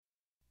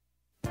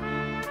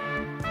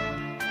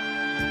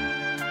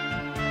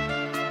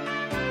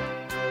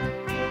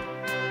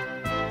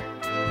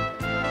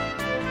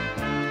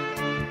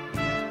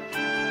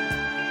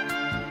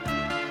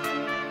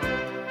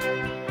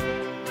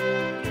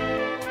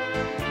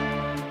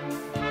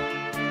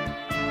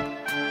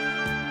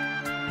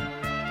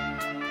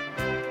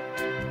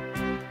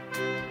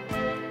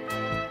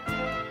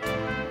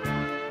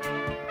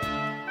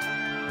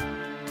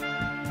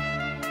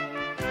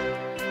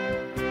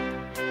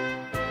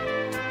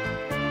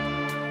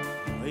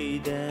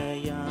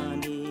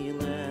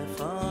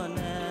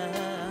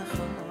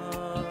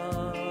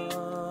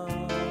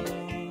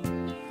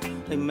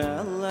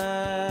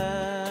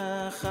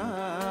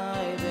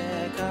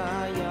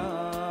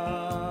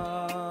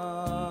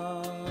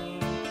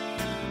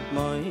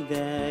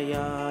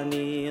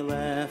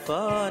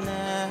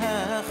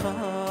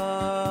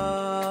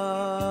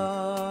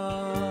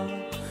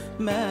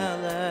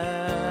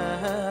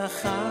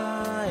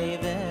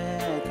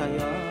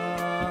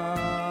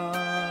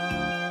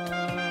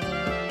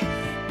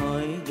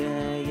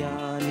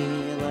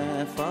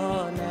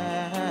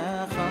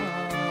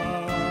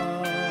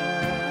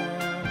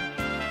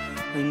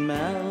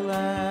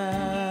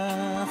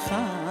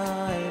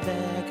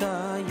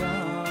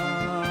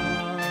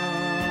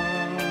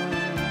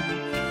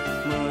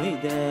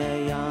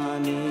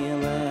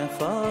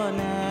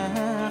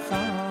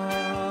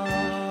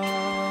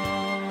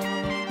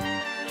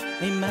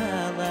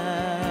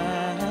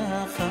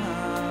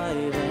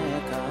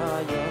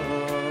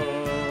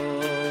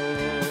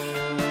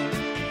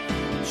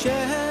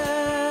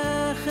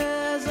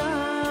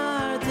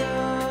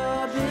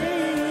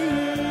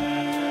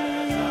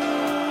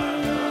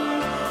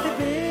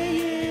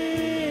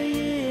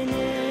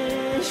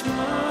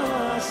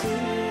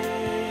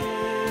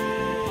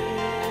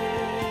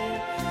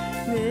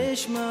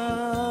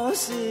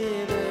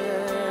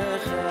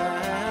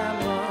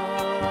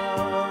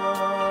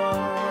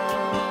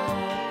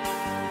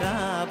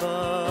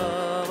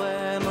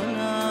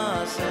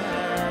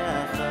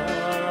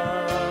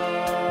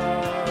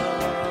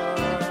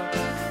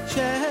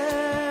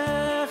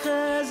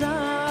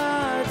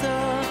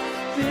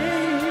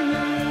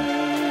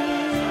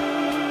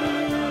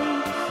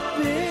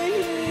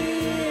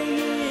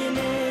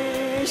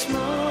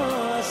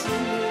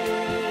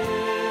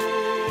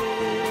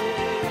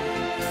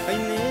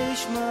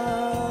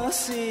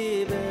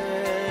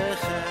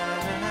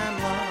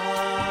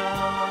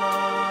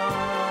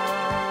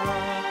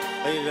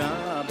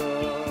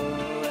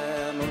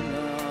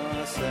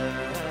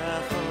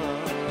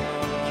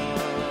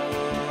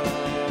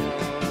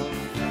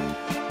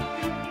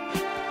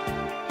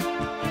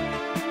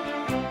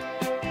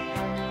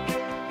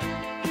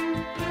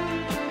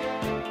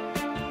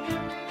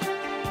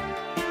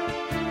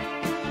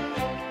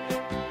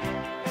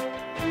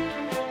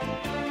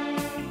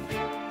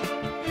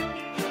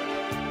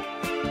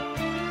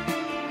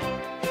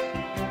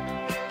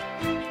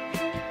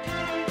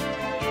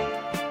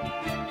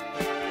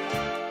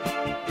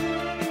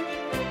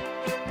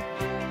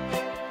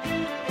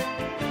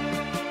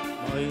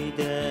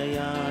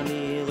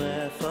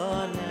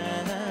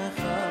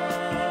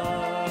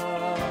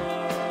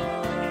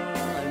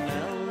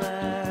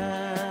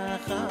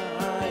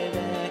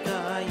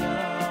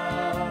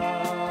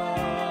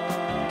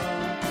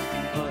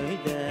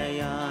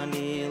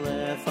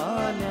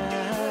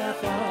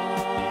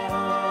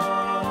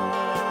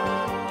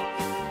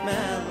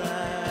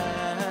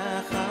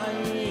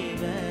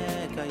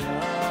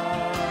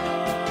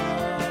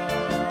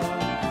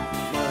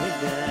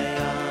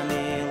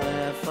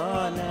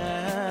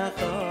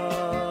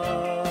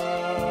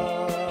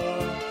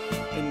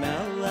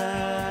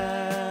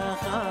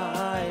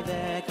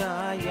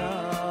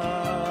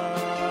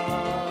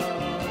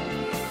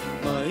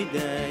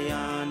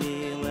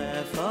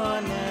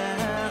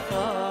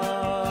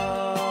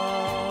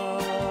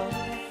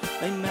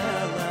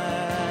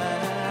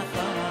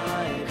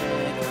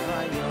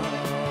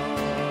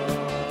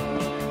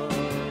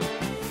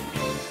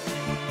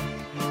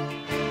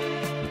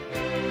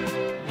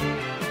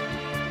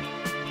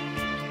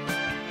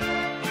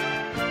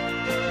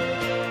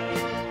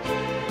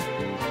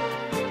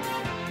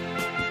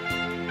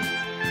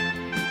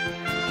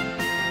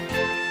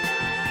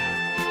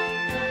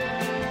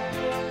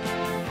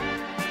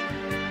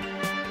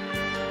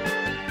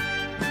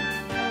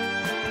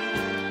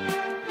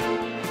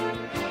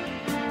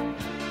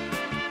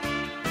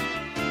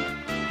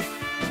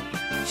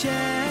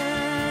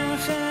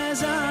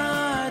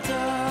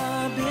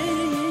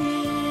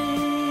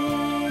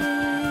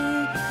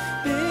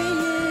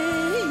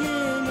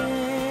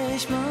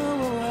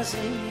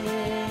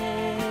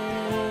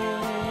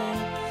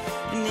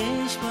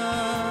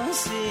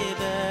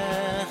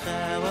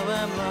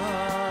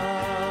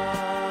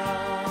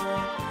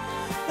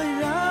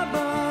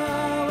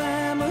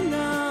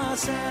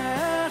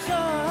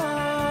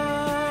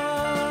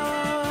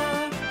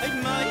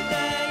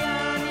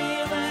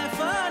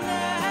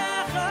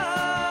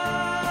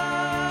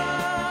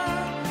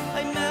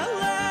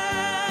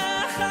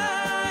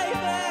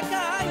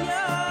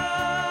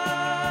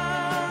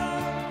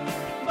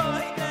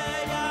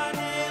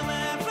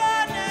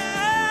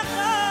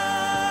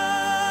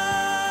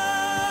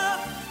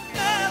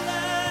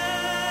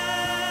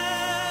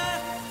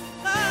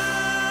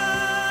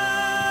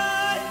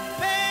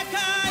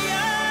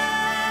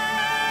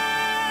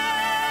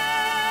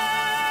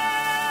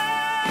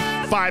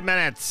5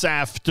 minutes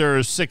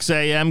after 6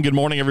 a.m. Good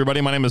morning,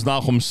 everybody. My name is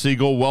Nachum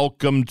Siegel.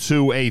 Welcome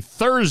to a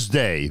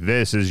Thursday.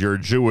 This is your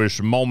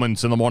Jewish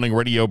Moments in the Morning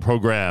radio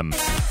program.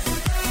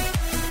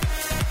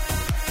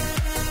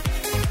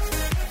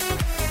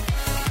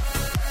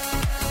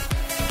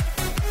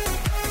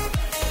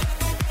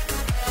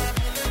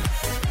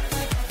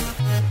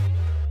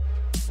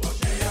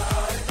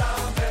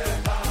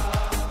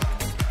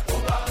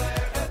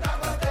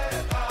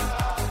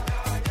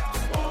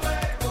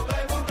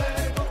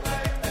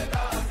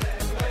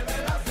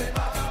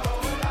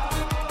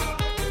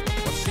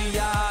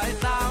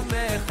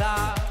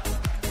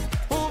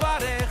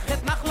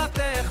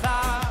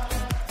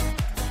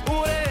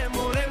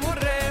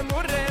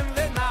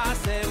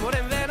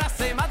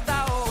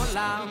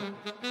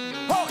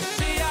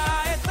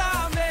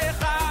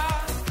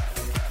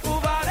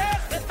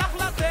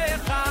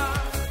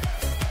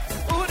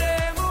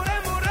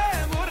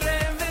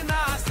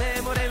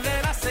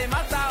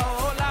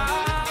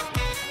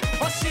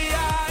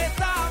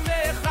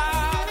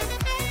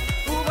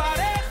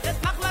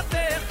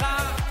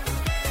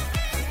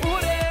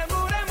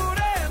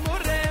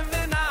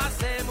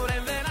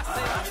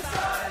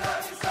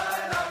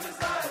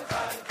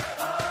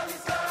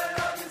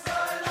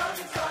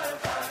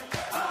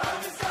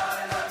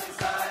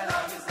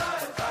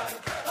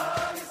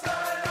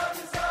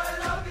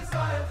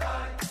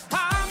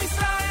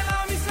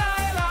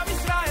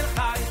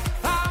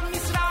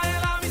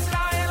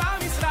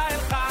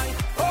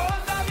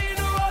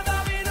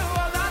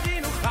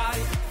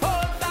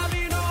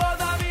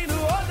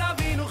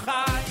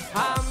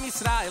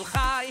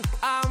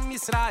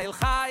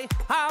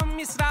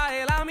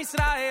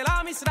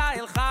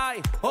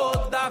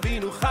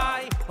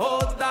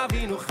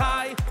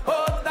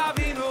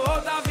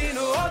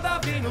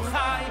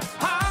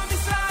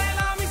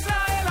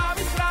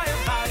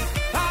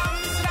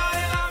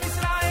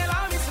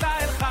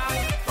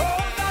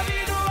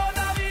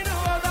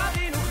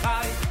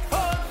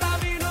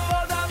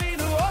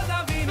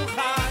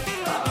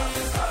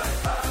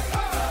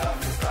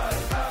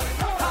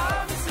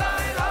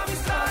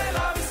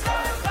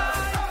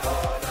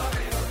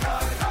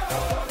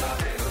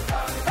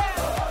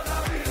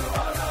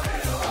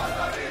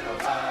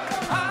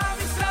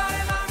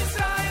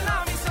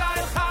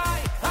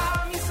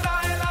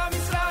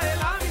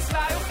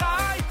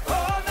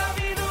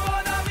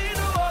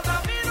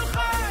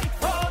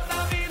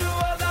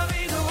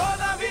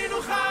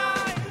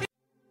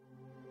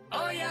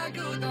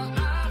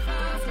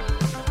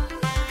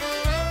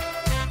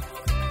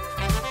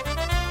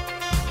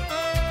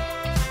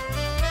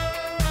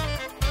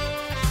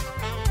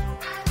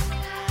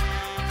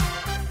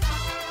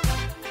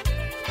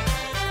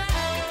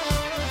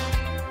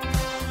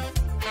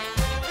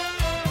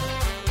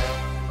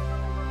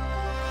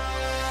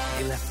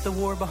 left the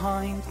war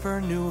behind for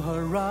new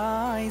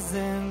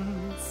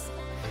horizons,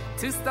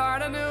 to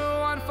start anew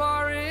on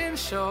foreign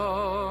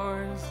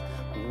shores,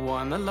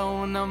 one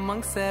alone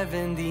among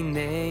 70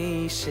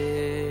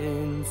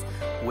 nations,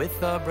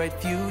 with a bright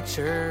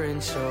future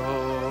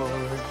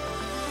ensured.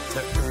 To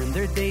earn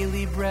their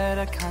daily bread,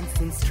 a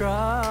constant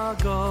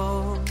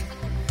struggle,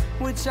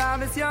 with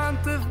Shabbos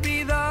Yontif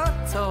be the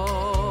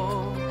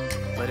toll.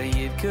 But a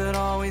Yid could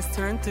always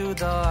turn to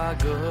the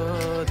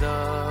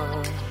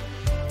Agudah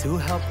to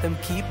help them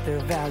keep their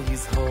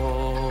values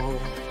whole.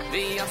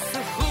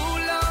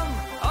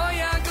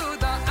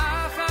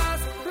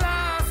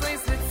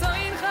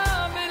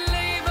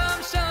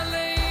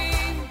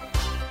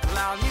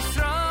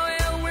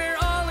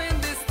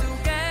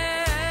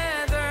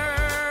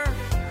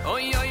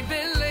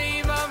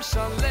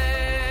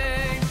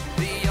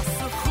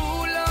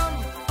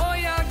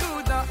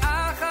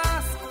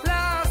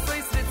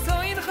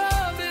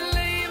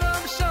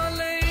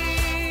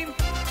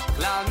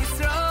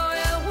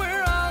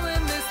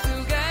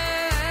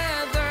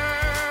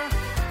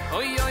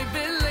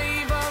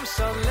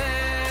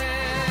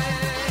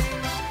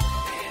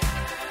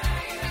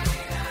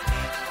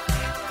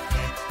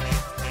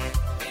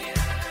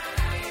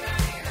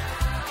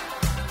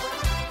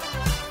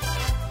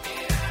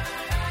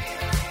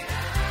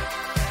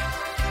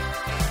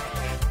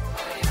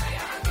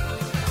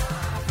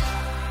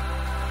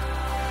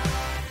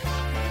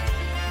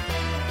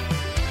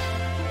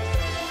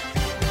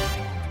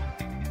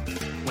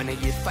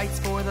 Fights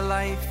for the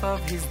life of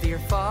his dear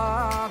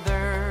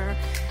father,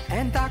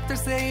 and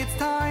doctors say it's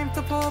time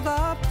to pull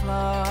the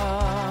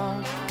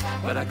plug.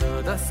 But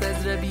Agudah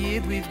says, Reb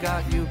Yid, we've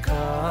got you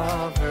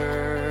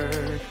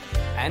covered,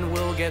 and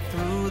we'll get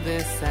through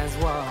this as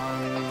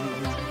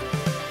one.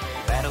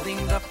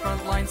 Battling the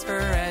front lines for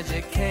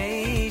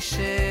education,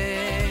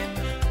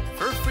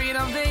 for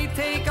freedom they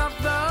take up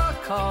the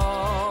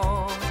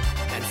call,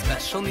 and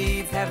special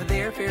needs have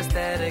their fierce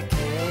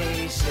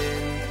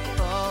dedication.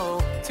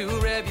 Oh, to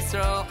Reb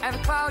Yisrael and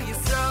Klal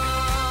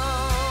Yisrael.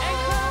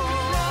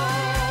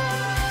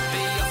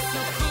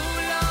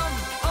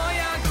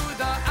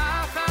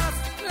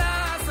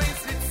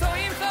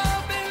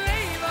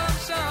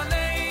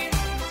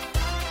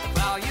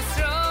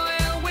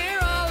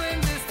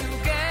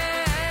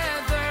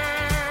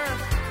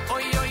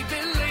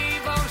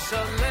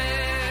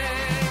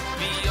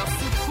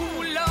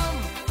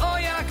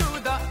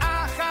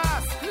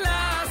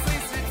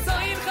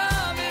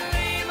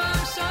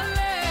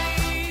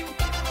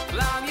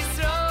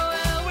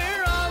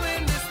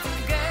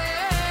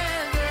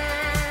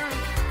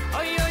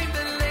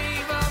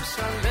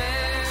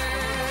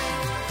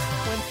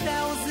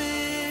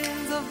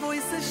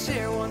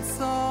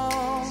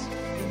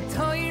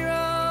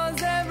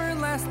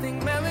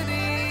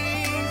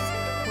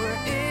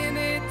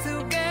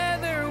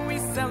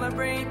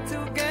 Celebrate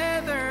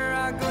together,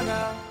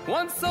 Agudah,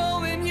 one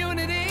soul in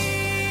unity.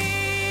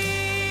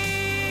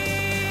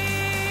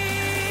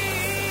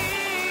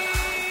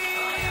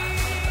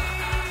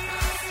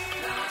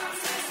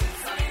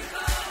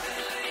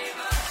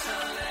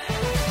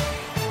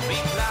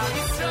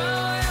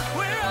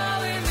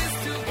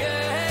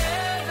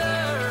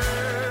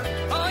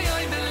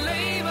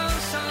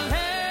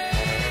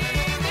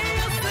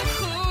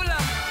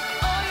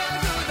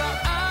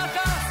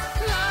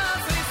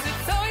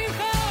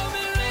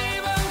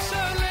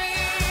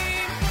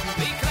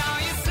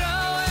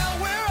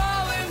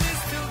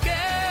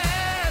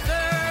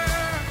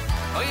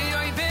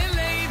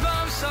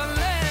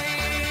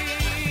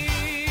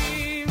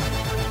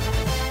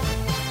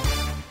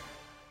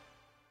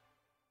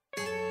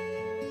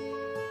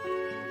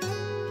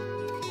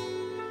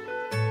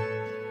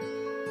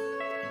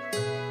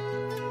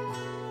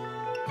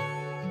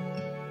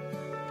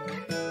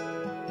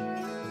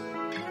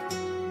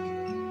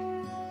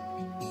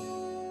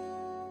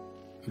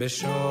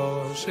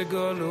 בשוש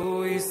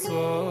גלו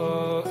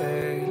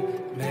ישראל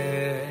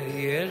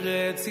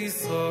מארץ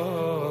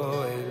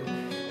ישראל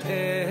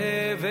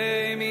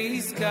הווי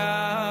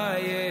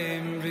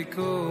מסקיים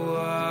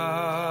ויכוח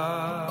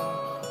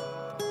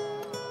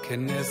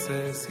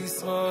כנסת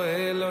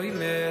ישראל אוי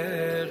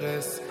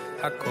מרס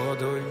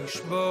הקודש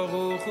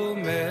ברוך הוא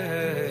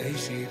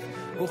משיב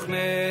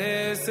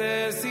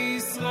וכנסת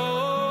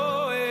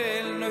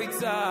ישראל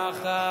נויצחס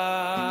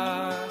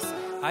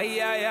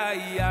איי איי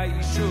איי איי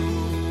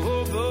שוב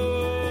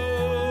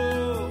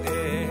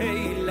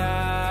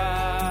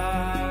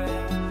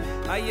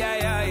ay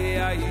ay ay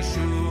ay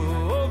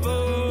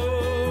shuvo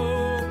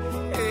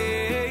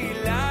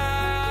elai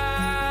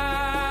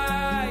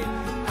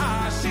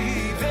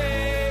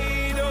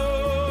ashiveino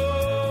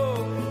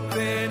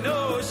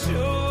veno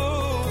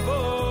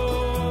shuvo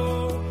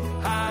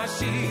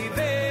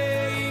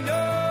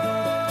ashiveino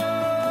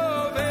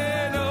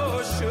veno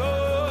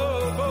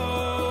shuvo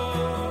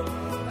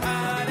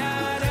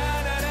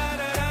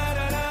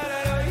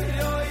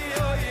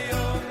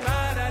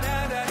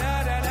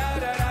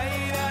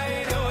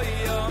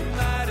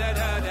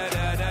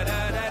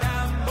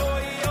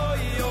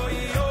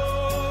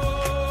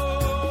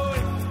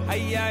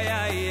ay ay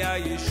ay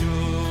ay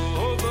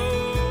shuvo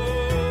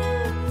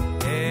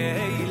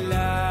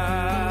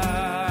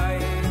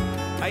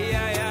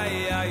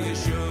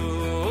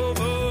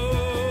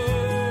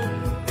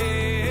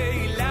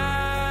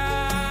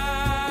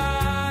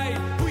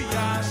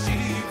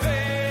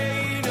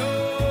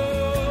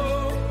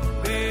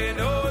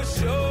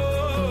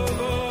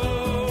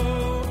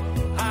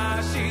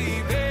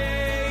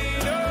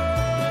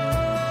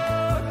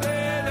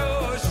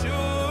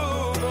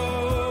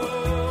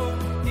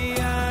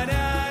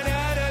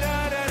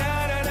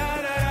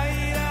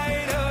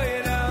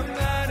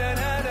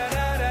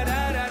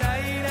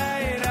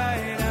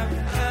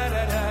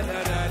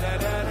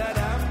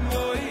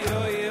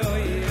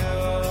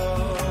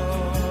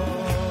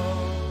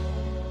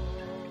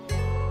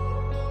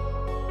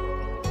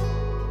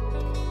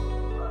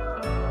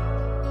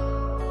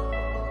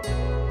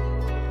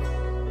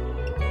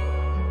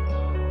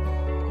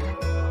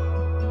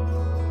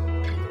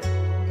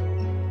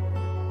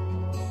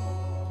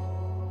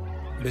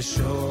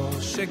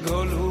בשוש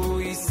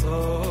גולו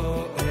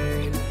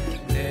ישראל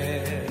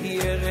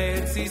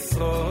לארץ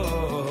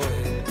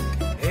ישראל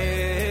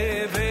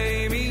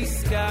הווי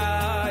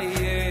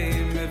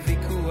מסקיים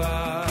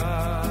ויכוח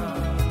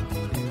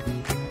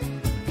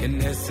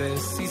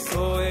כנסס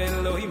ישראל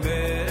לא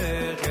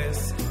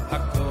ימרס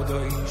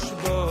הקודש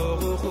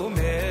ברוך הוא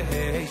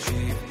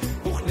משיב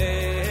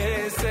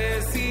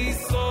וכנסס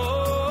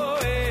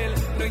ישראל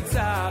לא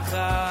יצחס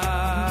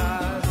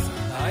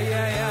איי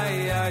איי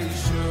איי איי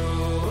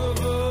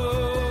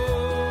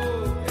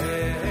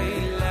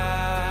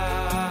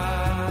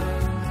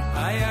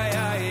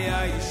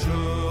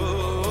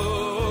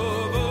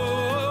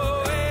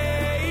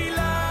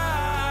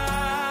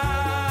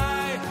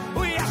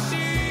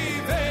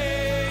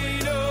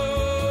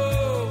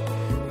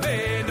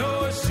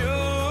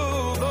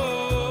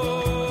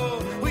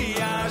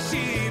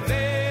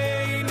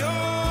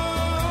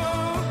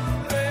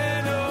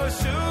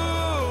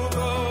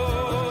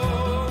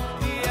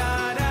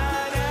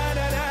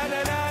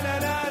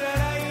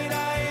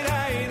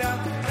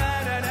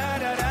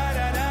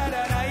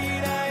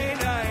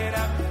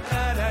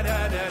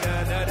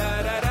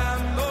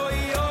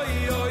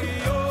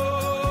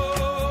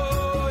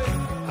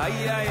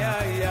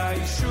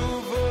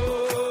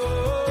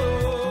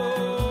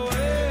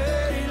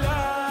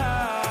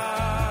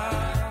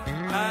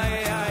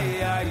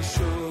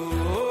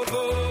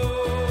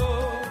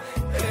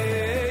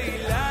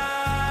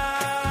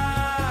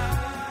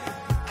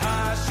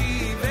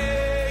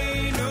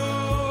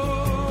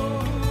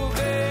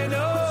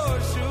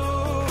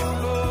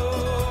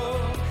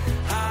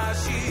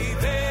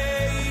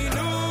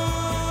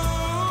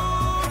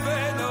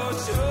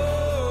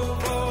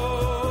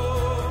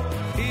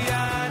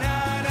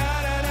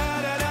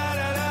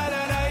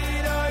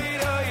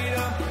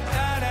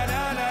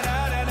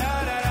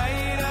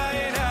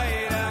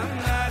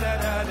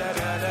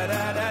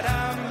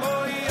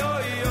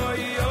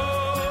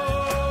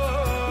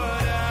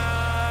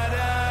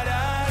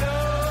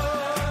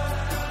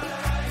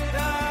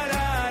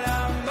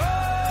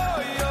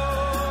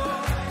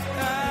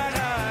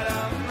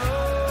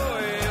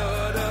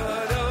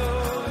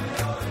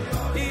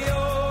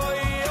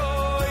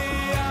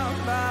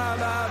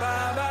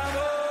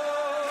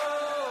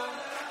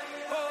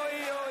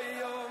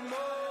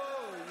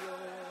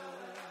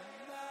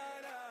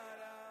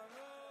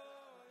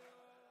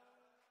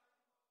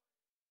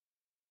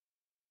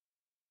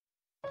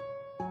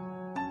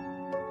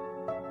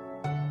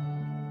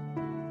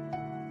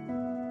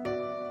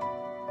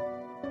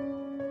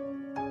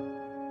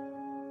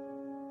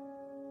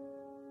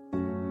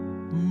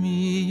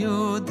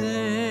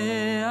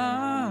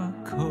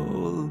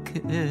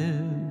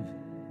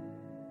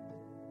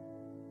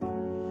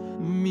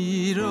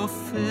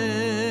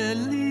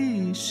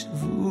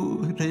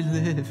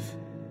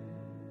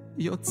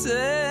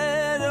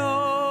יוצר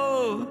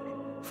אור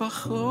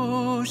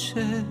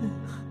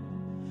וחושך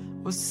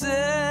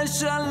עושה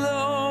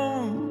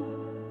שלום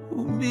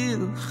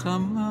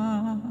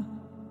ומלחמה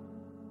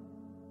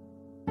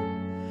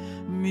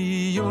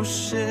מי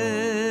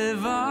יושב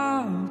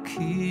על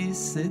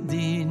כיסא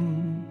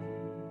דין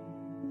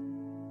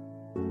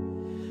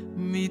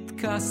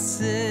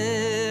מתכסה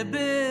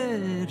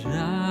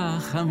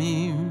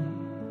ברחמים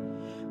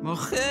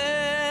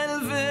מוחל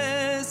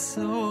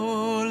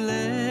וסולח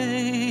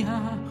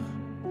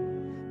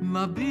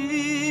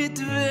מביט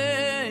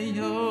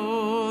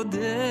ויודע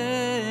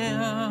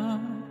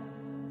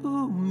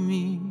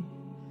ומי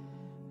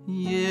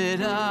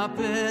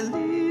ירפא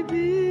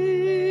ליבי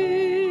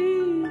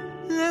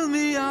אל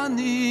מי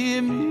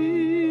אני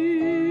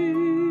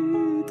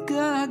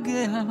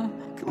מתגעגע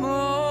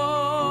כמו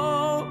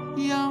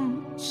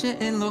ים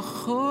שאין לו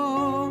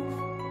חוף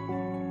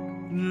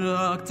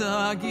רק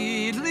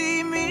תגיד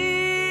לי מי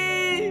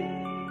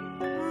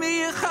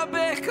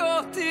יחבק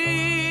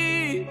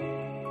אותי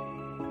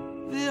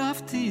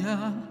ואבטיח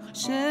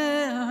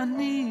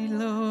שאני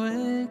לא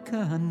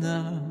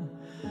אכנע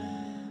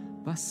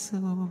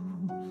בסוף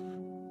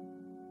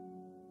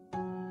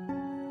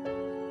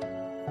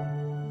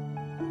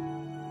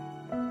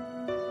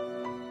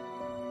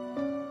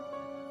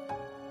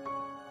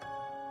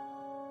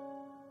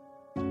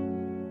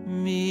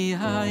מי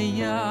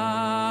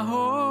היה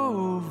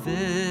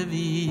הווה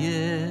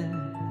ויהיה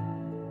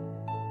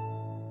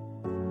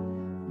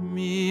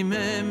מי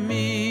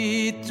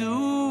ממית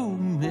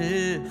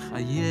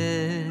ומחיה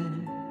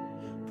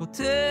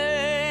פותח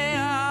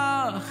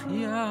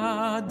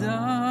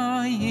ידיים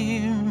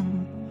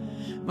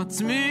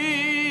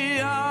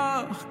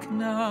מצמיח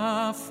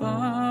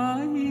כנפיים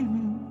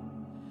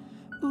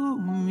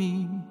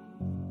ומי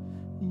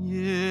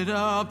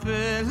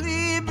ירפא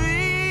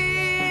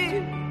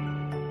ליבי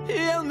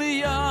אל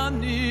מי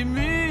אני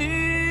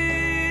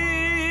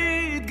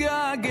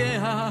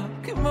מתגעגע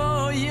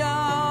כמו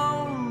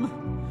ים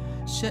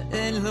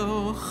שאין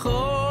לו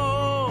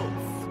חוף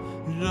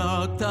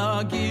רק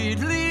תגיד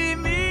לי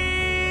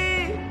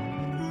מי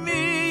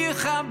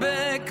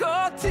יחבק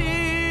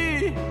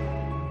אותי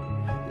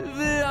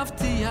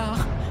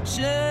ואבטיח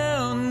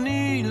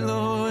שאני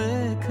לא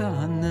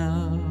אכנע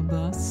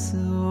בסוף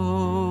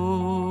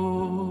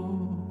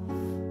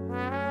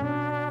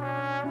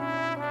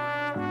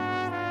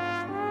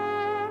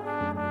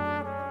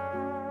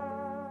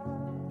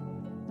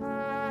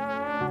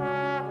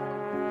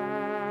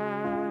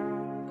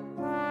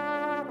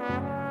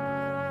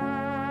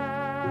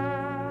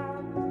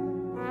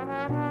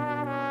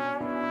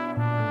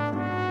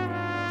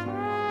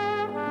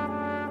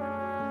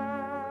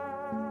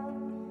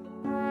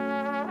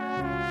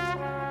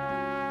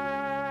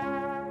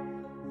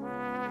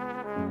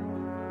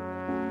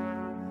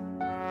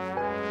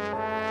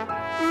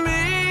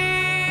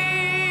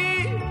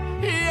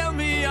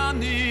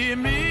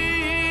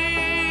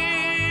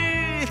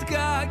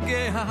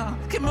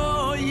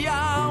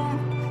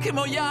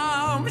כמו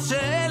ים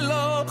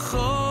שלא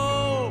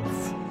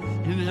חוף,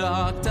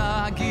 רק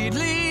תגיד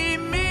לי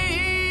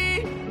מי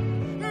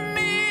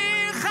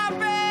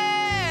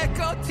חבק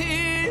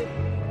אותי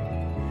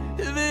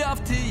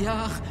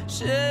והבטיח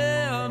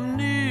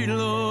שאני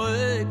לא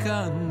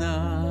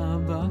אכנע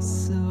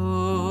בסוף,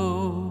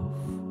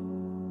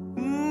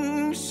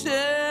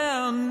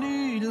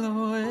 שאני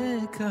לא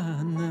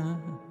אכנע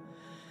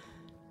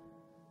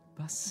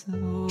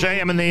בסוף.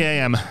 JM in the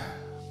AM.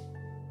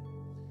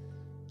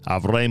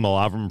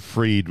 Avram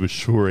Fried with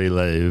Shurei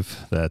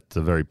Lev, that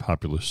very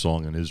popular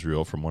song in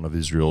Israel from one of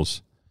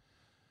Israel's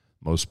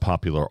most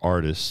popular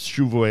artists.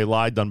 Shuvu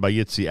Elai, done by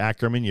Yitzi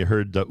Ackerman. You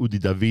heard Udi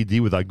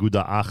Davidi with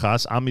Aguda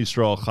Achas, Am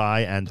Yisrael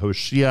Chai, and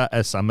Hoshia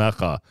Es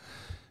Amecha.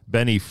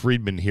 Benny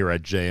Friedman here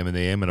at JM and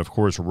the AM, and of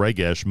course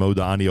Regesh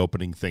Modani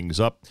opening things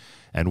up.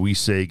 And we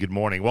say good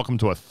morning. Welcome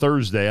to a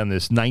Thursday on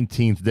this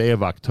 19th day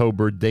of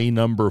October, day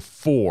number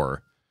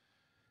 4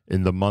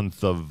 in the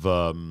month of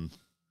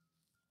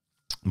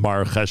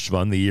Mar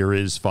Cheshvan. The year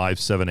is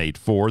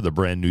 5784, the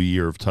brand new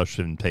year of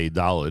Tashrin Pei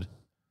Daled.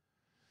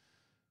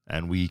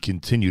 And we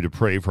continue to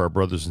pray for our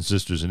brothers and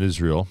sisters in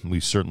Israel. We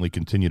certainly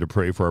continue to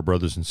pray for our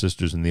brothers and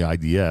sisters in the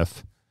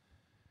IDF.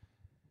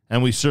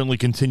 And we certainly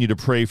continue to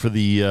pray for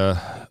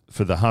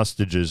the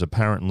hostages.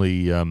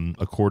 Apparently,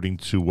 according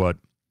to what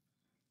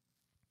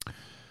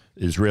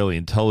Israeli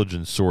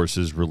intelligence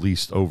sources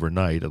released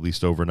overnight, at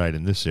least overnight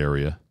in this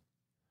area,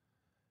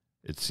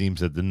 it seems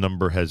that the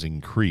number has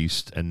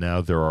increased, and now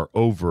there are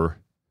over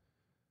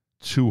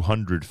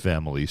 200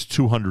 families,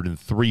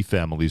 203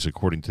 families,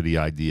 according to the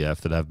IDF,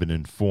 that have been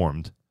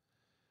informed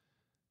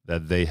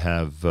that they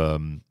have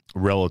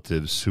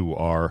relatives who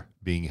are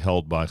being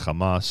held by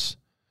Hamas,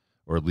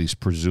 or at least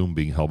presumed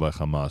being held by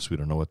Hamas. We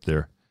don't know what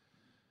their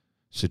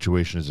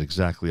situation is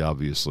exactly,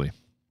 obviously.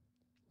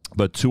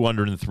 But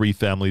 203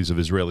 families of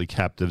Israeli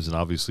captives, and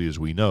obviously, as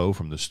we know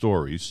from the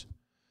stories,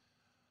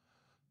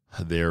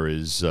 there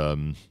is...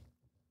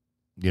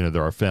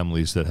 there are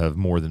families that have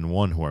more than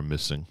one who are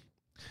missing.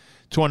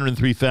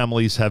 203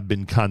 families have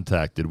been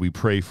contacted. We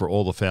pray for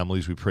all the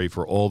families. We pray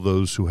for all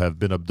those who have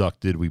been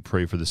abducted. We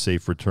pray for the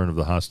safe return of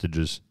the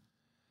hostages.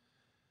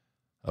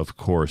 Of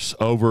course,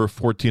 over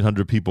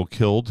 1,400 people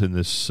killed in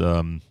this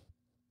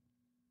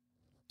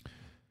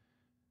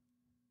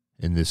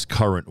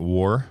current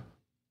war.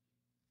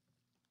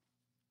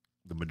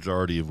 The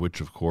majority of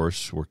which, of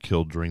course, were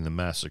killed during the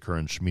massacre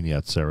in Shmini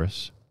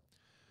Atzeres.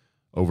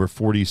 Over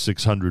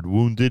 4,600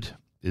 wounded.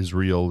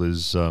 Israel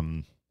is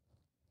in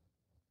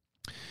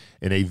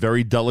a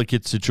very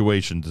delicate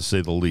situation, to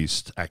say the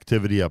least.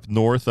 Activity up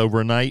north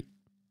overnight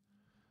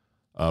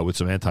with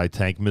some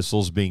anti-tank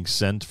missiles being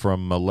sent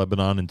from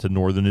Lebanon into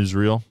northern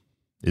Israel.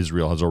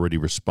 Israel has already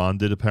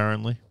responded,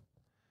 apparently.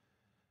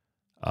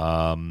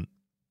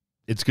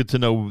 It's good to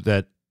know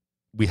that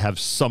we have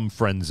some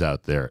friends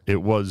out there.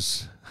 It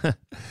was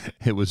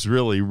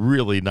really,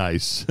 really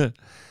nice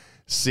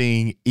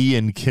seeing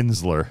Ian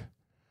Kinsler,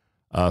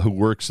 who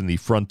works in the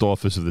front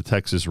office of the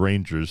Texas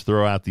Rangers,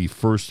 throw out the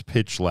first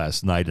pitch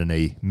last night in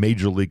a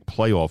Major League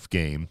playoff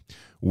game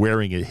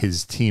wearing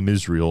his Team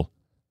Israel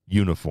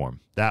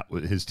uniform. That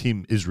was his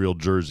Team Israel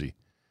jersey.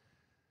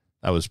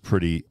 That was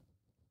pretty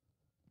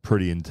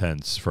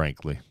intense,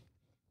 frankly.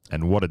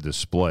 And what a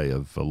display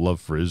of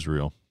love for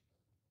Israel.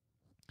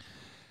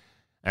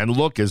 And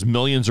look, as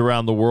millions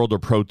around the world are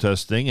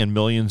protesting, and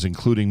millions,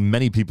 including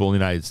many people in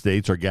the United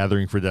States, are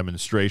gathering for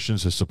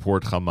demonstrations to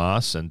support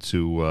Hamas and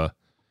to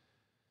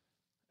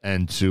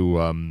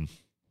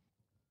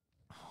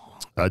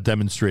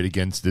demonstrate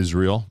against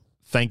Israel.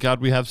 Thank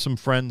God we have some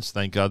friends.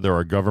 Thank God there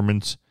are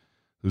governments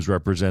whose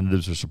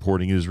representatives are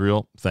supporting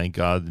Israel. Thank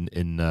God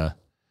in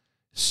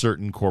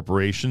certain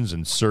corporations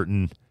and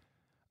certain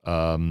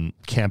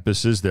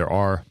campuses there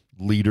are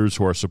leaders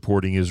who are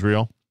supporting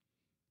Israel.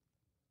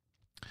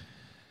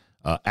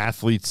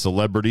 Athletes,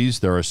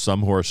 celebrities, there are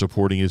some who are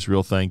supporting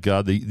Israel, thank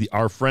God.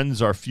 Our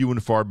friends are few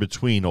and far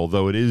between,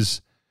 although it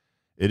is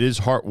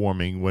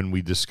heartwarming when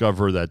we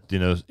discover that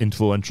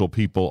influential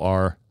people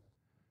are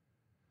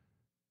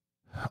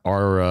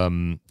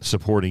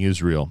supporting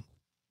Israel.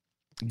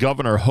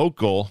 Governor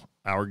Hochul,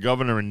 our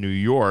governor in New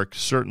York,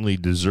 certainly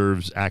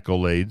deserves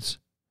accolades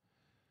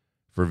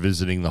for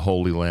visiting the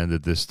Holy Land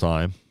at this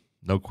time.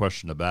 No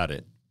question about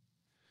it.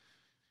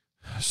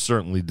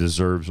 Certainly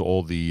deserves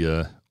all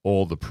the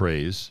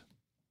praise.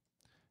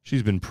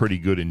 she's been pretty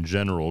good in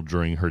general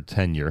during her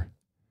tenure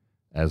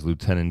as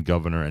lieutenant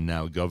governor and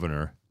now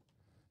governor.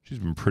 She's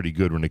been pretty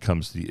good when it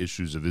comes to the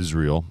issues of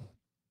Israel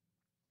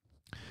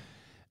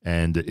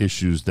and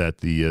issues that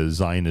the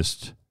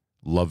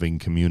Zionist-loving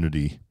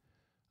community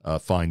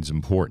finds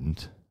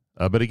important.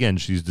 But again,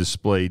 she's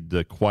displayed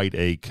quite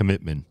a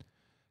commitment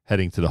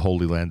heading to the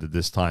Holy Land at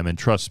this time. And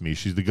trust me,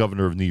 she's the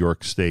governor of New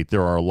York State.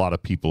 There are a lot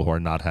of people who are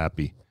not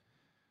happy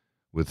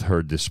with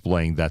her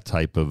displaying that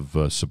type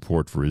of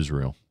support for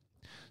Israel.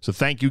 So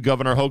thank you,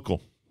 Governor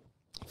Hochul.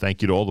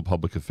 Thank you to all the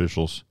public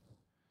officials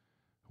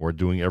who are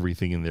doing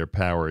everything in their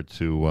power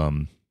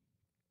to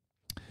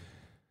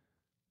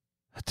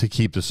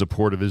keep the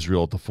support of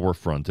Israel at the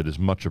forefront. It is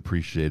much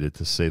appreciated,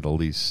 to say the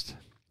least.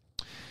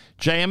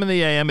 JM and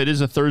the AM, it is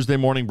a Thursday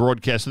morning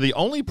broadcast. So the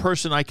only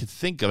person I could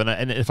think of,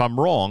 and if I'm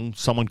wrong,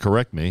 someone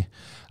correct me,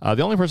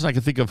 the only person I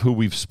could think of who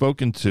we've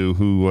spoken to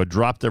who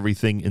dropped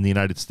everything in the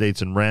United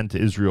States and ran to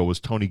Israel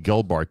was Tony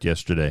Gelbart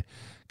yesterday,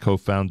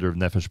 co-founder of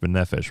Nefesh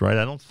B'Nefesh, right?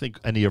 I don't think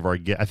any of our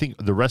guests, I think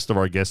the rest of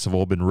our guests have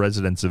all been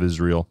residents of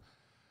Israel.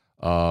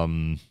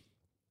 And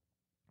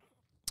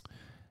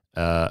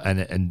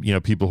you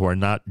know, people who are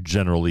not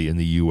generally in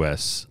the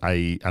U.S.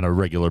 on a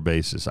regular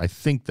basis. I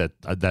think that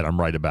I'm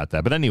right about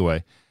that. But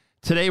anyway,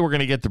 today we're going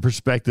to get the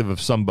perspective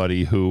of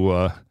somebody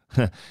who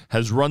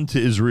has run to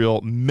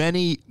Israel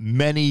many,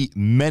 many,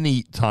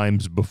 many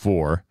times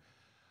before.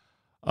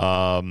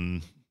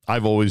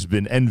 I've always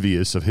been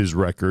envious of his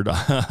record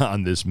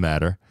on this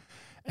matter.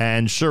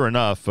 And sure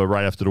enough,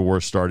 right after the war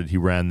started, he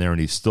ran there,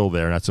 and he's still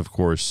there. And that's, of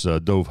course,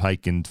 Dov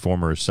Hikind,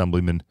 former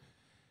assemblyman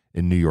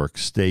in New York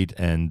State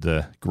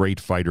and great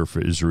fighter for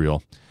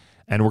Israel.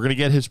 And we're going to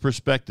get his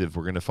perspective.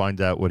 We're going to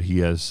find out what he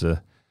has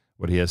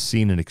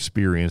seen and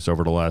experienced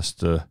over the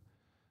last,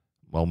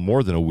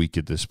 more than a week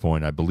at this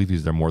point. I believe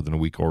he's there more than a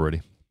week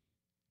already.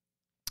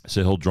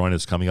 So he'll join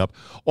us coming up.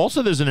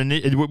 Also,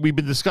 we've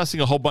been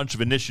discussing a whole bunch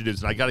of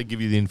initiatives, and I got to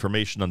give you the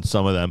information on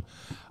some of them.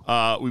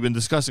 We've been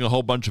discussing a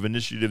whole bunch of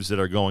initiatives that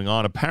are going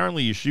on.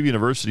 Apparently, Yeshiva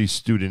University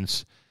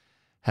students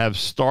have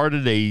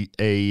started I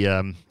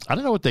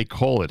don't know what they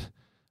call it.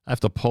 I have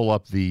to pull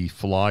up the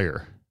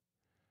flyer.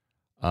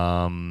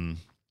 Let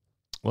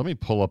me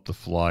pull up the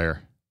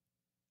flyer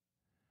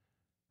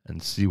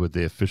and see what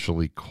they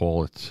officially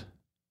call it.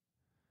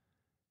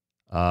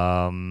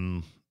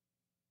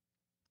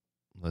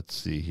 Let's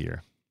see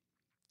here.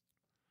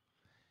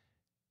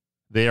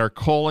 They are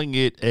calling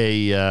it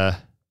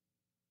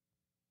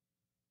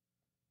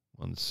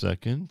one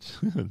second.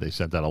 They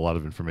sent out a lot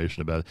of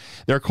information about it.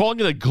 They're calling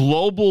it a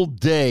Global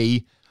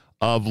Day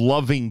of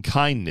Loving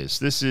Kindness.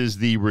 This is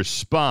the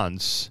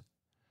response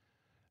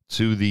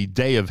to the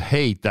Day of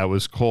Hate that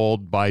was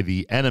called by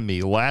the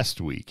enemy last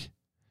week.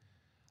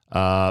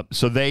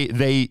 So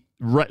they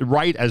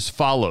write as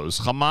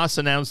follows. Hamas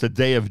announced a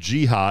day of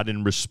jihad.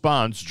 In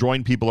response,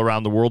 join people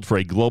around the world for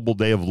a global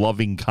day of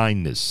loving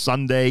kindness.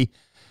 Sunday,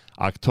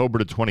 October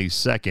the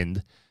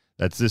 22nd.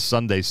 That's this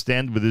Sunday.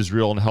 Stand with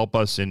Israel and help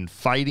us in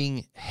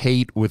fighting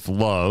hate with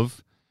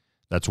love.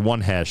 That's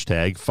one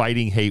hashtag,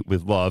 fighting hate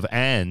with love.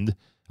 And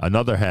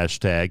another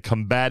hashtag,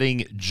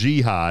 combating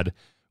jihad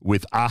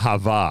with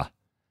ahava,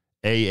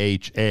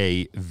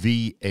 A-H-A-V-H-A,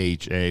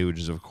 which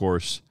is, of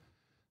course,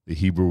 the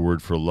Hebrew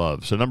word for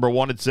love. So number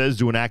one, it says,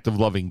 do an act of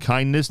loving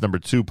kindness. Number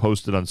two,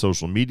 post it on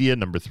social media.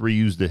 Number three,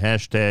 use the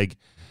hashtag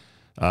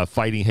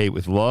fighting hate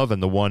with love.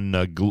 And then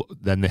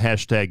the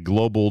hashtag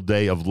Global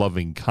Day of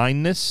Loving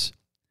Kindness.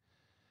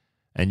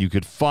 And you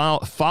could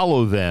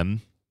follow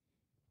them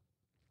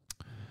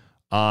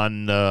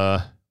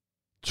on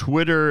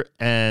Twitter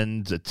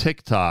and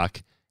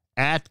TikTok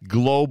at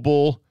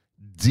Global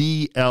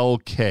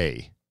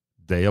DLK,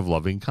 Day of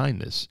Loving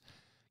Kindness.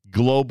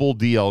 Global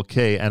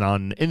DLK, and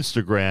on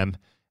Instagram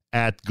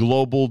at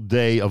Global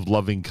Day of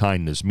Loving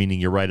Kindness,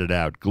 meaning you write it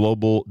out,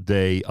 Global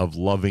Day of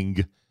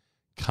Loving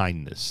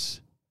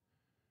Kindness.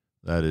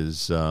 That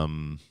is,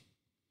 those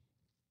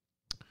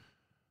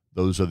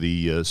are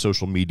the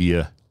social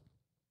media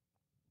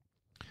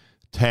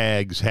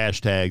tags,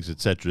 hashtags,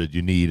 etc. that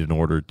you need in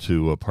order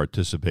to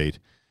participate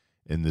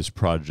in this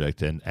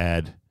project and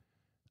add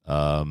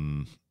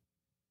some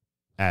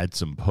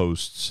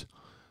posts,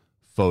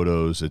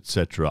 photos,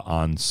 etc.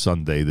 on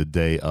Sunday, the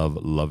Day of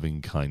Loving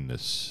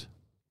Kindness.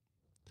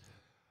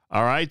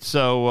 All right,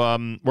 so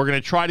we're going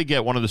to try to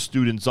get one of the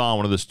students on,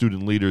 one of the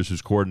student leaders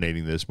who's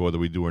coordinating this. But whether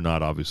we do or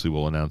not, obviously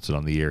we'll announce it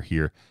on the air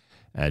here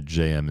at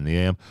JM and the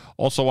AM.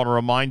 Also want to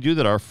remind you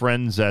that our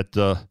friends at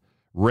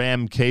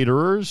Ram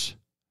Caterers,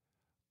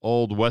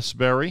 Old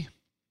Westbury,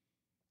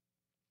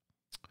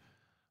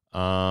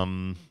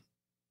 make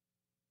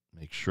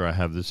sure I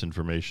have this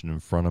information in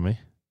front of me.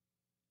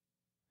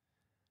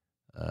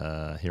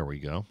 Here we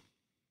go.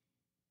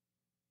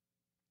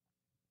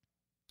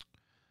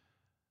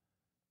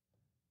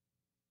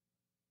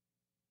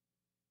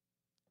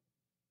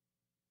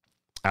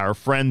 Our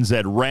friends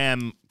at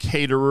Ram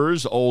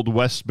Caterers, Old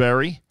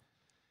Westbury,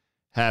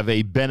 have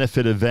a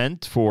benefit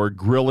event for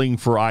Grilling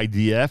for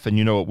IDF. And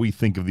you know what we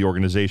think of the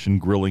organization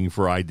Grilling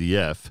for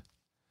IDF.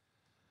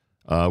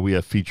 We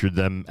have featured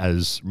them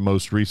as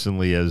most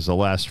recently as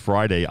last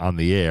Friday on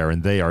the air,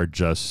 and they are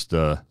just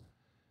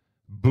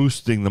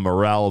boosting the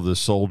morale of the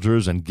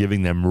soldiers and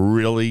giving them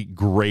really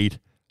great,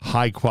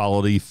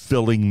 high-quality,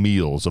 filling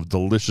meals of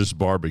delicious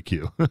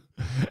barbecue.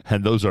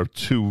 And those are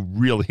two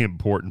really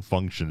important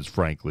functions,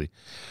 frankly.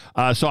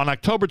 So on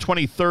October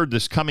 23rd,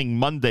 this coming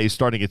Monday,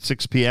 starting at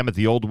 6 p.m. at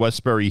the Old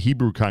Westbury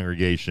Hebrew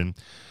Congregation,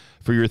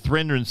 for your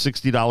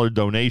 $360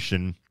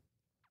 donation,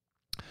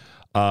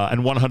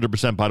 and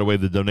 100%, by the way,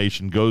 the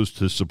donation goes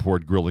to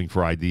support Grilling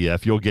for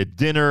IDF. You'll get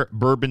dinner,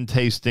 bourbon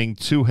tasting,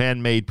 2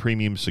 handmade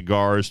premium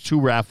cigars,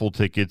 2 raffle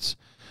tickets.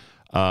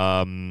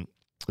 There'll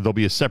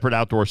be a separate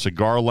outdoor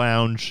cigar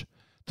lounge.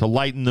 To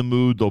lighten the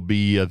mood, there'll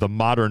be the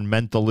Modern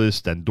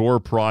Mentalist and door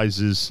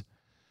prizes.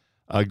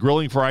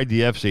 Grilling for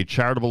IDF is a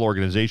charitable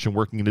organization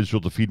working in Israel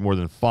to feed more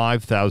than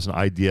 5,000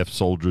 IDF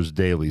soldiers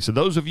daily. So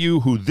those of you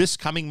who this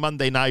coming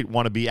Monday night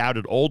want to be out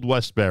at Old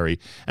Westbury,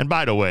 and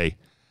by the way,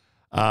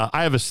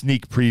 I have a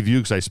sneak preview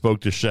because I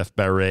spoke to Chef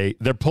Barret.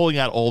 They're pulling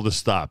out all the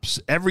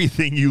stops.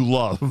 Everything you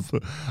love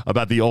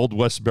about the Old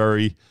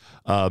Westbury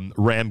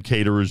Ram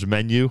Caterers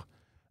menu,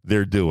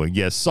 they're doing.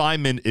 Yes,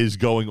 Simon is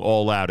going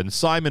all out. And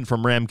Simon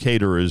from Ram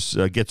Caterers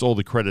gets all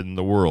the credit in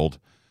the world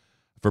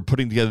for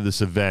putting together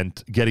this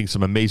event, getting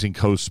some amazing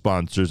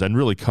co-sponsors, and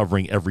really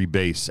covering every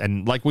base.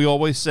 And like we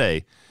always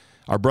say,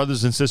 our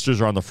brothers and sisters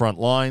are on the front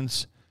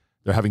lines.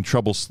 They're having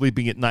trouble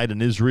sleeping at night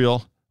in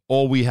Israel.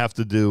 All we have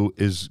to do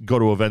is go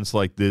to events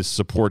like this,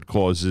 support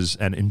causes,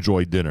 and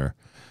enjoy dinner.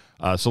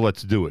 So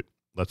let's do it.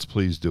 Let's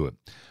please do it.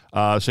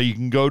 So you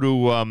can go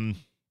to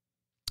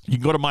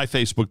my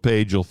Facebook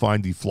page. You'll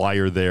find the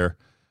flyer there.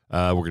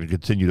 We're going to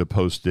continue to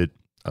post it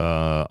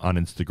on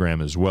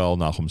Instagram as well,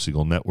 Nahum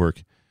Siegel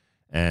Network.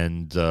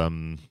 And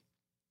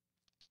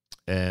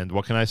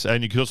what can I say?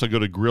 And you can also go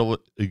to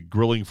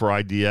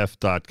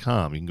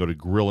grillingforidf.com. You can go to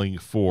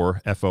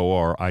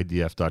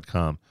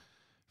grillingforidf.com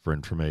for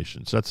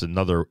information. So that's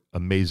another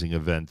amazing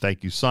event.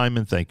 Thank you,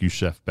 Simon. Thank you,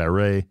 Chef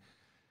Barret.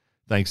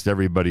 Thanks to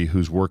everybody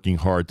who's working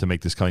hard to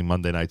make this coming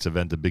Monday night's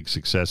event a big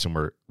success, and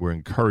we're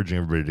encouraging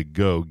everybody to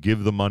go.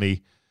 Give the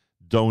money,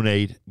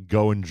 donate,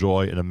 go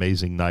enjoy an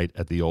amazing night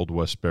at the Old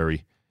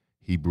Westbury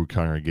Hebrew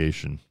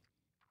Congregation.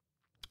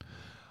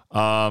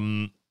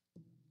 Also,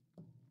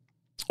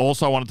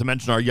 I wanted to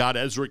mention our Yad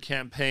Ezra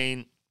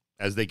campaign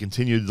as they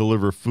continue to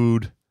deliver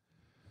food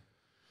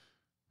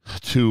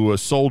to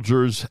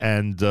soldiers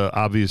and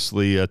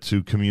obviously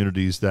to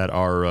communities that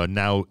are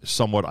now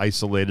somewhat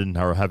isolated and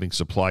are having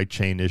supply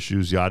chain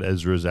issues. Yad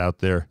Ezra is out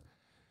there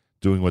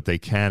doing what they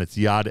can. It's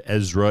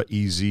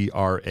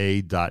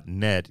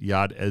yadezraezra.net,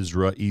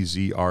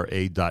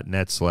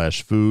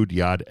 yadezraezra.net/food,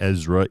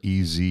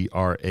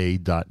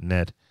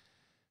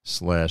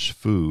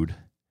 yadezraezra.net/food.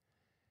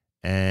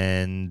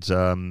 And,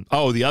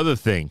 the other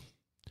thing,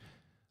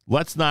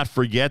 let's not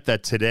forget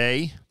that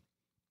today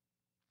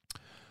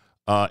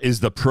is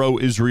the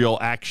Pro-Israel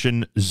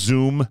Action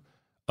Zoom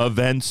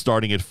event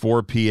starting at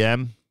 4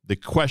 p.m. The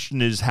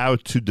question is how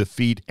to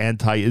defeat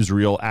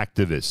anti-Israel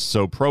activists.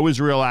 So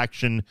Pro-Israel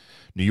Action,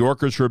 New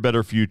Yorkers for a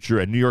Better Future,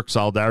 and New York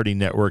Solidarity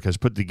Network has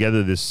put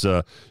together this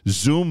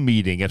Zoom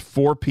meeting at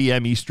 4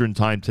 p.m. Eastern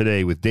Time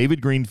today with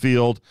David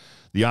Greenfield,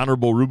 the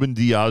Honorable Ruben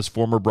Diaz,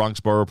 former Bronx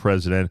Borough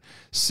President,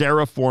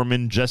 Sarah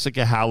Foreman,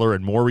 Jessica Haller,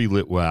 and Maury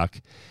Litwack.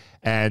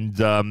 And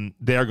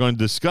they are going to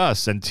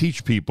discuss and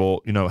teach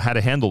people, how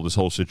to handle this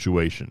whole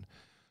situation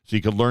so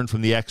you can learn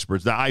from the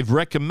experts. Now, I've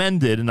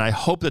recommended, and I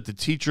hope that the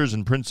teachers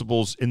and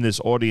principals in this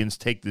audience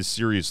take this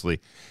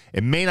seriously.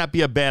 It may not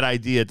be a bad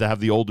idea to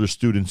have the older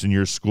students in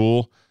your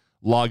school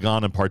log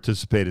on and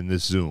participate in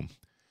this Zoom,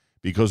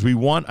 because we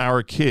want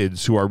our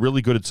kids who are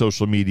really good at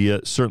social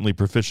media, certainly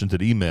proficient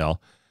at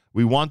email,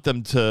 we want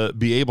them to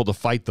be able to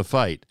fight the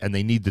fight, and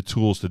they need the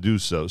tools to do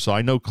so. So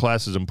I know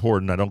class is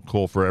important. I don't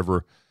call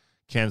forever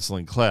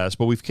canceling class,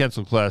 but we've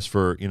canceled class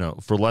for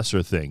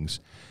lesser things.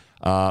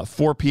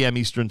 4 p.m.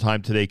 Eastern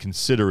Time today.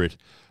 Consider it.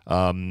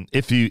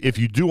 If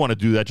you do want to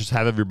do that, just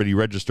have everybody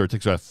register. It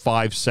takes about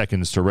 5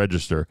 seconds to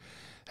register.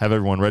 Have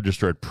everyone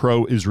register at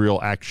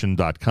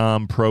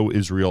proisraelaction.com,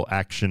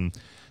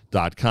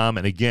 proisraelaction.com.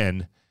 And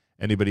again,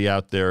 anybody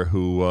out there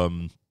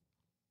who,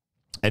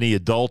 any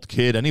adult,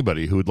 kid,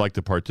 anybody who would like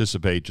to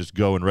participate, just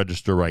go and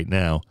register right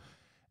now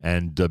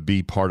and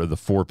be part of the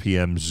 4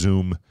 p.m.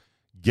 Zoom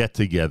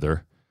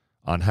get-together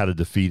on how to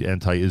defeat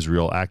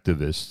anti-Israel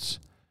activists,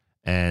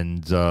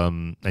 and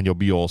you'll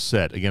be all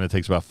set. Again, it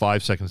takes about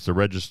 5 seconds to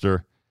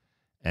register,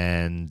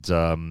 and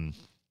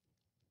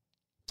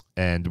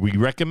we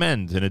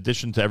recommend, in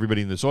addition to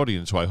everybody in this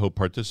audience who I hope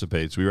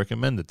participates, we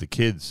recommend that the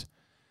kids,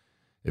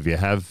 if you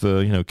have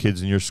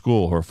kids in your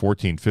school who are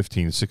 14,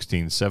 15,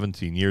 16,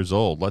 17 years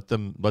old, let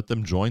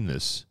them join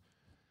this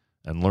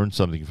and learn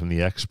something from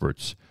the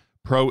experts.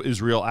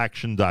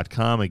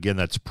 proisraelaction.com. Again,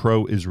 that's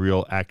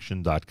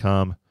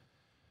proisraelaction.com.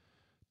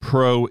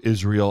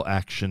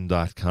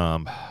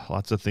 proisraelaction.com.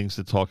 Lots of things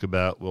to talk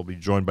about. We'll be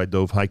joined by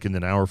Dov Hikind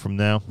an hour from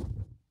now,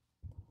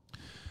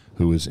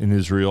 who is in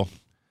Israel,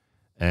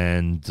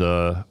 and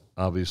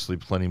obviously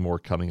plenty more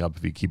coming up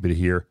if you keep it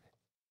here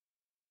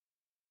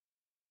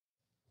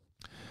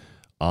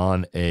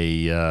on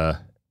a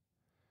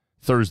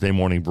Thursday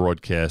morning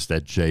broadcast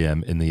at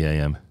JM in the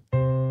AM.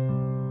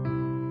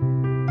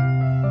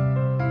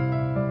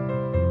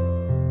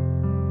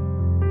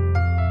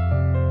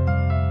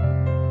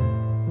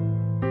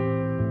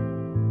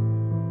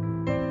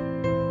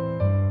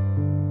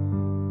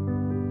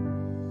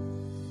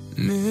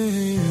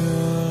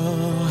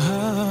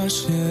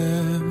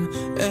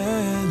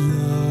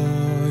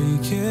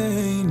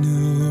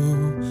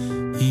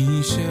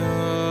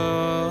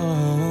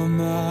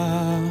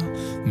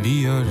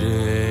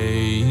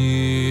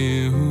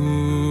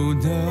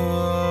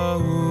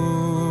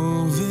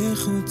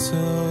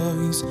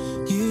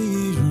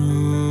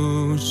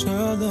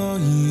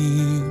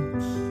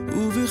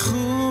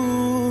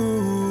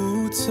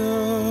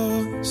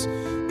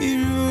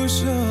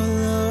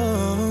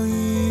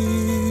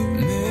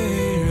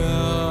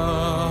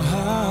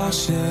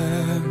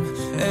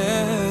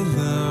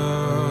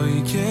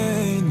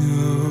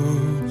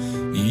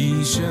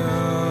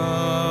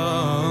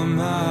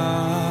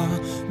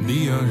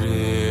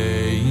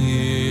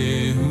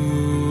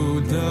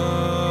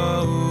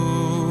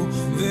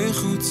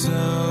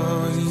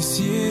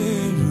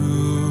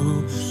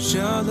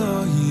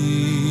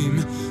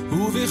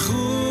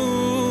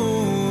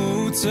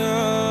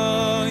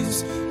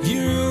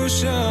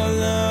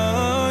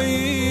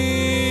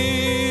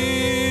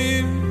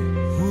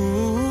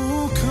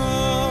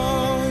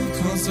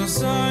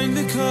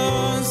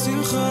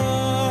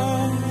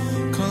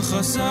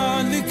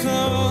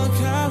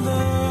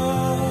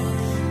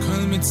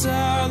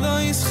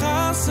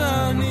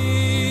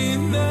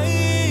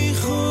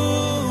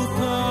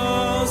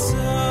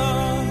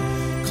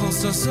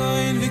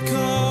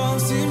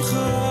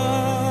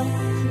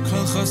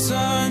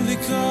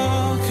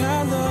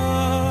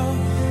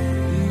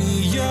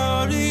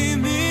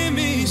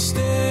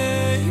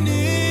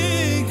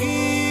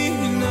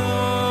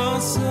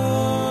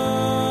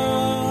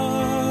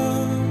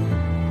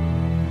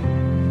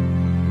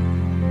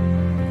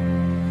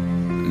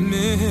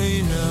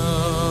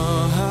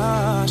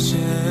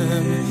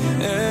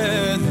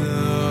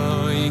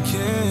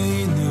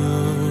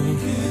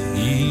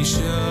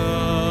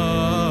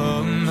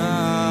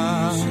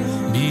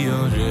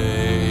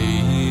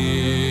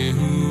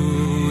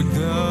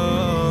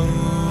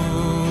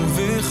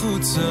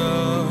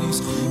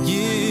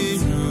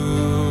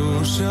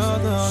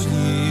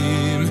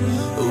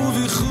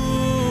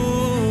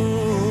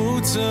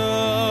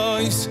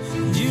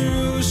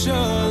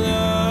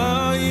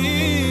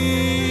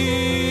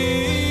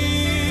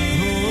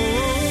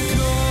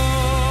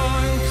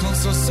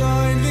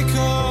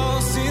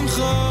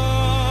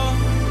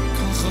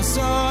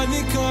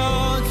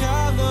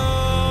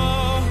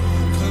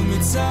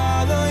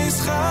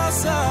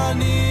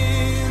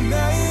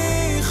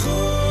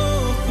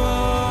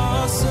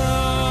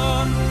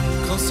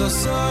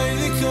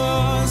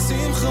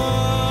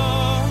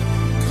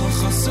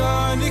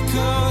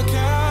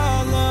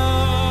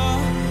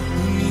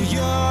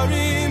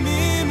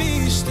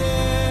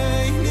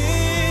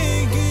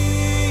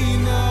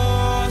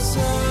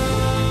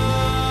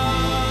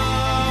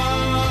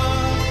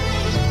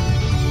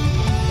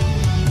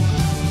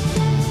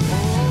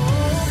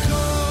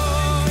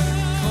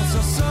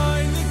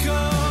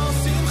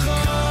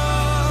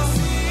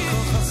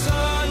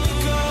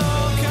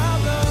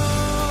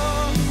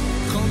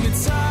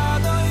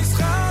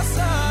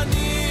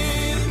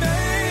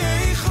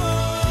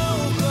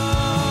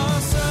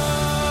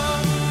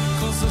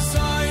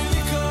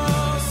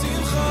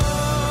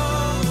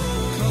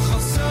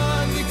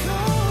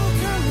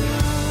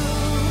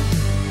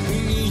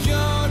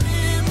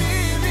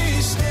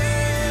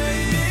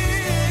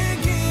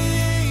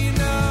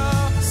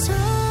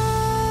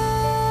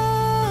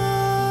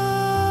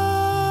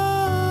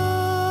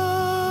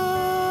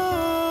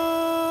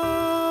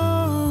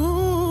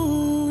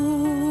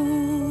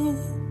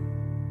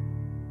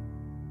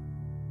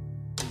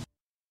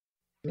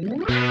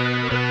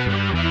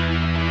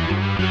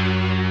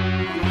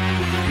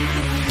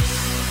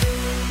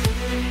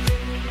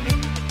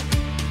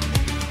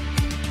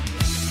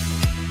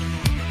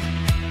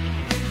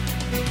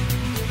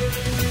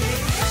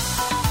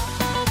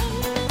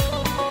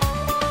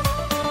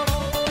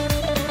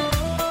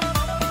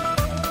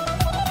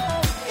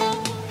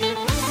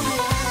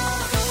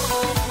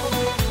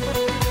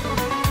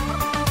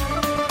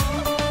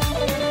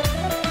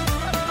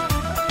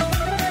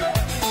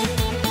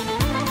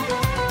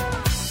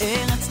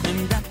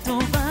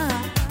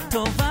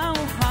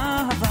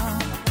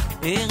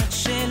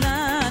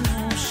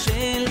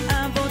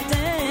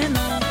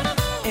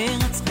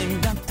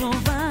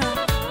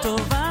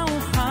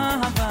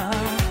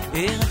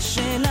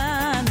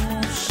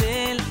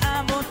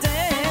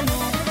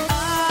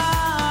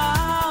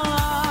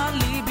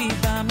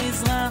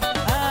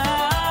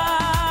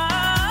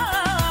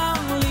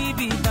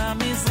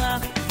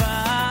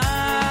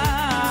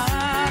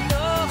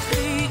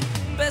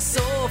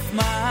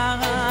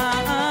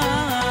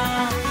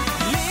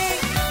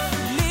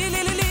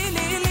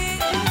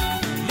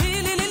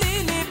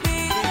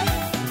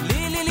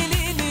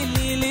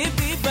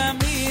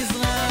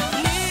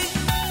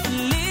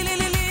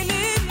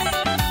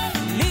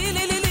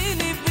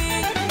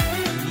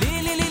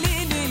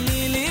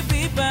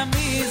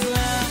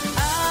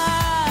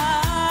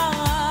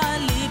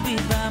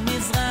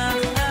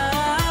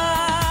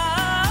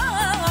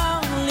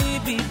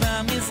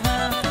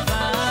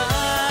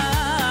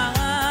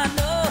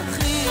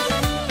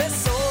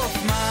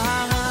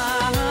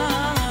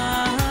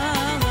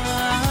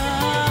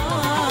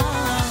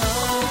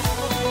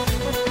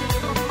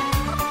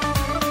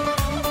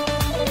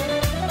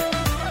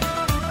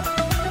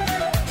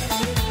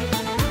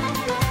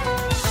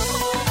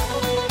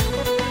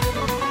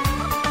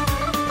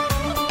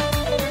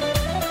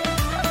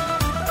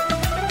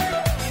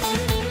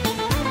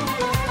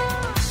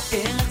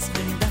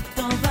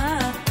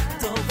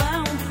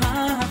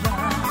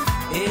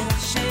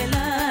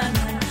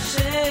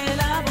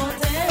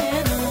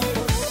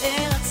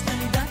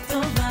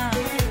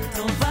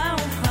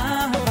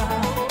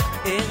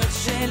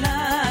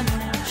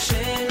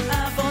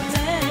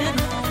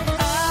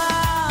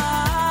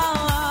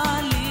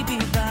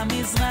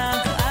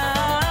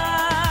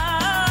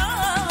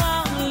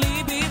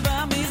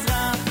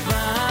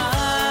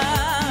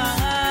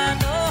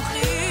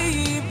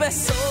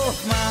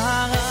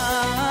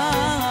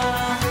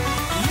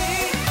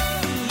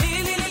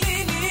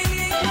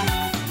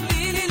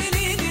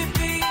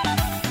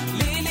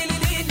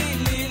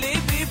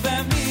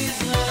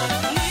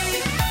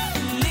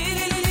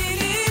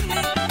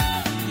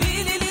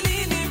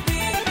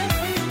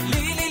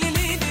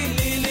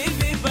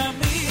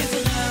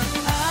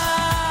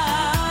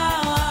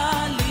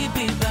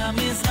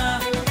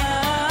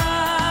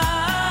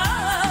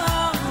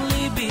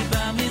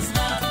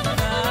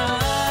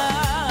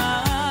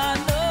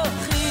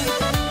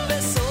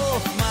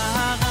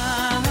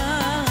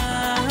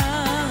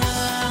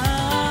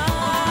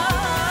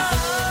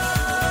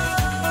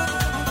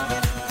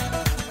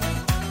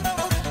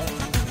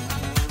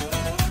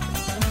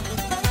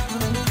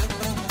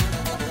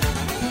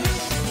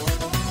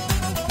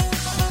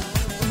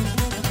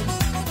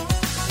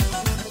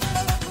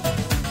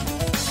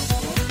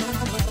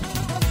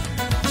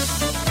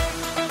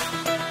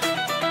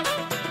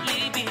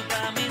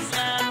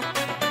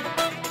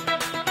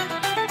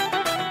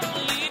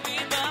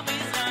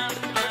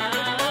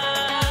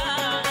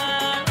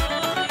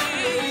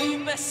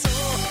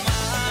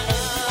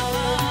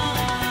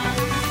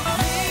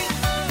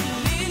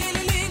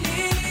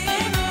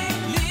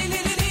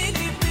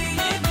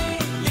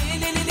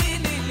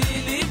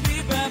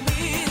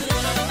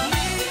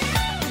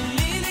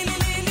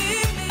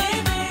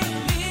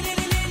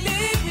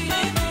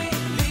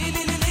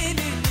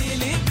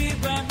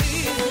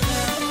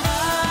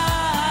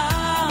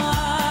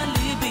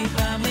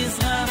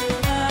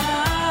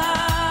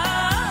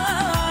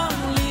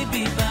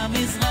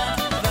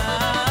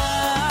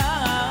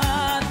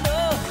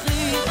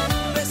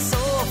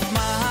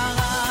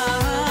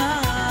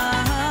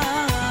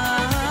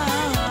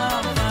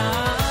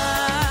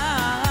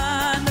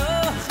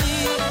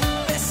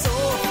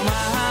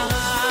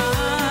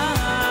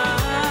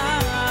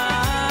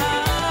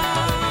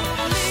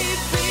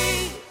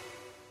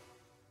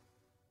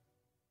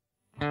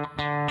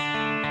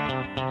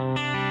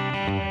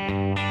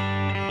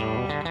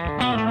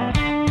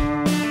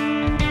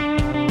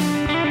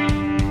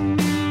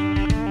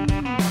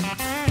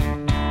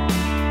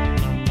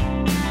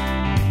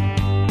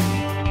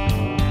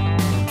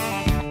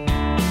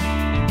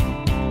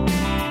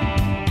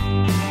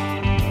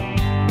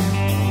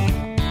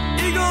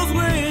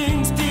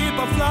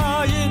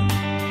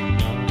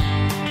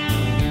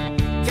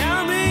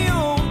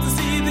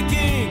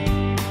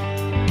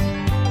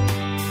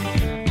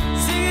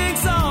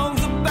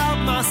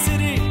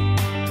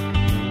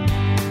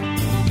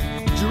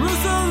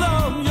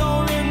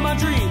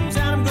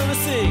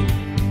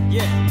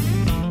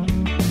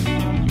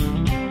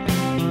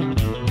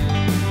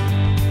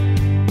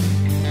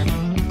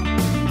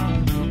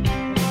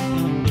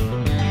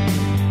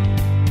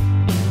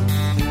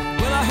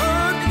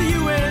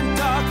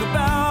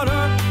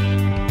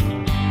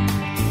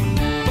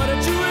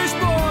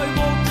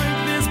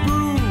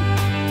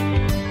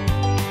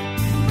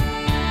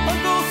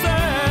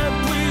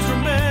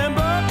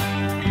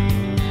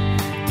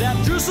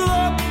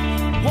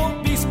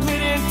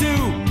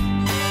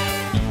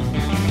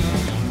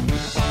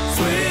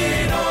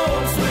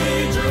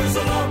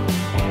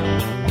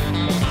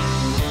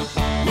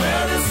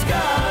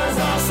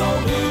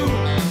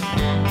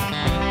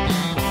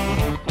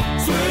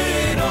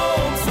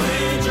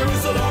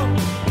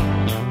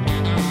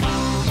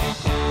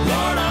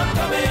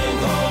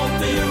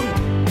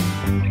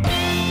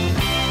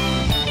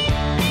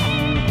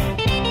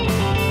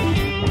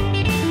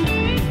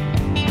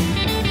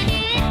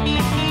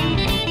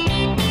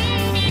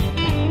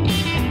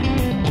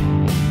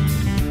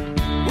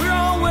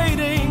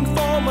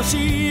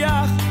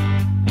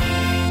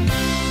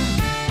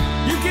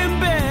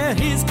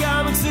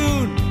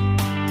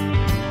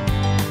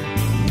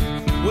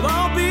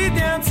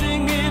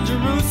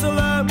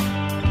 Jerusalem.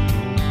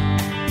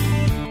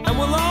 And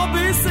we'll all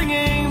be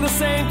singing the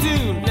same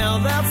tune. Now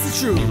that's the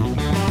truth.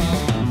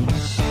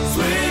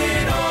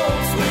 Sweet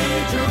home,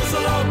 sweet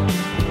Jerusalem,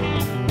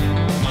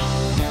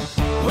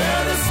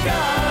 where the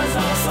skies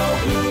are so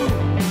blue.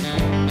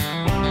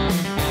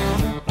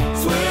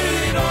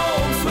 Sweet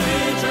home,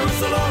 sweet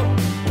Jerusalem,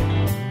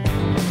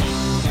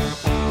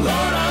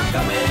 Lord, I'm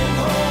coming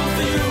home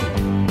to you.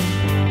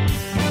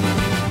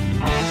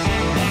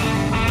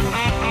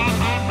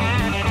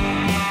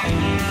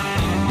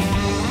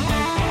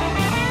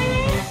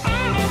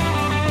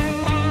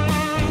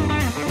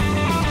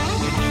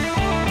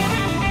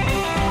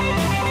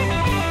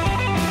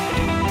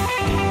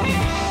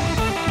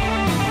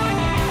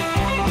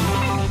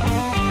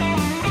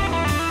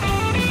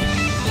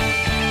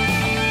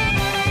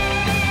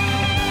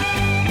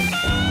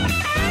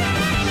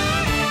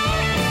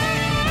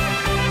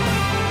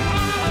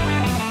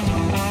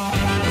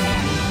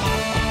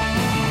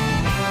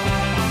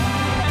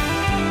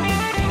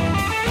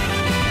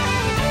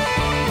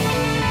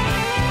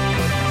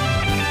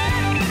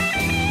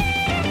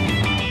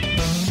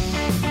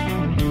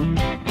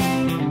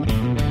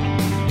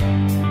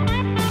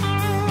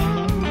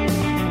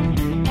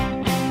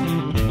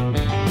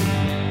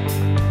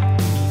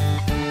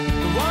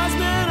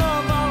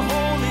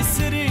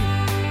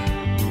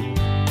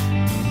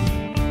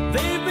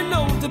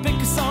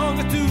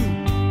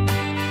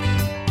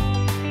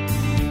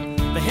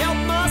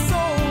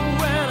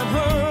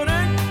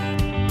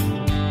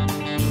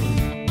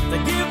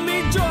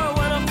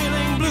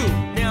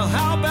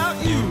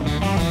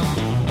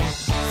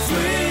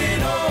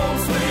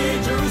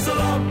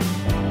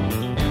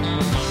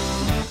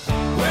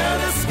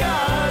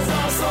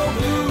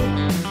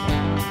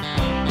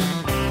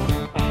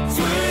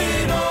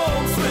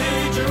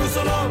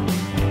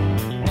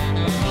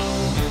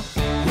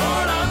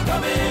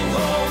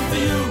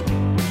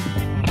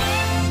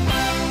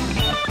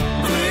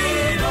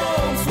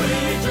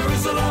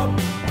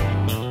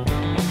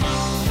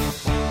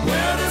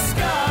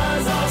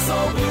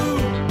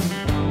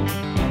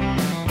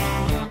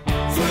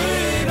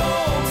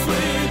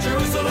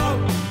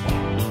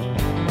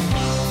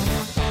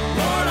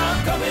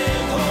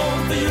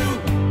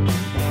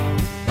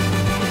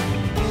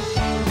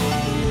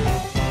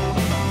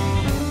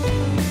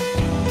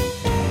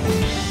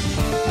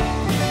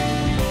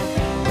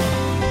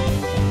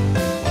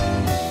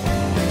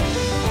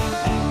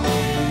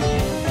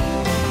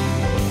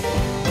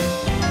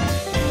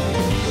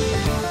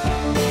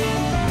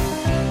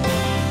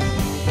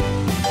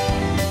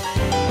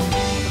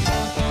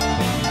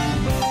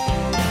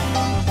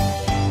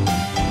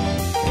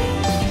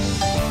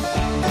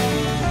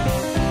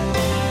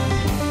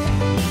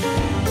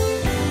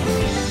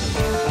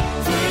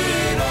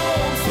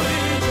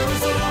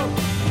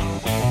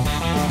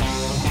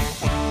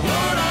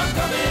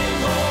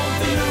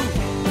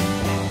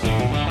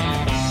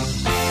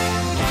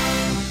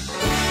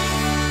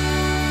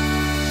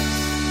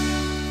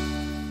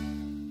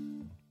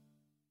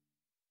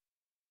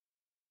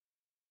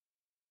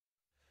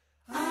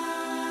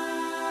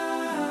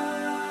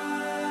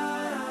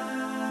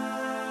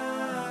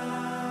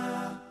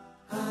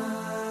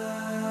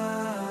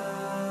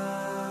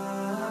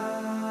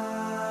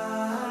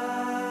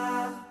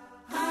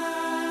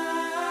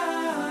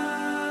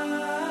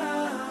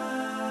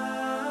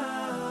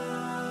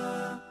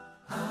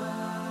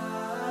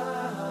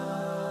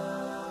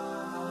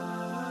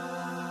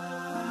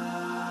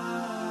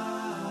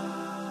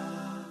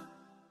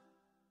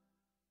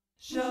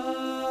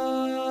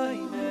 Shomer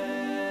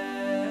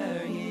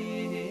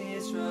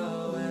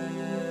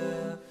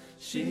Yisrael,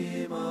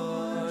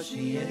 Shemar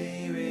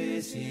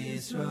She'eres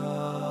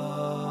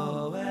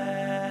Yisrael,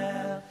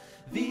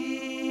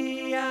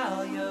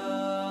 V'al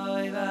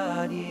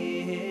Yoivad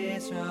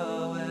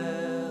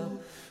Yisrael,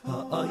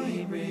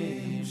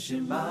 Ha'oimrim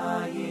Shema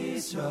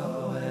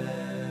Yisrael.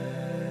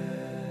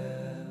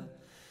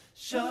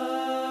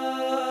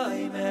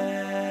 Shomer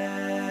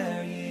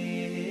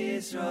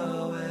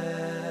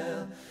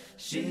Yisrael,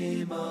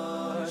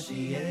 Shemar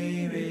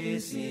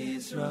She'eres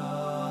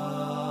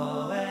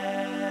Yisrael,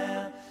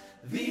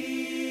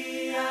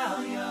 V'al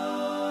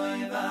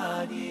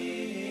Yoivad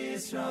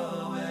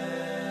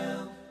Yisrael,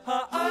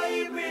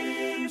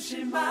 Ha'oimrim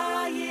Shema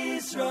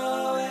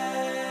Yisrael.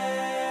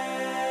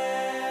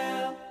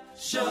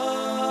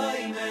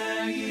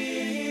 Shomer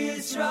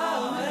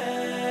Yisrael,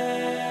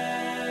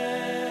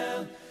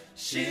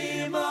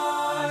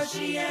 Shemar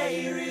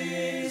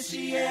She'eres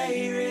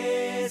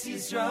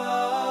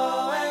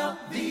Yisrael,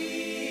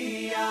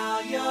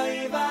 V'al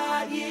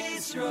Yoivad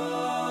Yisrael,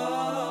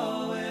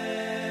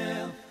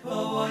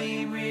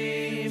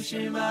 Ha'oimrim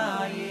Shema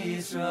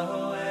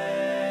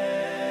Yisrael.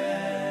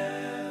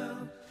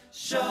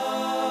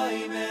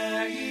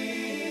 Shomer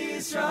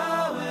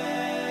Yisrael,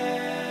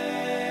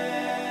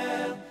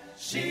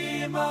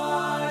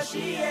 Shemar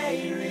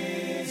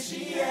She'eres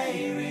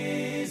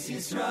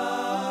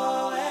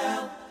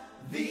Yisrael,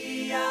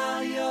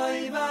 V'al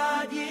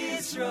Yoivad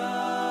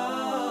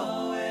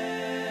Yisrael,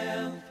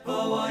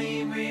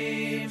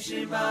 Oimrim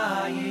Shema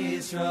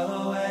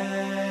Yisrael,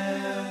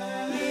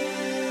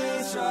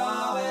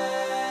 Yisrael,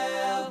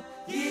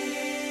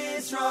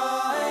 Yisrael.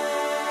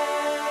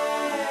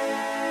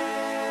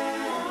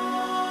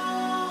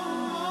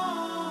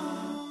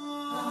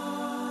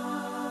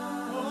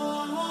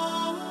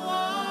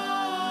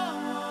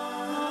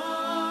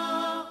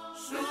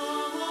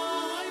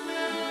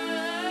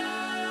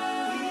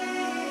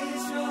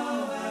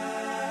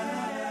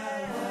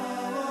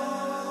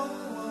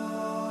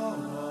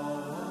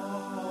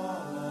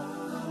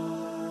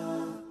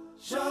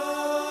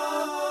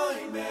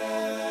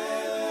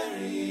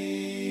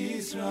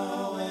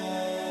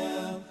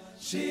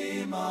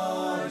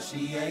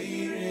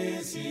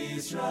 Sheiris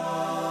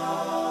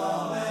Yisrael,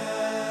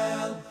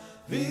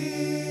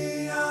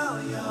 V'al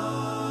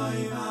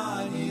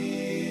Yoiman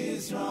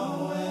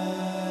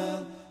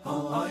Yisrael,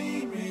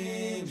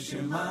 Ha'oimrim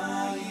Shema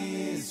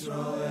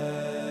Yisrael.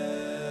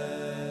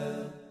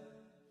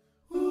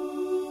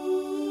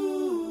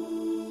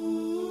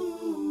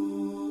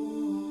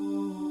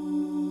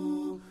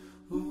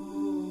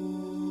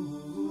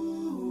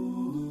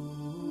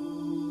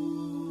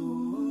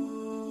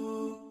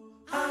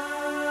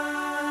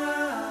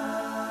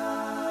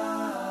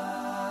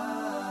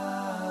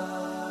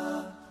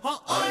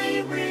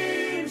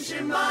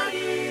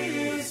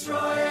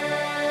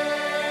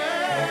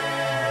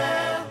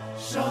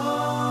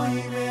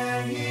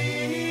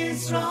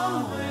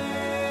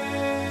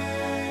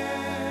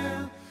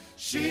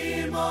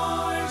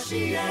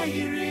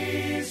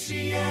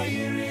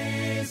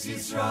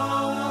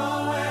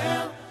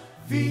 Yisrael,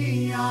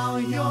 V'al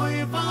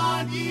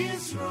Yoivad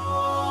Yisrael,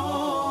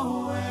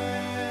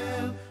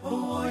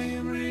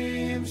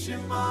 Oimrim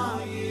Shema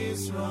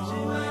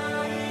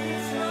Yisrael,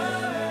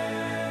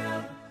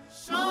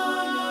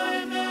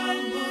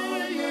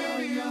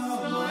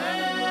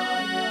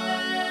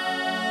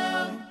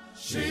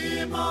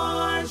 Shema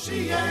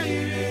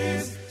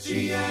Sheiris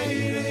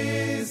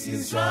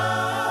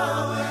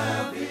Yisrael,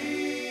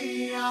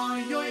 V'al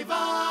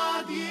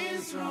Yoivad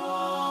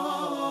Yisrael.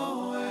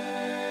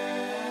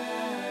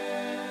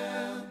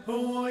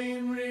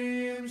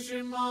 Oimrim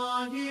Shema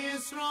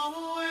Yisrael,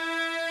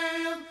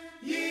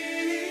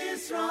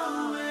 Yisrael.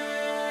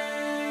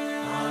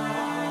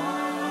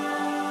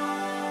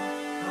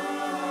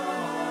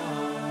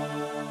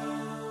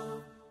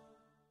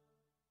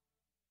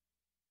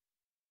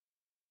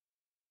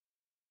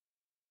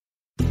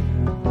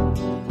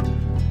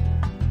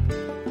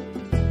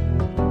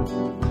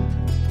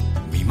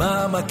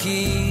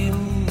 ממעמקים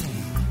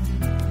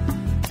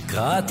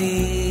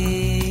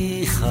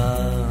קראתיך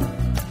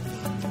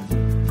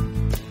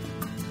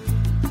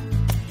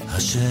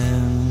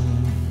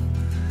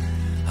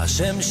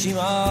השם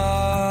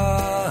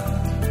שמעה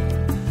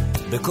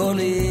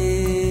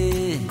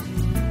בקולי,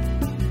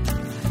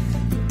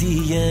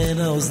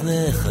 תהיינה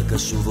אוזניך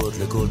קשובות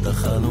לכל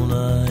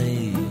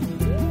תחנוני.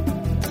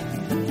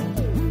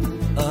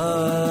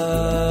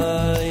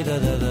 איי דה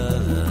דה דה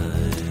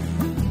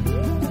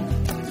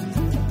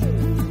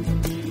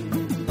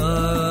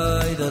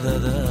איי דה דה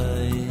דה,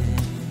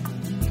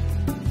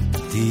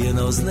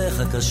 תהיינה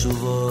אוזניך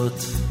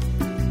קשובות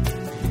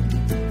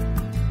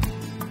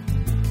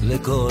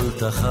לכל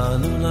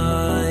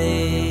תחנוני.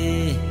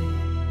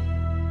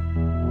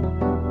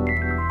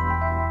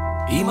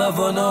 עם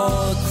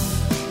אבונות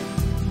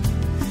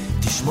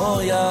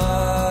תשמור יא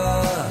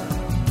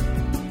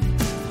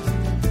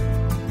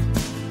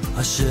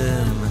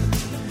השם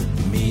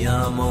מי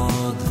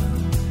יעמוד,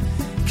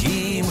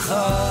 כי עמך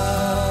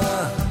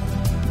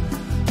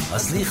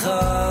הסליחה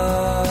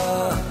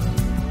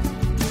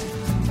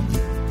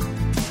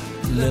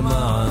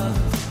למען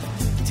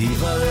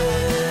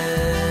תברר.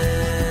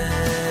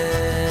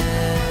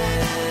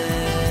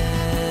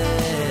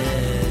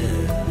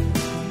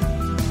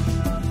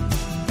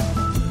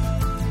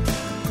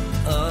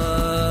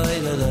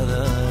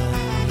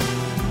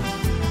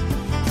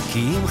 כי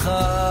עמך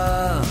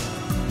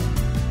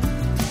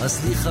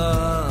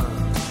הסליחה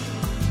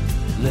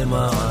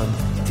למען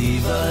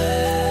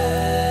תברר.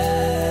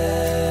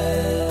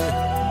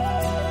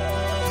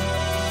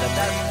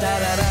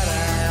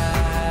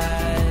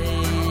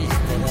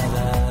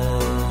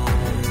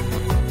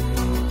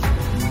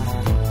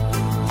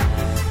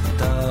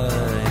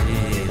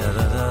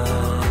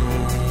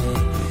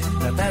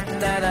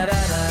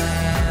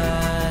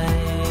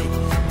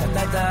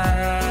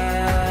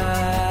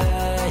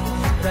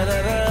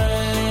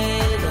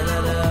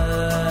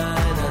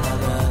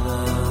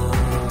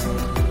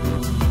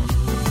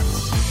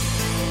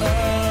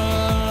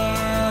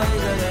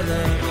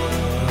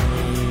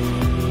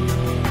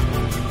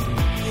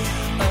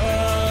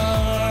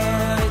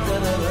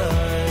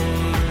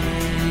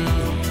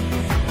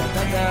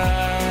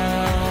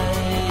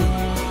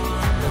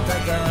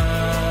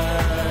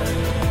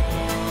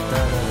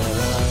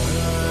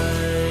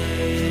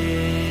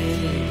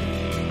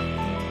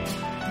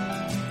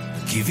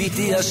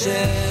 קיוויתי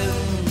השם,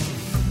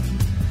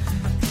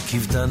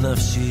 קיוותה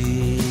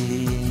נפשי,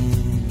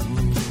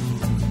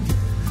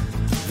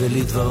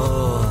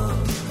 ולדברו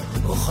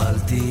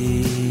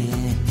אוכלתי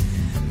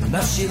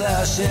נפשי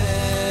להשם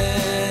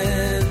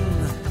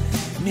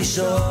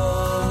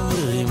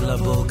משומרים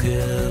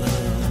לבוקר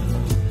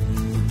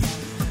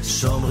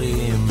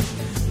שומרים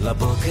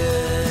לבוקר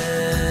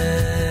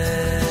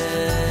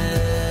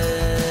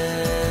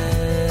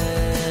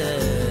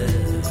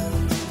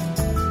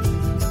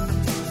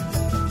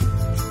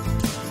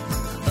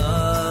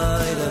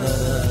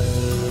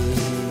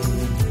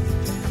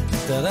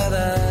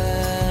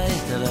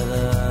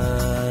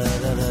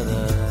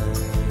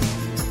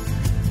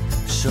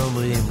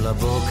שומרים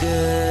לבוקר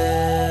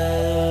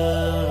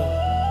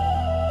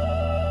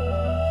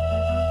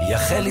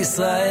יחל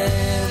ישראל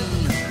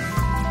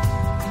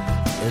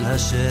אל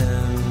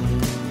השם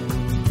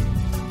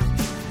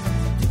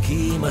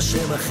כי עם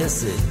השם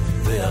החסד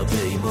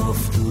והרבה עם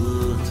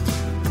עובדות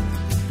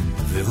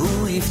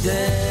והוא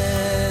יפדה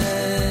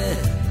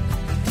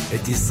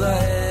את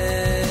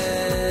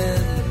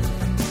ישראל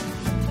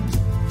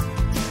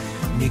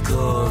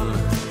מכל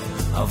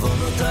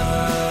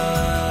עוונותיו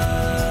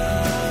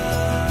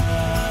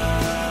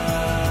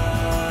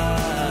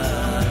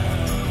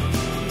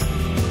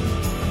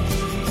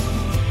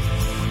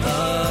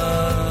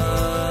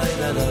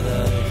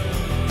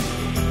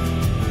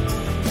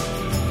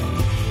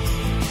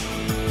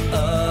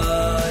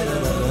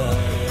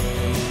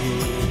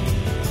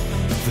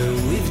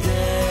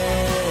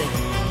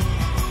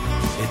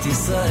את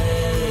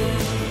ישראל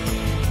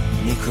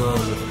מכל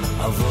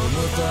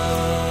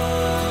עוונותיו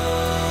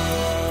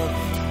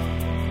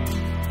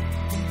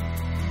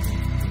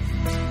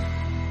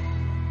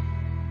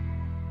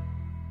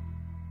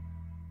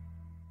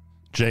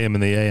JM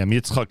in the AM,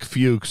 Yitzchak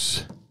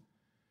Fuchs,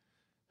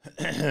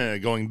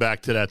 going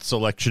back to that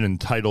selection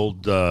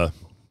entitled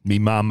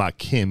Mima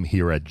Makim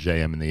here at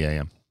JM in the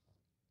AM.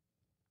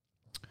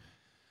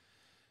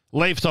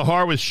 Leif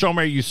Tahar with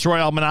Shomer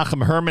Yisrael.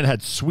 Menachem Herman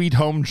had Sweet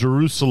Home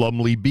Jerusalem,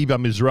 Libiba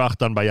Mizrach,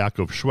 done by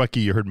Yaakov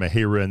Shweki. You heard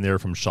Mehira in there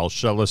from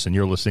Shalshelis, and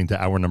you're listening to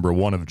hour number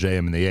 1 of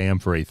JM in the AM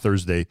for a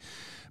Thursday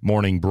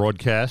morning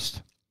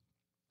broadcast.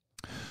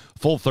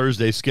 Full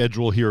Thursday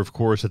schedule here, of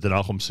course, at the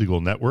Nachum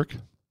Segal Network,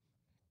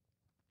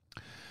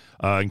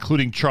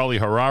 including Charlie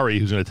Harari,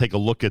 who's going to take a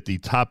look at the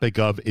topic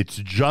of It's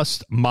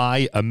Just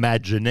My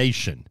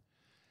Imagination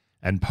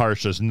and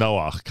Parshas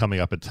Noach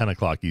coming up at 10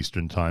 o'clock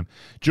Eastern Time.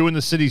 Jew in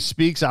the City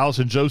Speaks.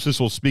 Allison Joseph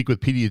will speak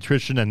with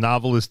pediatrician and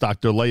novelist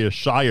Dr. Leah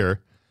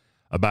Shire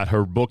about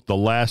her book, The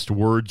Last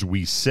Words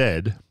We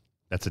Said.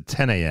 That's at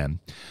 10 a.m.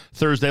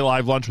 Thursday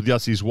live lunch with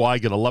Yossi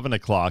Zweig at 11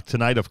 o'clock.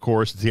 Tonight, of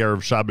course, it's the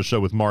Erev Shabbos show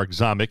with Mark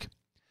Zamek,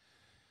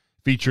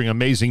 featuring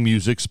amazing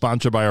music,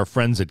 sponsored by our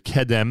friends at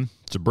Kedem.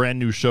 It's a brand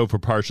new show for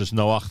Parshas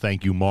Noach.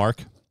 Thank you,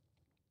 Mark.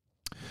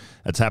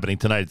 That's happening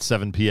tonight at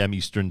 7 p.m.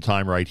 Eastern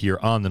Time right here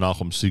on the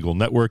Nachum Segal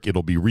Network.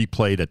 It'll be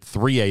replayed at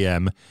 3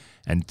 a.m.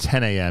 and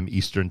 10 a.m.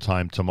 Eastern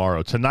Time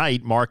tomorrow.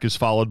 Tonight, Mark is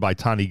followed by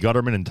Tani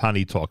Gutterman and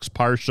Tani Talks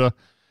Parsha.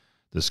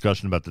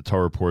 Discussion about the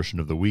Torah portion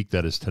of the week.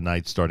 That is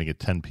tonight starting at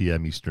 10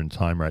 p.m. Eastern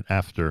Time right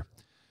after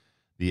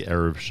the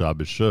Erev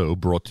Shabbos show,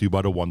 brought to you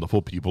by the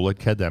wonderful people at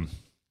Kedem.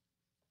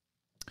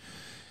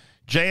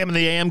 JM in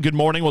the AM, good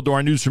morning. We'll do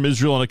our news from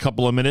Israel in a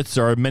couple of minutes.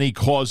 There are many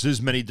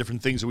causes, many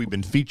different things that we've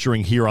been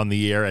featuring here on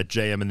the air at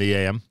JM in the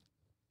AM.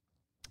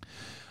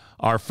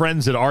 Our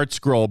friends at Art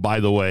Scroll, by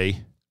the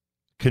way,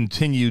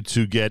 continue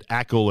to get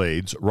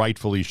accolades,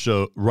 rightfully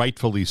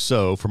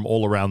so, from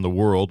all around the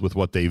world with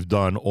what they've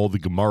done. All the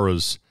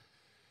Gemaras,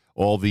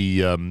 all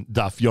the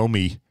Daf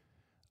Yomi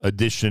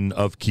edition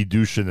of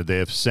Kiddushin that they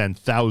have sent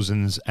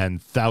thousands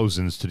and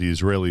thousands to the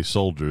Israeli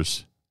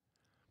soldiers.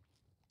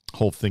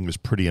 Whole thing was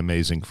pretty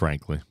amazing,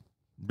 frankly.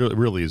 It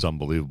really is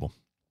unbelievable.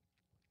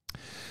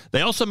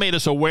 They also made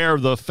us aware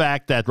of the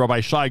fact that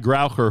Rabbi Shai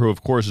Graucher, who,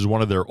 of course, is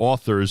one of their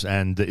authors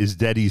and is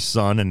Dedi's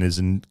son and is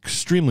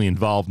extremely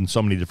involved in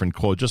so many different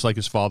causes, just like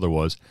his father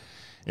was,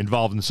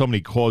 involved in so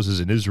many causes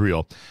in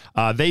Israel,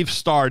 they've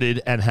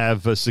started and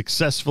have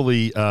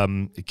successfully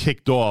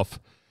kicked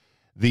off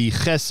the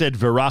Chesed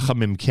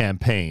V'Rachamim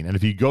campaign. And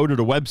if you go to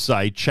the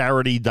website,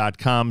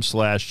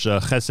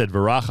 charity.com/Chesed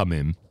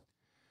V'Rachamim,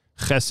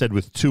 Chesed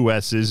with 2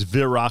 S's,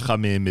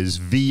 Virachamim is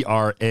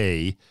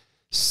Vracham.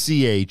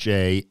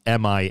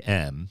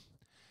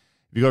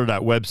 If you go to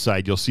that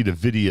website, you'll see the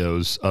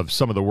videos of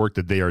some of the work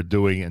that they are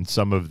doing and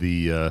some of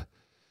the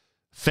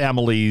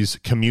families,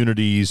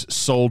 communities,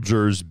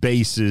 soldiers,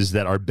 bases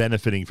that are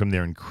benefiting from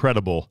their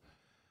incredible,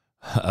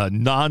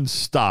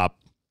 nonstop,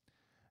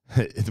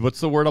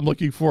 what's the word I'm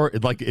looking for?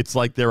 It's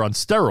like they're on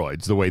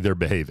steroids the way they're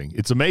behaving.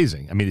 It's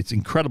amazing. I mean, it's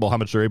incredible how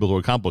much they're able to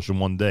accomplish in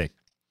one day.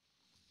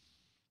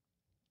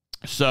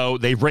 So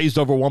they've raised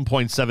over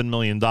 $1.7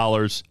 million.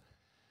 There's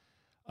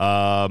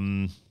a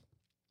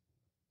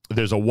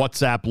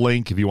WhatsApp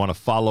link if you want to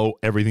follow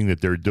everything that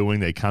they're doing.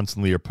 They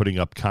constantly are putting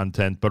up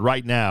content. But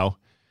right now,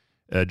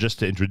 just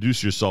to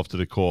introduce yourself to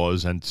the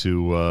cause and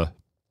to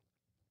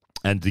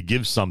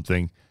give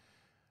something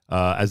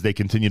as they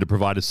continue to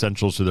provide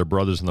essentials to their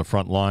brothers on the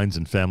front lines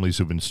and families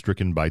who've been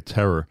stricken by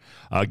terror.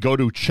 Go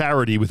to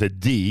charity with a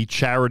D,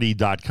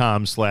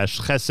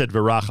 charity.com/Chesed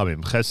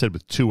V'Rachamim. Chesed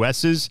with 2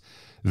 S's.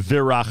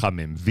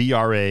 Virachamim,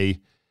 Vrachamim.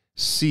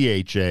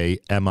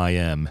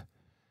 CHAMIM,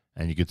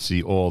 and you can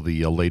see all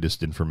the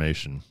latest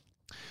information.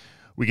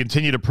 We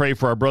continue to pray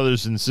for our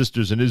brothers and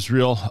sisters in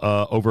Israel.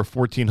 Over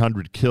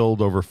 1,400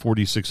 killed, over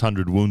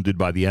 4,600 wounded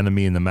by the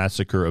enemy in the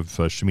massacre of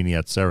Shemini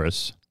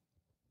Atzeres.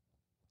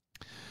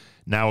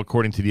 Now,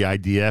 according to the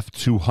IDF,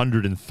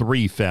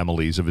 203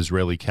 families of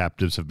Israeli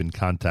captives have been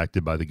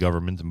contacted by the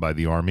government and by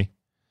the army,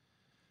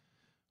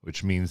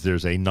 which means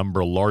there's a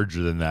number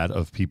larger than that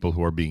of people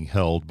who are being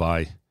held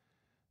by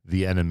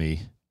the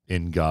enemy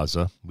in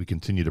Gaza. We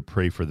continue to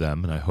pray for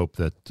them, and I hope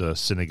that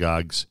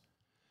synagogues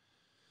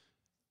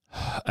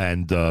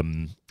and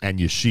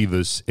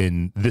yeshivas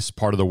in this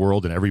part of the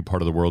world and every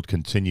part of the world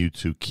continue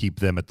to keep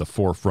them at the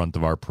forefront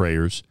of our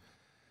prayers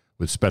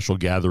with special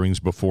gatherings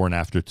before and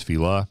after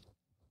tefillah,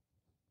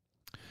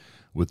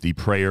 with the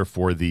prayer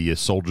for the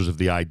soldiers of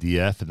the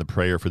IDF and the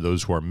prayer for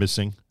those who are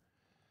missing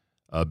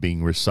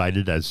being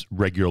recited as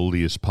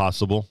regularly as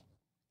possible.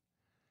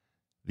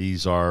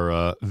 These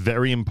are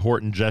very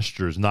important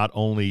gestures, not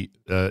only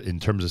in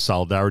terms of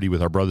solidarity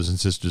with our brothers and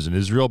sisters in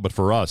Israel, but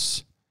for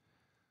us,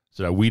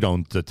 so that we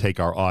don't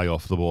take our eye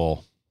off the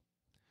ball.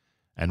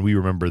 And we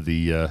remember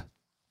the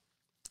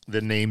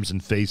names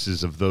and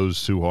faces of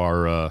those who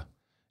are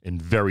in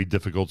very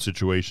difficult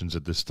situations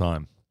at this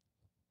time.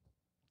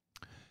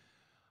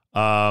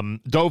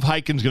 Dov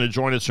Hikind going to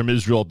join us from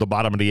Israel at the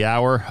bottom of the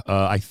hour.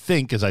 I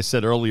think, as I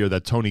said earlier,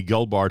 that Tony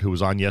Gelbart, who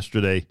was on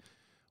yesterday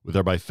with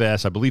Rabbi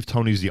Fass, I believe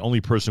Tony's the only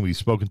person we've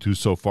spoken to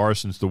so far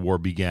since the war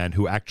began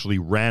who actually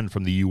ran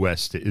from the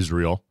U.S. to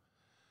Israel.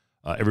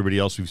 Everybody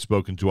else we've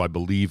spoken to, I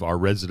believe, are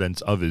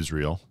residents of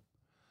Israel.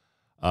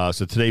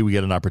 So today we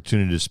get an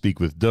opportunity to speak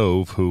with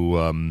Dov,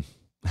 who,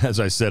 as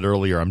I said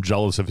earlier, I'm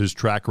jealous of his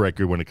track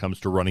record when it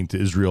comes to running to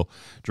Israel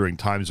during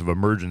times of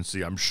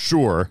emergency. I'm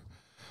sure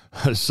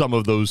some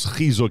of those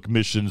chizuk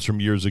missions from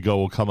years ago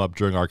will come up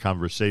during our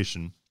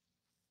conversation.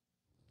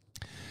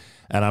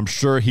 And I'm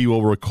sure he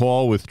will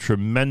recall with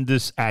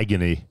tremendous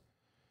agony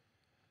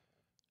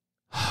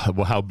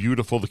how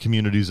beautiful the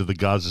communities of the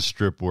Gaza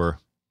Strip were,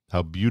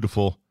 how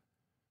beautiful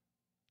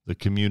the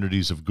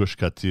communities of Gush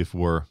Katif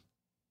were,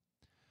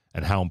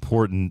 and how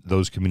important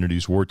those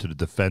communities were to the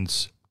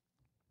defense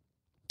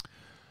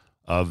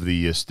of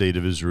the state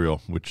of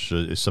Israel, which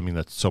is something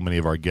that so many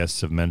of our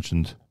guests have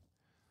mentioned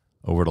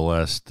over the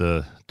last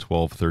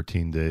 12,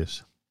 13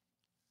 days.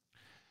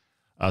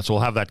 So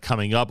we'll have that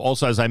coming up.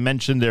 Also, as I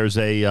mentioned, there's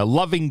a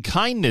loving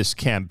kindness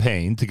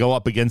campaign to go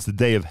up against the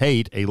Day of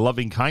Hate, a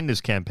loving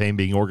kindness campaign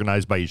being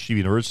organized by Yeshiva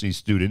University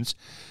students.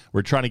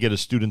 We're trying to get a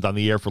student on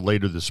the air for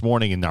later this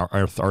morning in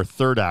our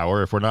third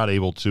hour. If we're not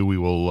able to, we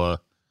will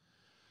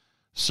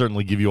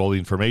certainly give you all the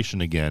information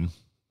again.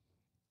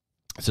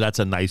 So that's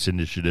a nice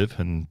initiative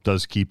and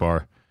does keep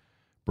our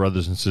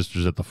brothers and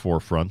sisters at the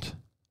forefront.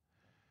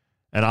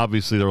 And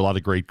obviously, there are a lot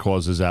of great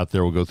causes out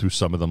there. We'll go through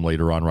some of them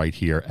later on right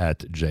here at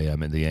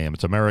JM in the AM.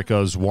 It's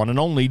America's one and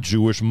only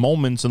Jewish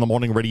Moments in the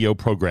Morning radio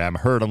program,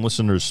 heard on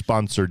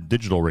listeners-sponsored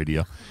digital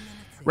radio.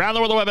 Around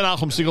the world, the web at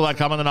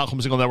NachumSegal.com, on the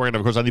Nachum Segal Network, and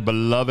of course on the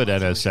beloved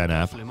NSN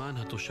app.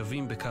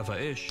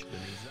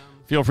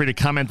 Feel free to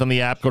comment on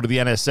the app. Go to the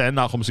NSN,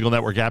 Nachum Segal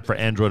Network app for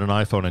Android and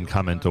iPhone, and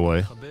comment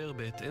away.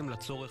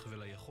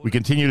 We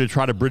continue to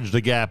try to bridge the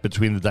gap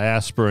between the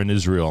diaspora and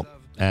Israel.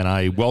 And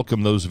I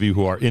welcome those of you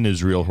who are in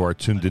Israel who are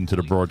tuned into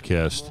the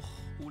broadcast.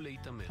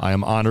 I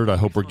am honored. I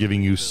hope we're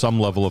giving you some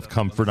level of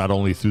comfort, not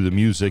only through the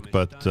music,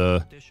 but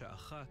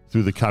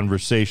through the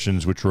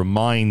conversations, which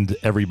remind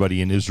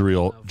everybody in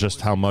Israel just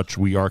how much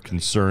we are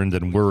concerned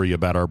and worry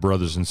about our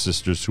brothers and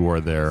sisters who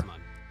are there.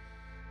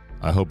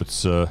 I hope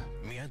it's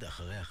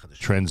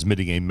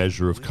transmitting a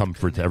measure of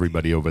comfort to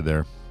everybody over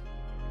there.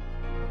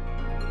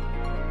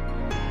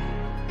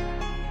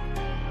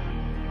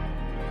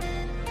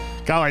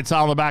 Galei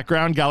Tzahal in the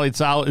background. Galei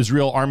Tzahal,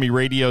 Israel Army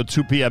Radio,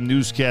 2 p.m.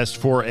 newscast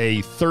for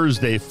a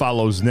Thursday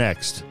follows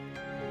next.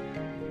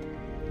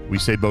 We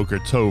say Boker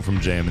Tov from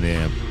JM and the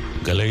AM.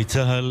 גלי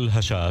צהל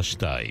השעה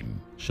 2.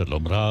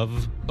 שלום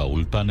רב,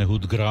 באולפן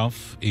אהוד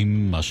גרף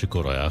עם מה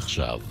שקורה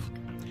עכשיו.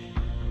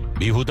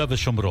 ביהודה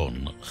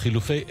ושומרון,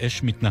 חילופי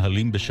אש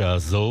מתנהלים בשעה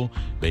זו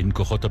בין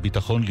כוחות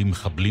הביטחון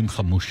למחבלים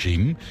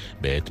חמושים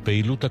בעת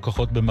פעילות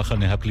הכוחות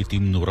במחנה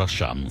הפליטים נורה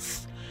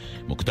שמס.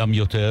 מוקדם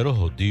יותר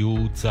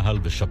הודיעו צהל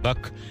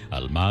ושב"כ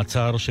על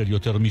מעצר של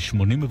יותר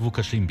מ-80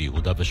 מבוקשים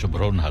ביהודה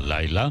ושומרון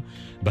הלילה,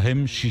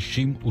 בהם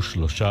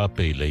 63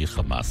 פעילי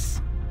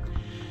חמאס.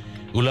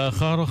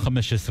 ולאחר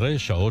 15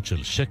 שעות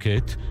של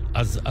שקט,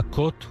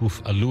 אזעקות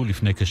הופעלו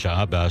לפני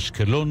כשעה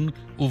באשקלון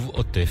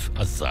ובעוטף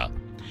עזה.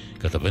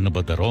 כתבנו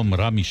בדרום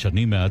רמי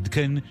שני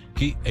מעדכן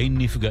כי אין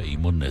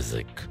נפגעים או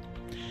נזק.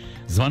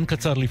 זמן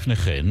קצר לפני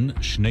כן,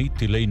 2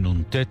 טילי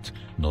נ"ט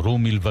נורו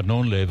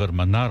מלבנון לעבר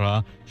מנרה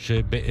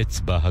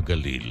שבאצבע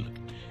הגליל.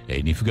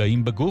 אין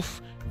נפגעים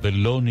בגוף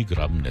ולא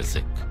נגרם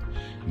נזק.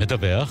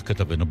 מדווח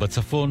כתבנו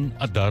בצפון,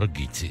 אדר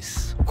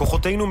גיציס.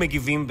 כוחותינו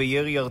מגיבים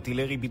בירי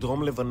ארטילרי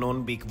בדרום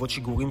לבנון בעקבות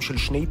שיגורים של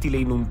 2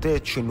 טילי נ"ט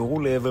שנורו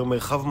לעבר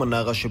מרחב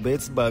מנרה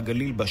שבאצבע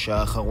הגליל בשעה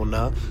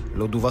האחרונה.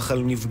 לא דווח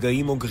על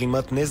נפגעים או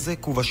גרימת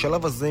נזק,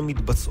 ובשלב הזה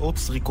מתבצעות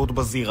סריקות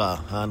בזירה.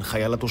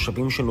 ההנחיה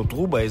לתושבים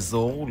שנותרו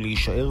באזור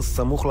להישאר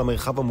סמוך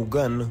למרחב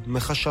המוגן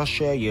מחשש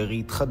שהירי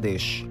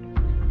יתחדש.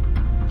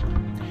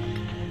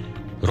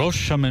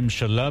 ראש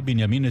הממשלה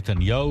בנימין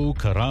נתניהו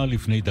קרא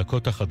לפני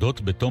דקות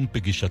אחדות בתום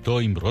פגישתו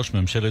עם ראש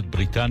ממשלת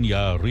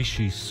בריטניה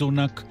רישי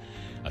סונאק: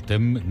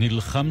 אתם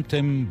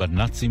נלחמתם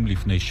בנאצים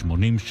לפני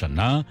 80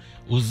 שנה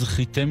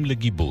וזכיתם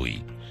לגיבוי.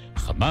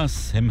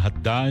 חמאס הם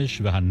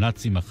הדאעש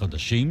והנאצים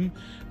החדשים,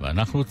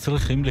 ואנחנו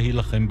צריכים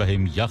להילחם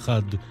בהם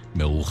יחד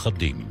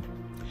מאוחדים.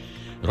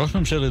 ראש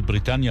ממשלת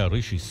בריטניה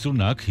רישי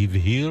סונאק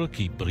הבהיר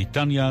כי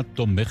בריטניה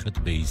תומכת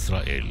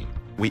בישראל.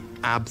 We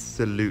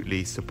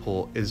absolutely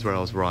support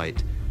Israel's right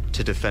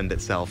to defend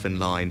itself in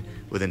line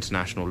with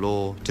international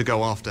law, to go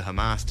after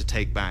Hamas, to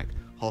take back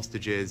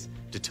hostages,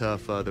 deter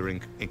further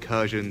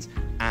incursions,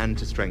 and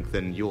to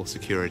strengthen your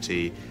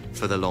security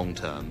for the long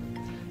term.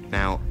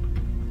 Now,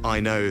 I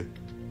know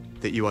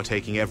that you are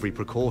taking every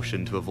precaution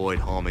to avoid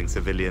harming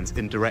civilians,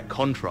 in direct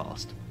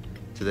contrast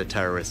to the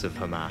terrorists of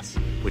Hamas,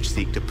 which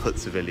seek to put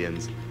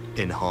civilians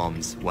in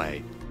harm's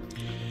way.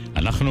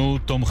 אנחנו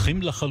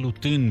תומכים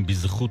לחלוטין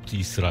בזכות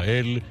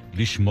ישראל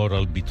לשמור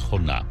על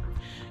ביטחונה.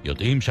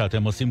 יודעים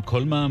שאתם עושים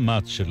כל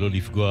מאמץ שלא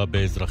לפגוע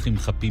באזרחים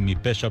חפים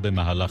מפשע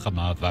במהלך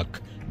המאבק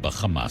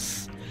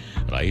בחמאס.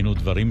 ראינו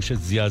דברים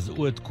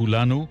שזעזעו את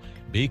כולנו,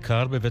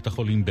 בעיקר בבית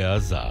החולים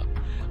בעזה.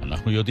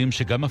 אנחנו יודעים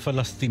שגם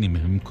הפלסטינים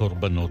הם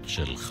קורבנות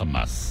של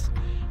חמאס.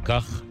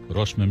 כך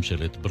ראש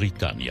ממשלת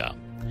בריטניה.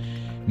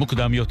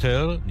 מוקדם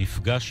יותר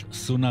נפגש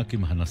סונאק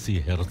עם הנשיא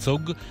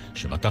הרצוג,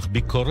 שמתח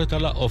ביקורת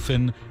על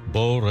האופן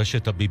בו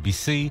רשת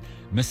ה-BBC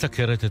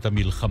מסקרת את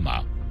המלחמה.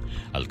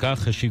 על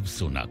כך השיב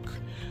סונאק: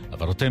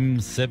 עברתם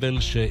סבל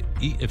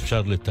שאי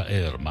אפשר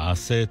לתאר,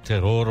 מעשה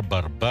טרור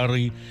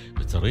ברברי,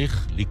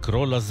 וצריך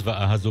לקרוא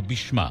לזוועה הזו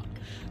בשמה.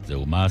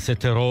 זהו מעשה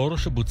טרור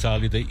שבוצע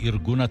על ידי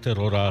ארגון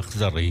הטרור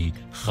האכזרי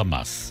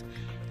חמאס.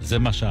 זה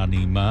מה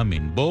שאני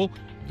מאמין בו,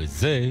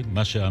 וזה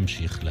מה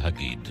שאמשיך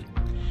להגיד.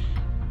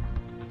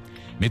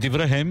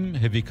 מדבריהם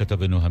הביא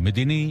כתבנו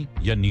המדיני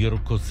יניר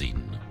קוזין.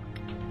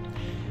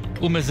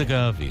 ומזג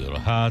האוויר,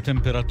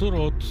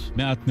 הטמפרטורות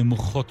מעט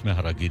נמוכות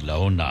מהרגיל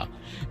לעונה.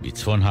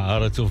 בצפון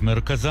הארץ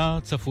ובמרכזה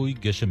צפוי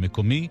גשם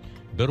מקומי,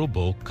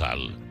 ברובו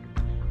קל.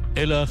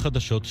 אלה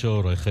החדשות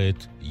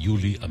שעורכת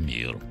יולי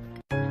אמיר.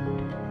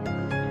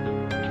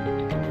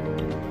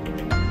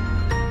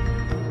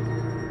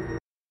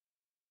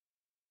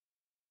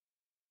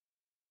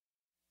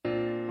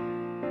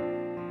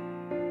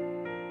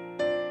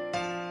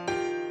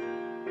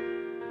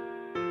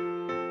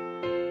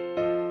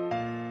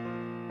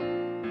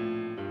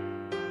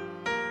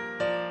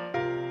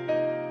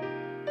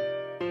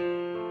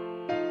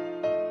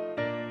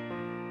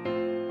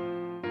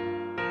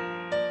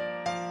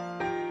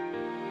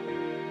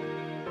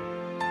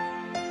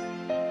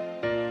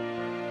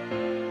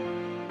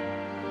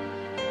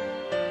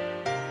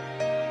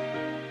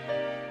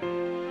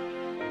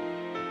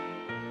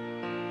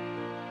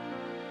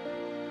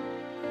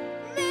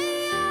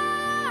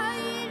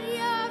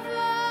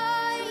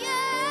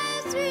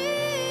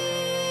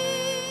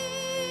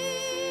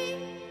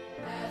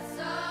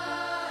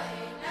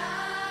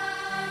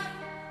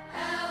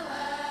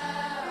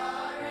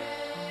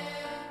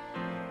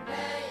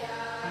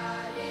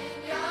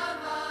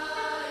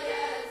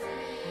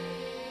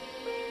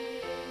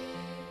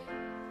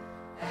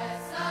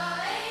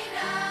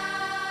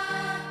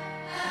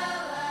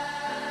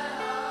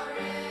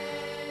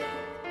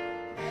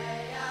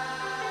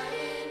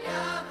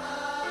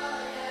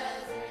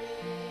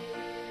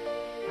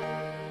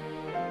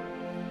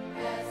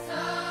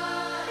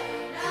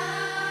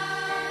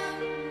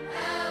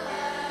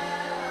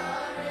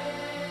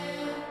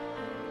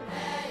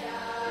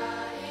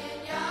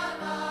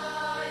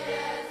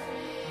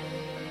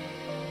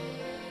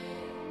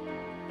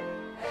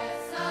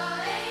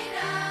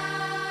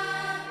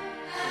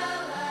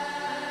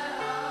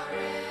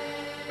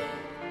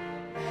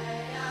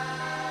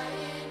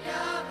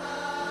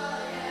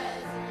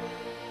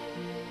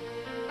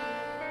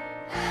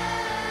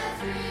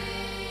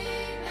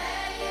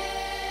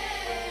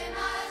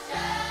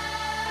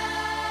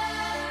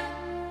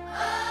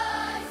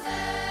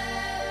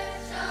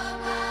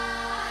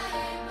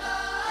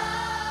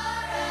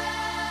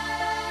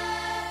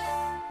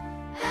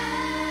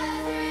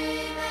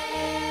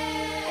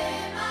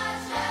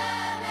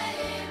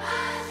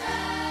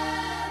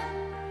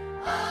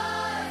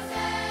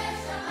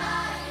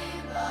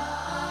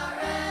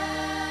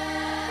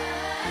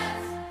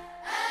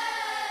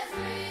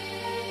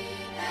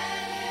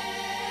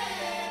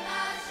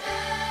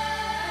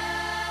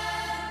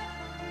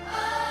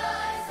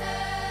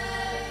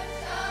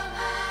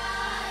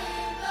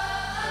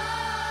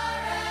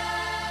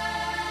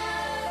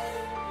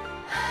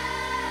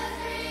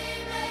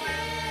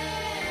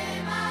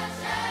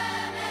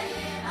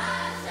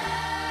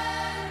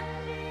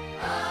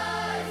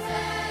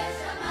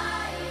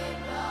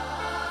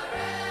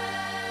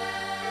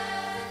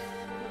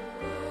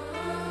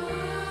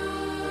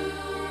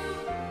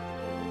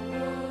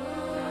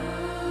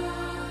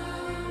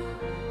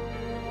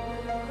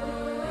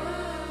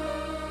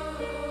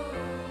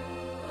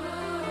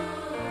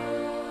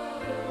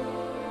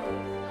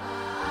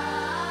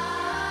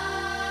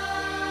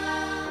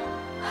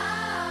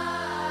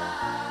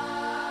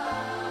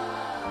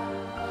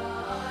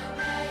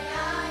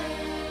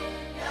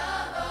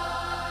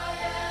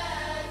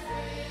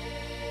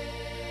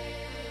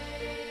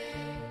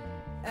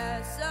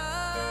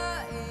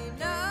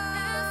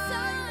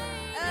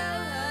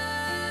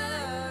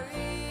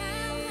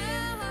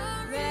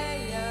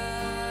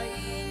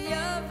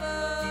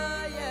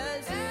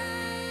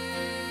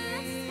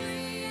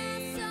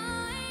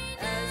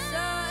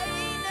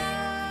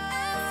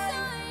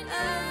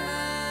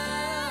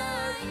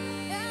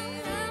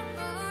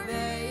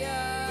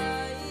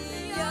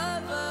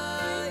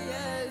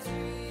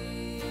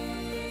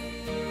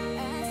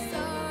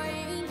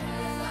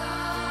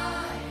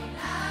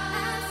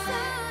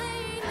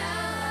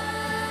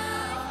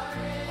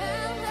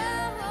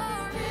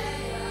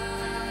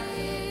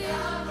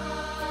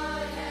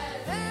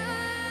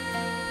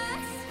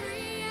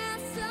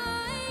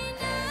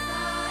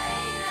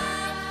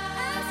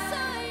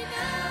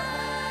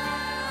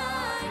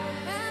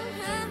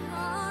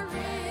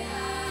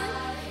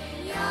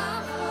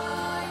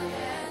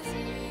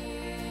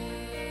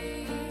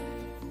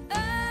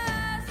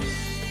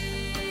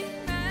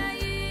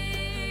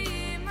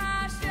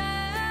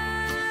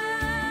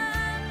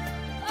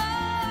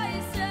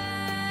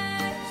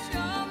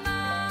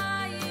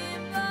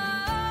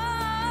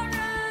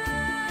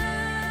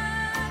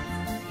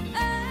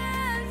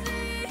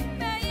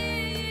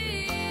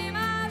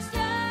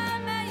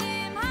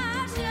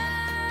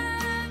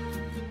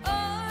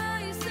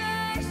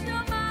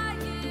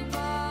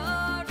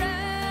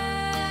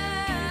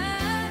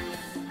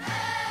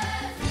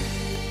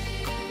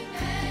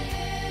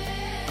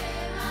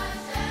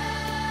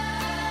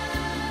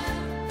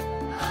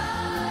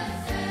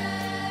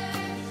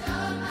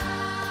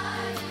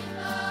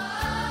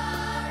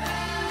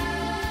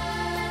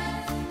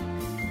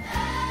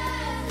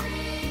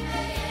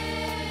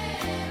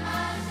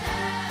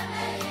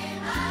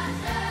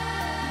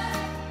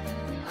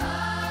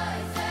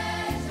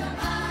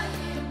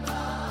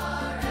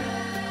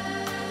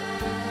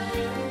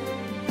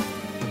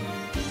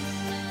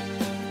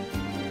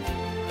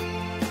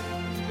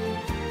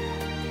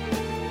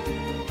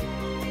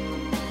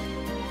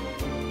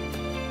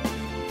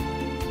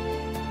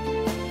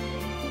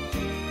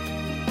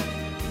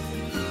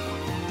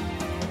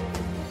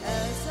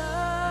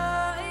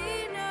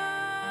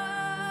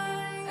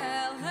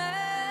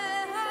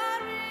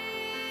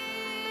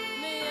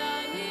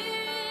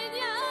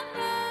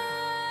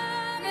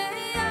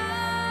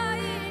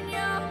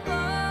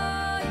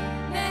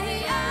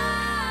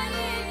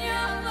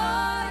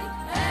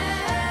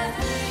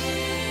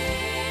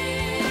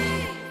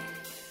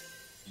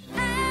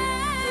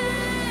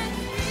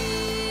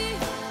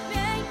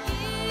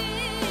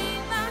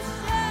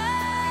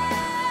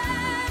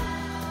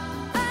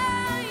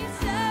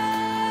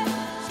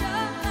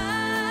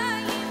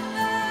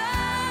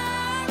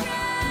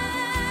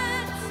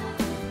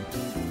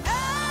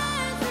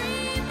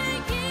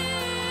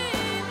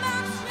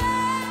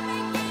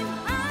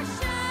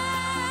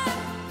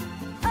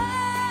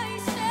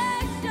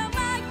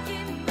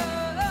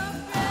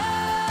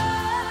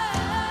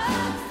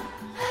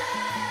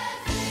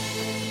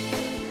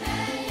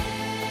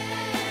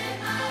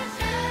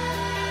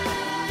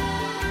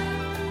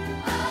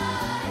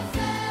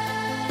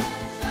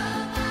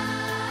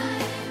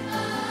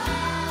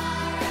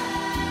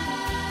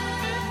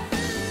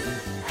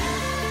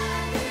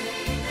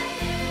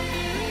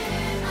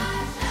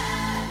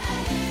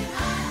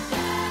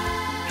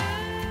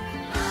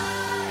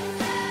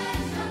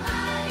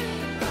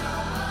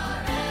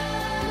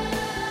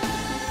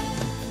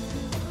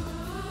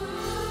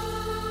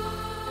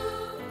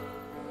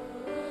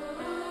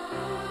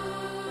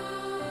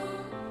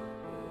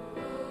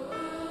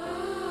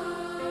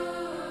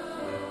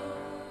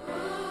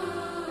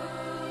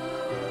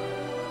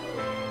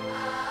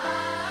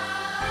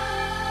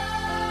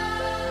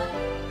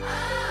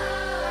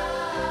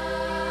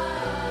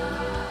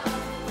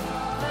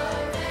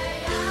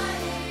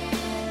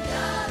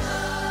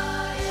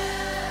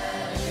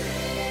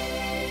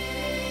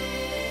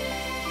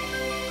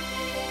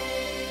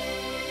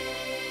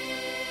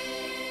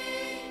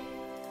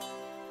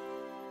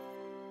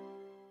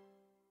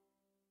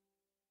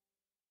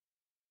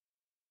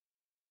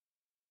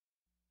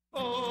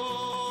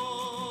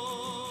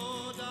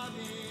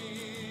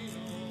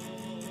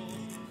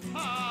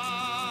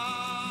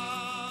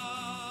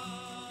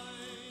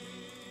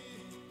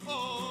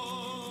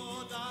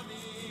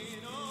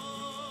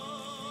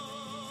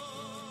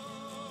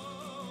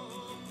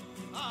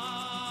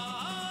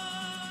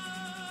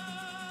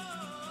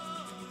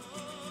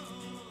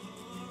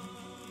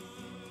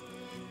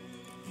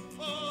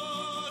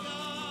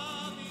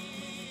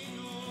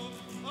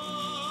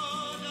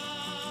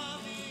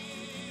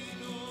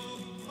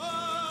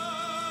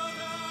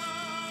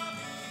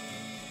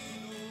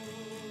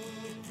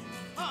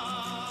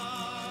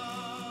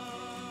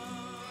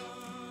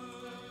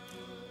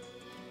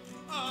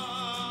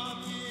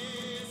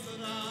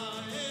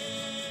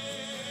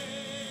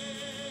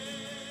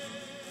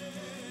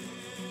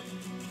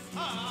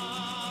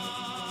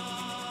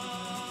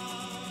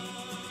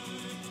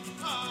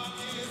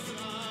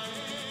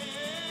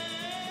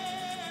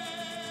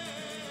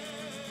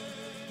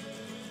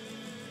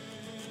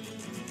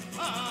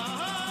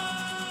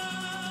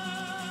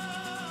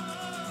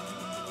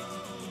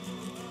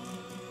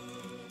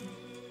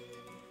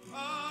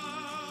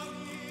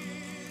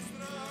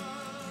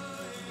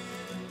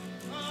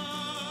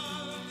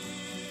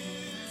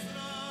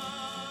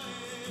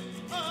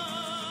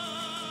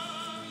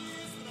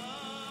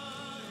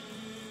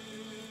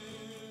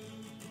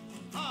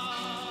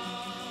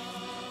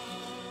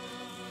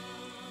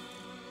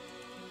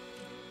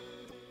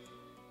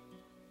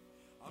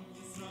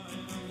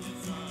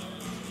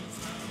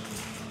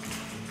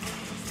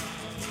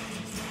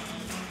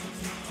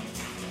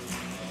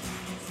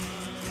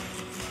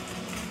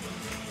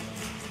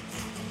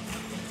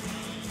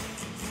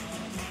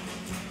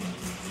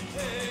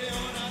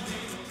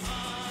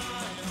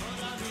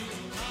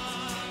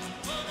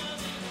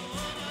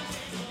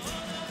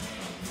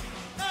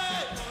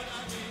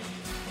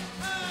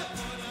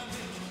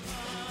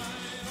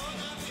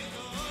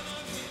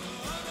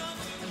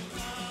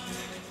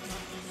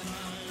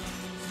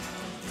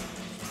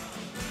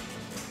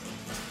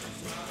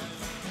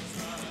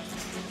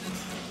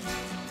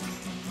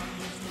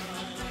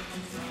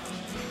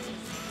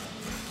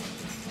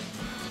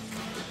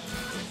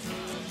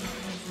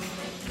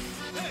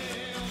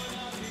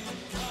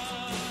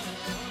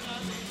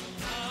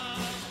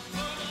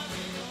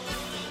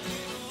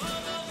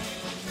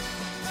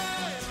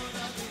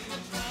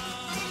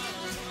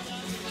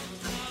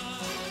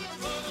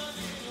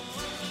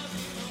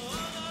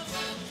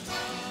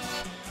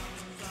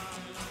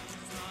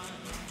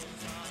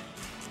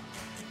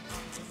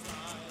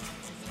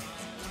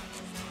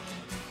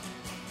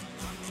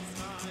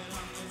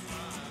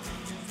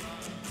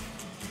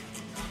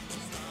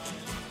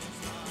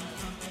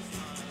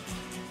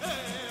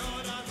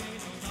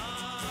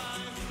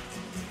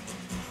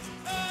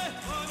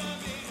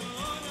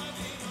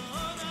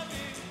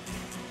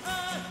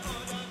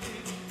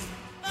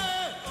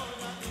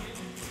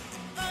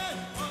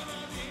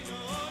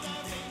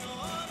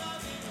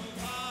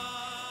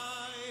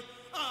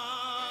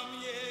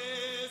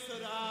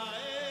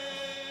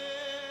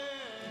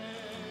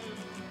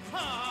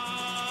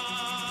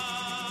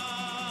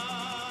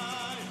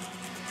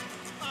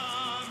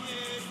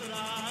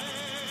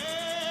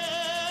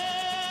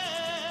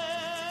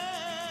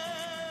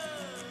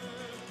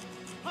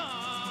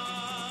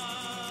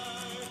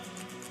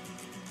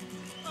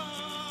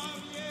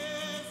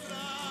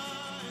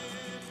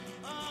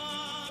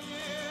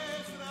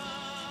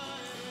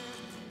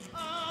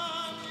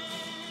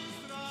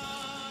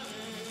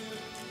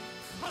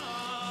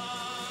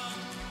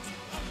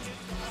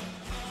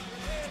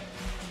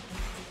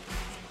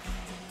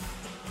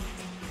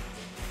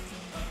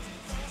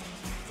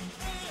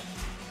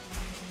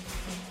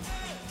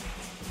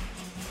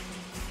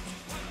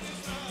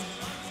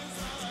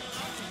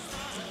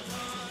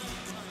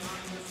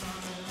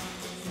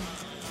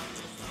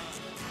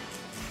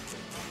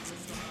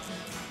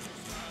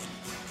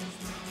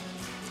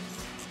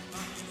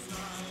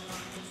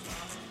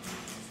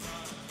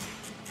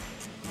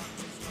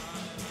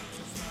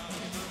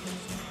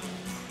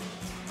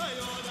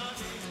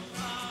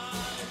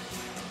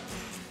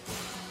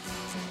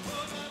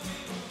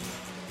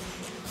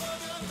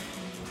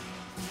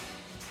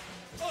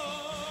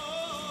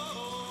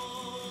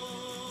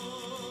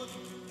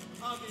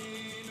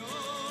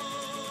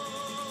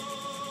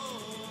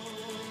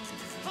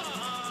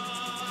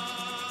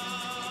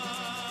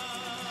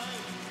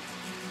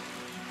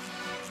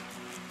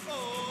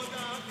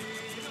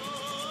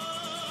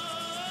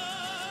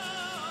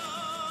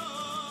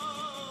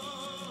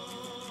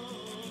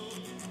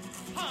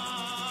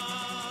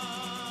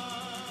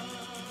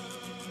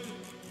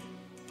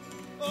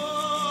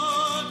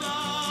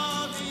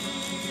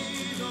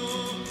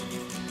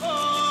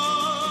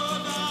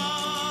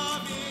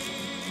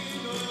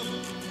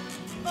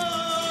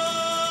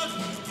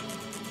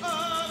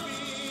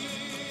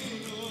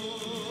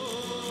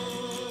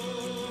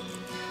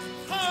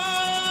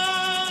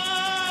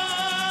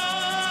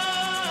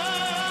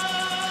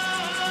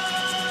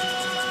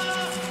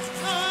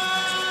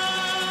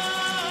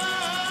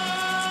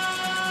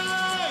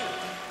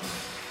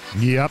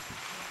 Yep.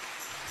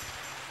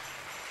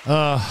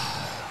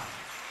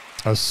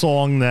 A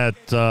song that,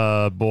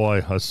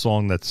 a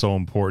song that's so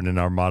important in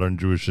our modern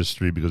Jewish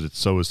history because it's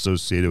so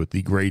associated with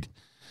the great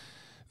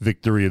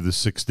victory of the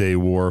 6-Day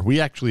War. We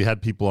actually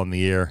had people on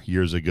the air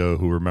years ago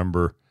who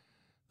remember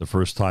the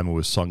first time it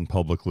was sung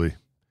publicly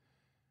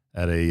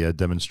at a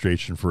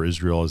demonstration for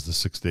Israel as the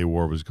 6-Day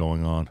War was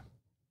going on.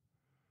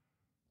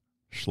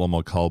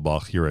 Shlomo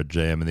Kalbach here at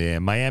JM in the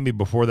AM. Miami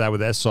before that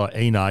with Essa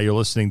Eina. You're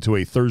listening to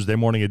a Thursday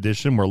morning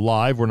edition. We're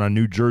live. We're in our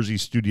New Jersey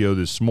studio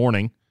this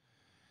morning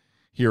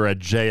here at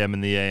JM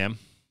in the AM.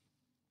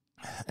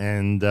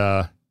 And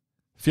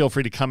feel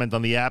free to comment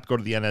on the app. Go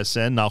to the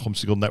NSN, Nahum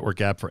Segal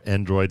Network app for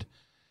Android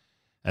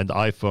and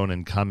iPhone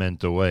and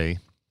comment away.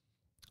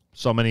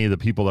 So many of the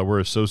people that we're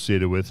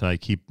associated with, and I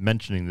keep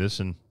mentioning this,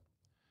 and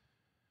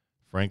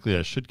Frankly,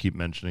 I should keep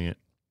mentioning it.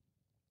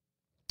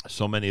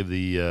 So many of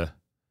the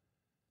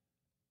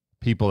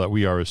people that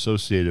we are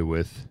associated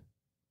with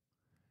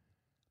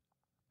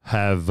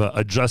have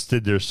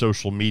adjusted their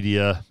social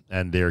media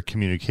and their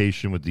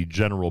communication with the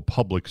general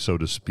public, so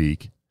to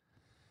speak,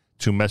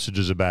 to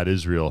messages about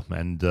Israel.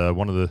 And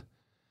one of the,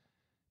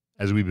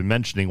 as we've been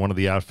mentioning, one of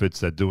the outfits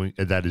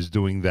that is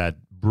doing that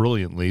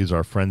brilliantly is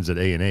our friends at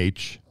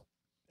A&H,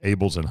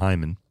 Abels and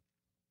Hyman.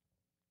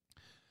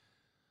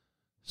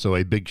 So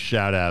a big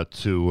shout out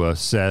to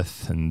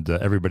Seth and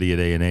everybody at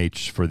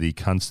A&H for the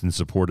constant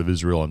support of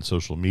Israel on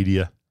social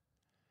media.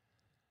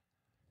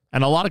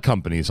 And a lot of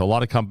companies, a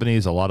lot of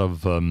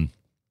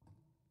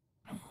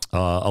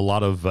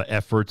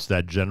efforts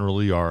that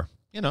generally are,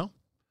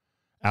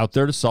 out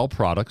there to sell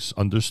products,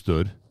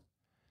 understood,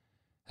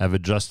 have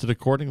adjusted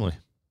accordingly.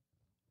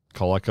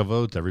 Kol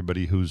hakavod to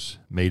everybody who's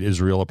made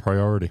Israel a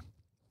priority.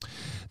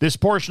 This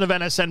portion of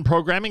NSN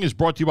programming is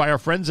brought to you by our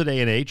friends at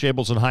A&H.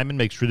 Abels and Hyman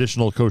makes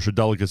traditional kosher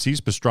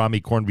delicacies,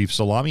 pastrami, corned beef,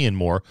 salami, and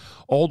more.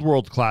 Old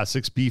world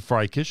classics, beef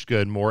fry,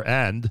 kishka, and more.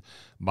 And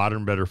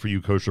modern,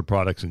 better-for-you kosher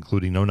products,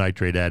 including no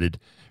nitrate added,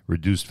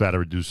 reduced fat, or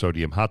reduced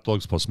sodium hot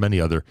dogs, plus many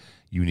other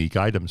unique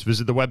items.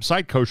 Visit the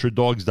website,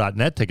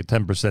 kosherdogs.net. Take a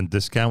 10%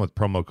 discount with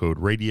promo code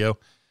radio.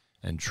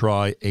 And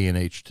try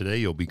A&H today.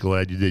 You'll be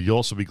glad you did. You'll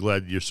also be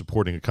glad you're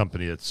supporting a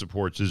company that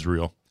supports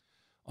Israel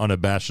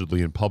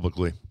unabashedly and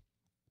publicly.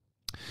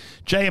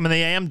 JM and the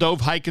AM,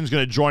 Dov Hikind is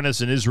going to join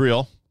us in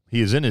Israel. He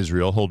is in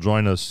Israel. He'll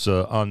join us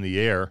on the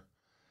air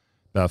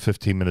about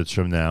 15 minutes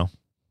from now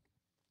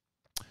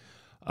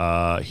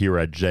here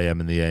at JM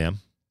and the AM.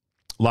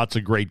 Lots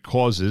of great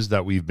causes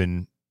that we've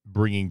been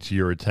bringing to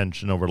your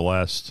attention over the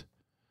last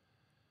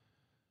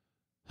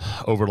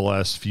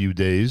few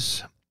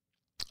days.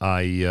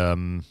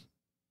 I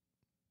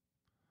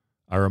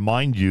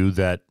remind you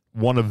that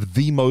one of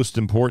the most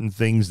important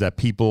things that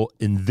people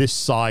in this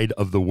side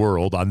of the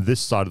world, on this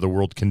side of the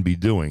world, can be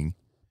doing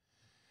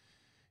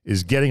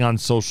is getting on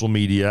social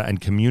media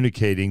and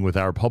communicating with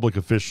our public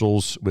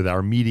officials, with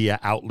our media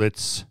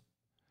outlets,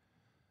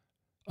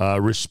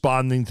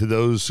 responding to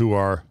those who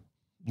are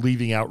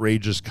leaving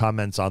outrageous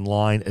comments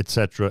online,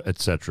 etc.,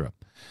 etc.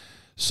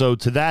 So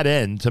to that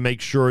end, to make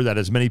sure that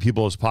as many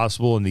people as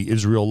possible in the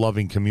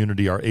Israel-loving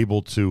community are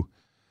able to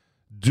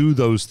do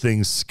those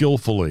things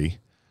skillfully,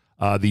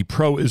 the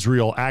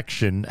Pro-Israel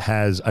Action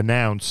has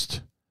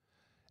announced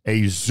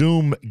a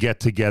Zoom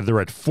get-together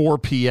at 4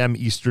 p.m.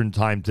 Eastern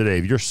Time today.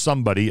 If you're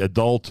somebody,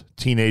 adult,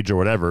 teenager,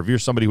 whatever, if you're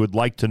somebody who would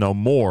like to know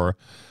more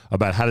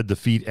about how to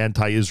defeat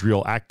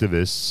anti-Israel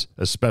activists,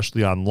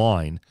 especially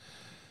online,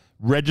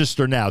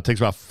 register now. It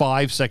takes about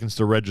 5 seconds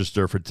to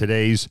register for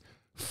today's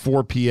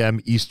 4 p.m.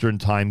 Eastern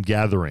Time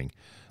gathering.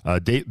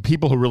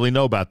 People who really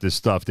know about this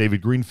stuff: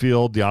 David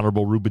Greenfield, the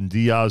Honorable Ruben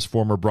Diaz,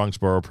 former Bronx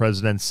Borough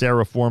President,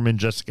 Sarah Foreman,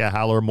 Jessica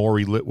Haller,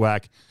 Maury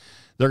Litwack.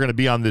 They're going to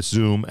be on this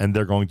Zoom, and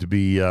they're going to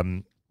be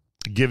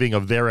giving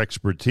of their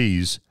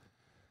expertise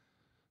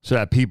so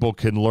that people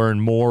can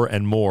learn more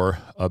and more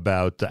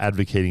about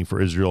advocating for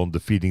Israel and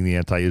defeating the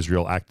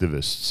anti-Israel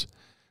activists.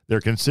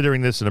 They're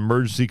considering this an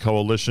emergency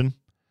coalition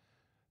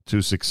to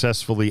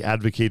successfully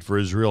advocate for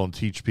Israel and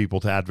teach people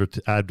to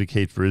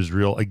advocate for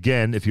Israel.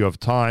 Again, if you have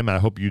time, and I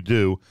hope you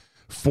do,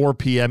 4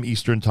 p.m.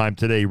 Eastern Time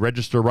today.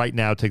 Register right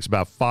now. It takes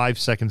about 5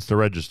 seconds to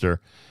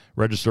register.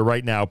 Register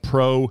right now,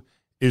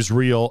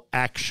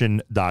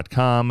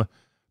 proisraelaction.com,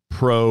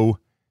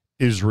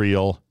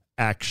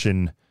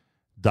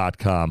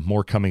 proisraelaction.com.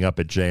 More coming up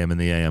at JM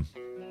and the AM.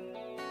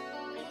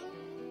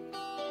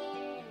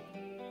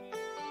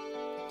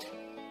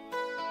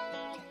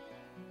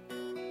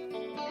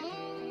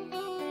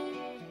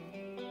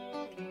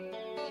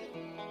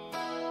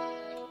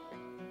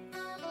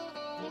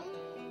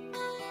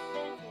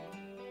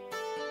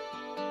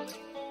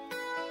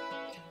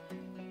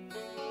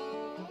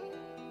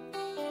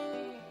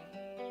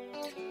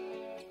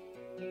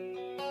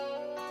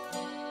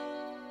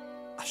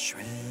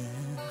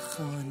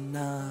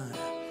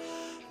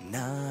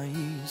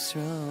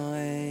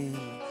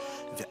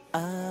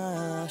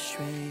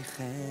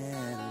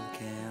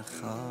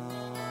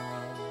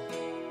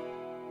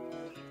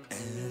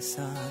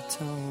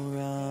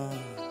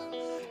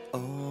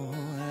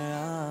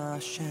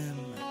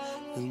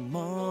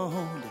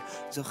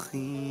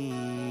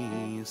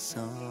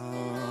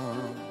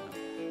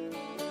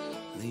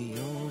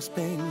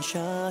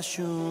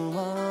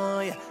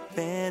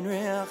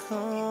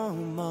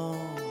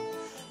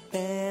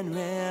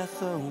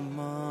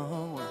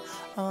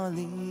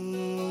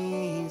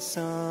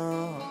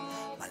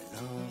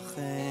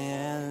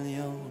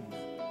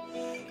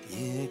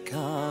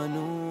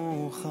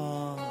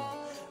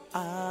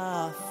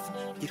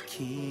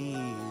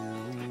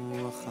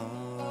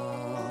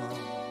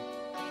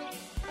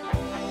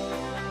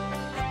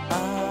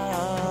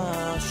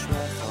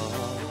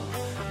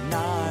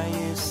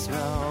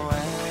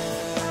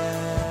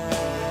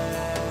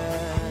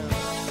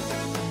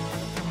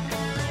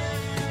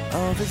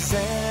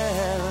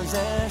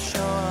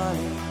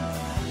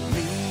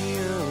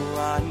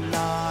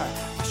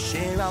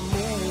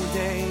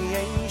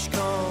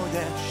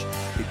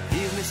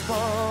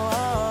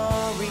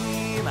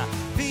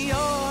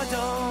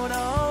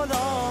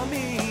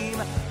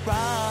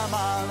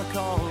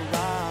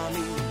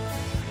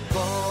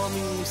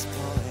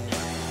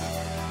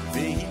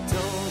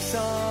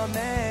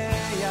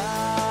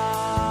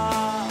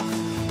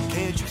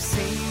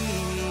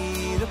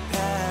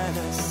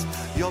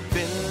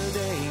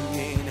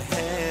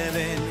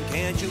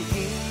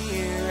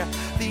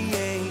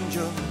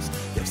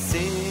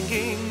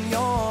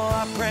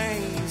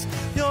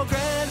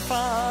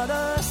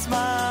 grandfather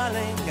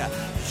smiling,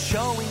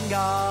 showing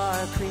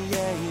our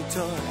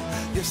Creator.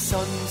 Your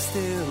son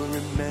still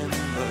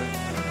remember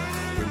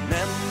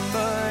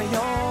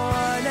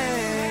your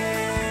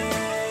name.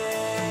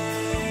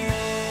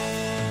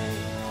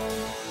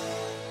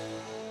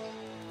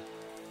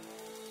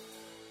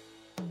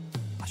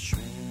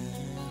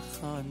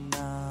 Ashrecha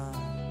na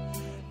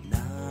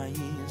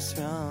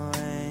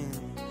Yisrael,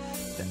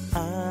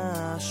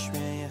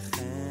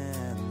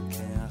 ve'ashreichem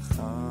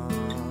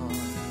ke'achad.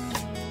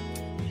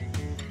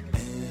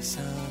 Es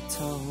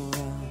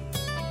haTorah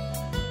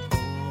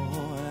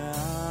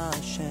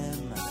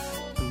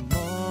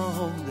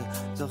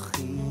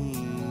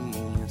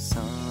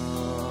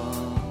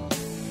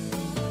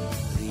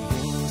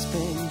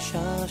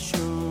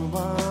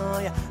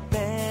Shashuvay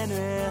ben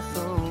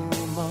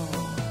rechumo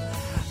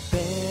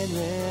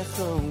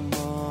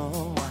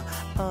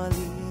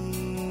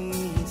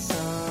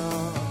alisa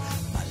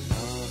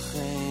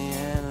malachei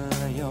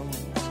elyon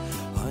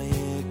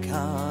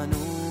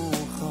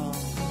hayekanucha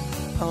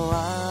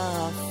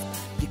oaf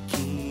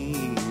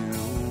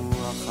yikiru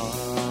achar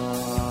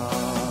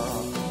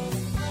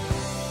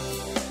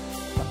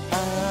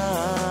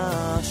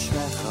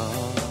ashrecha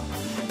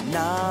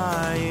na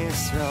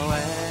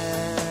Yisrael.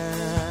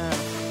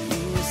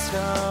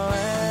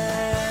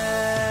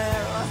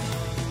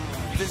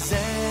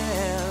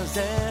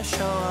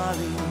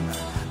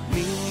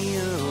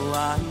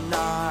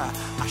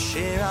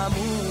 Asher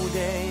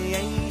amudei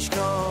eish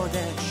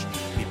kodesh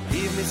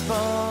mipiv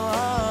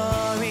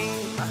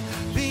misparim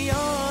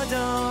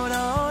v'yodon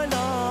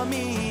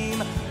olamim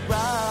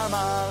ram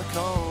al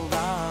kol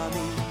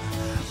ramim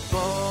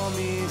bo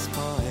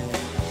misparim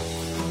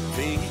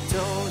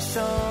v'ito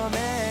someach.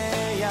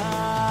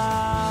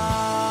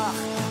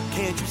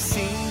 Can't you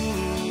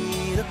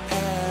see the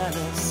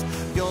palace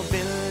you're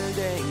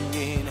building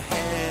in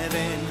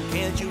heaven?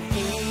 Can't you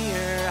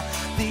hear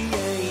the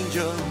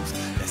angels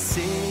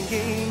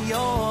singing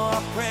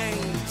your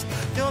praise?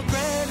 Your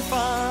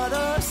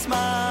grandfather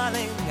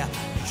smiling,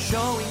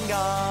 showing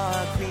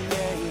our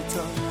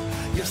Creator.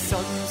 Your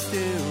son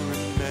still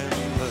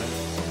remember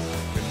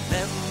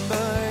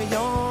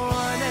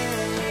your name.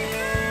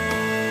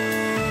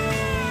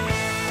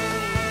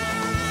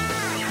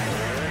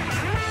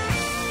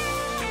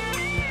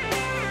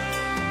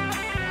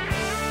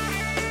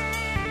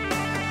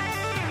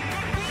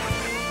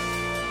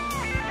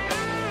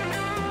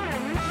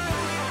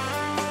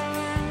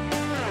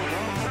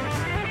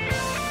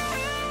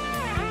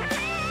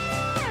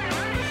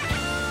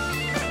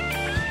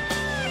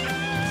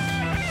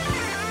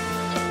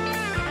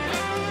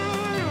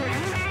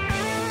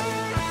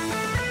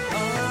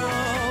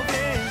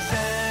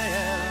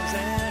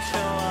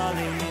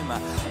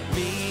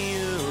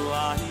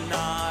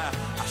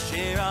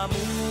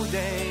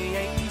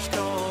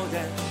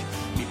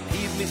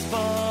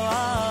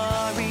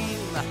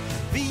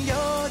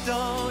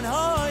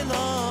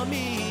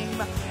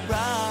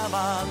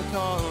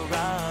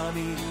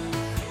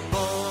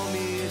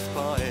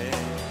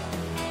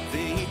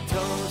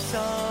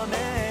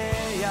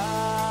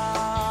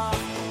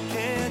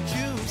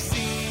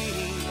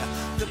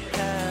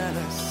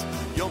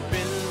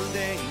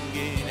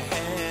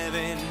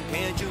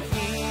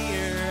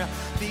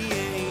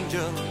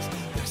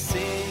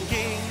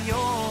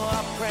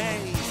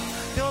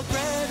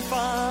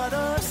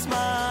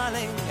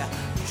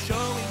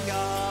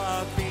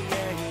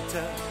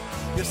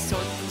 Your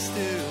son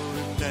still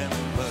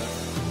remember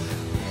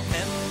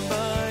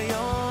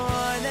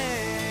your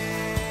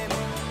name,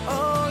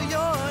 oh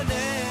your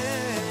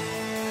name.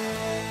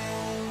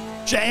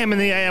 JM in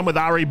the AM with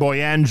Ari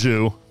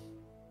Boyanju.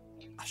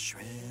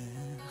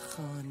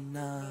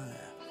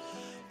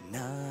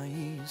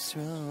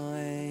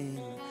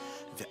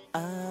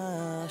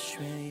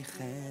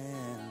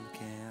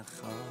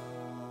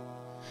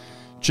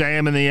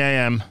 JM in the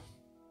AM.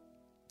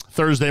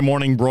 Thursday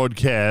morning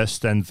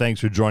broadcast, and thanks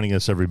for joining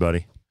us,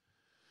 everybody.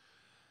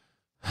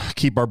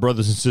 Keep our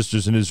brothers and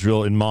sisters in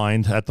Israel in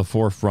mind at the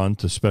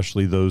forefront,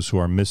 especially those who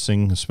are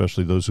missing,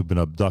 especially those who've been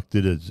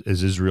abducted,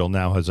 as Israel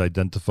now has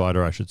identified,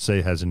 or I should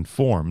say has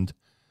informed,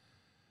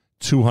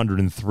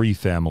 203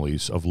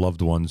 families of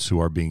loved ones who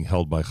are being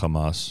held by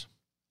Hamas.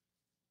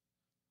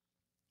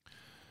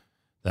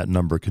 That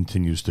number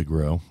continues to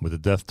grow, with a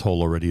death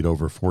toll already at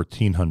over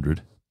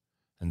 1,400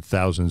 and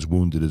thousands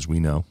wounded, as we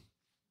know.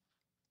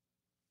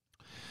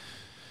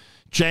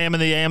 JM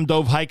and the AM,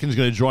 Dov Hikind is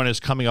going to join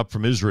us coming up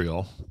from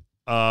Israel.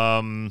 There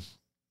are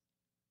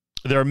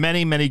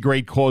many, many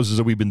great causes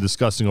that we've been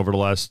discussing over the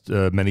last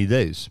many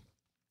days.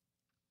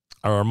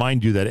 I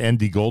remind you that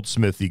Andy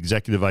Goldsmith, the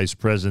executive vice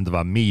president of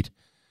Amit,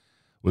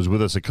 was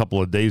with us a couple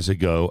of days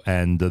ago,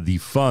 and the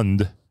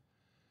fund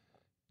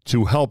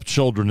to help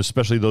children,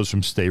 especially those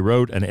from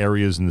Sderot and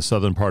areas in the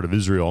southern part of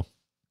Israel,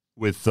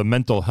 with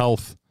mental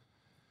health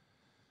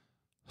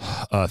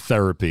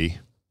therapy,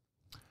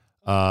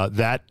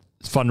 that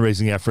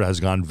fundraising effort has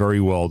gone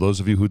very well. Those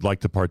of you who'd like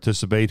to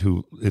participate,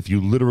 if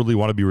you literally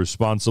want to be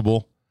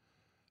responsible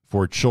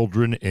for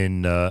children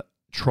in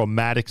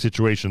traumatic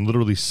situation,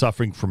 literally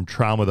suffering from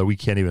trauma that we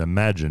can't even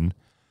imagine,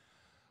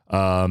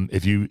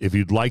 If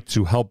you'd like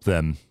to help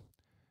them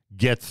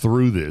get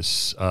through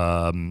this,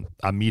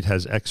 Amit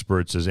has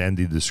experts, as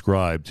Andy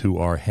described, who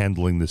are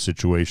handling the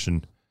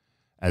situation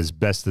as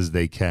best as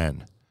they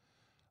can.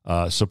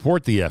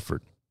 Support the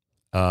effort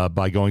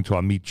by going to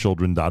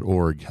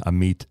amitchildren.org,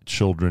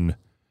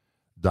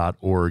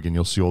 amitchildren.org, and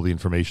you'll see all the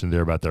information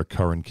there about their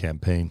current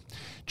campaign.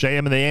 JM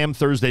and the AM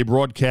Thursday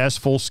broadcast,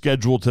 full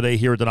schedule today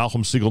here at the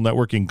Nachum Segal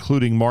Network,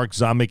 including Mark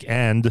Zamek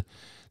and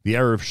the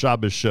Erev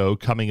Shabbos show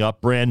coming up,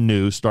 brand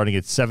new, starting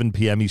at 7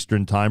 p.m.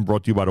 Eastern Time,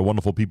 brought to you by the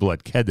wonderful people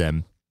at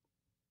Kedem.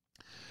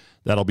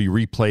 That'll be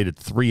replayed at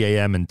 3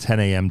 a.m. and 10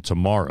 a.m.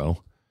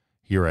 tomorrow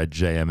here at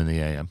JM and the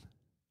AM.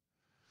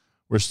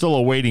 We're still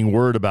awaiting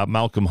word about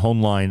Malcolm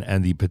Hoenlein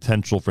and the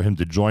potential for him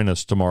to join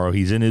us tomorrow.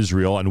 He's in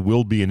Israel and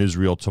will be in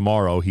Israel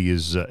tomorrow. He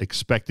is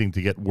expecting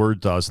to get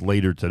word to us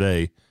later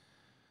today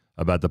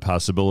about the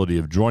possibility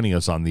of joining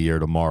us on the air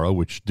tomorrow,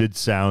 which did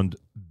sound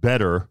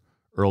better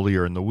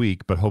earlier in the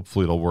week, but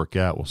hopefully it'll work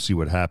out. We'll see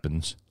what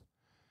happens.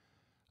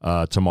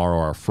 Tomorrow,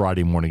 our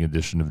Friday morning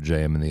edition of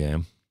JM and the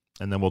AM.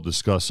 And then we'll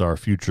discuss our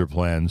future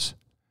plans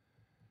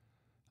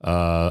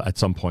at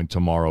some point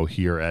tomorrow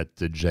here at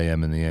the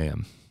JM and the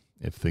AM,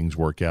 if things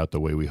work out the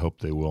way we hope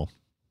they will.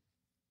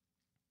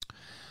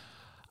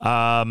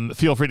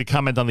 Feel free to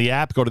comment on the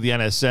app. Go to the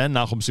NSN,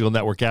 Nachum Segal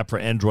Network app for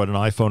Android and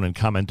iPhone, and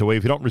comment away.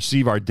 If you don't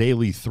receive our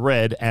daily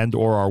thread and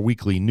or our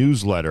weekly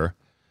newsletter,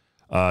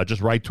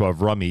 just write to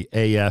Avrami,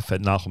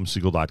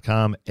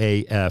 af@NachumSegal.com,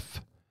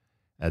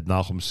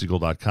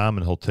 af@NachumSegal.com,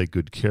 and he'll take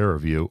good care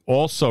of you.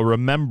 Also,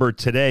 remember,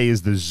 today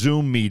is the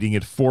Zoom meeting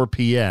at 4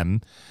 p.m.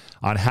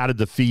 on how to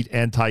defeat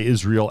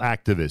anti-Israel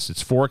activists.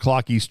 It's 4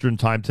 o'clock Eastern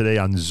time today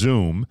on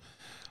Zoom.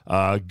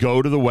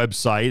 Go to the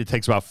website. It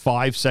takes about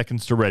 5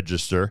 seconds to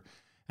register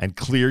and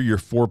clear your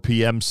 4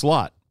 p.m.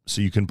 slot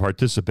so you can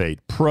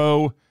participate.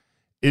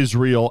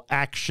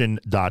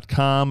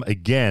 ProIsraelAction.com.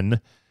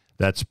 Again,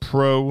 that's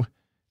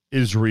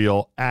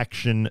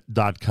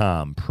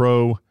ProIsraelAction.com.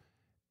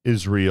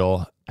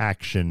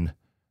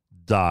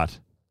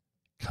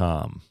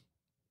 ProIsraelAction.com.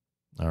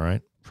 All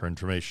right, for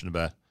information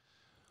about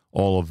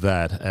all of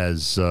that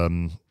as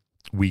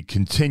we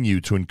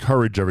continue to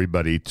encourage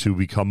everybody to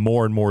become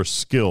more and more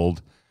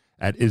skilled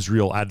at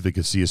Israel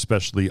advocacy,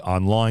 especially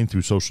online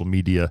through social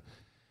media,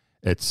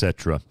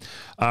 etc.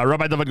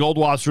 Rabbi David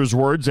Goldwasser's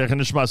words, Zechon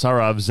Nishmas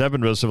Harav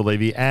Zevin Yosef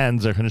Alevi and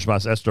Zechon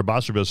Nishmas Esther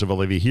Basar Yosef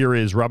Alevi. Here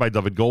is Rabbi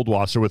David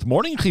Goldwasser with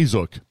Morning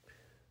Chizuk.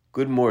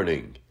 Good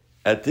morning.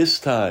 At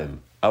this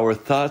time, our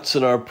thoughts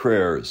and our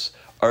prayers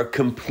are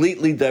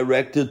completely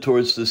directed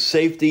towards the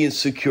safety and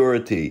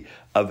security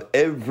of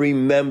every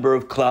member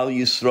of Klal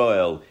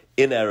Yisrael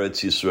in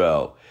Eretz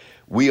Yisrael.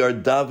 We are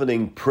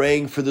davening,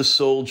 praying for the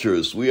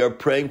soldiers. We are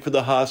praying for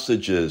the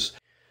hostages,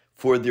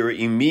 for their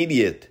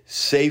immediate,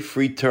 safe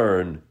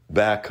return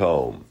back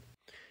home.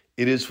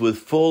 It is with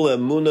full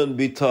emunah and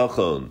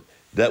bitachon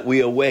that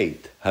we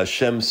await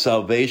Hashem's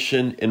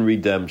salvation and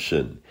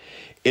redemption.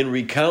 In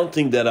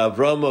recounting that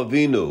Avram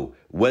Avinu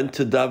went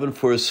to daven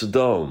for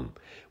Sodom,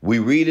 we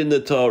read in the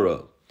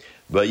Torah,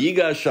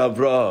 Vayigash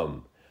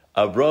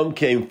Avram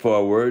came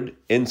forward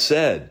and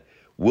said,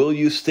 "Will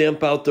you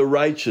stamp out the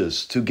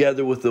righteous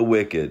together with the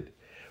wicked?"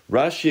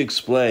 Rashi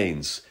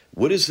explains,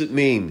 what does it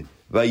mean,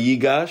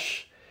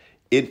 Vayigash?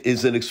 It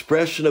is an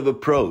expression of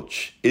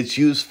approach. It's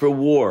used for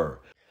war.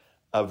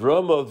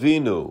 Avram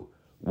Avinu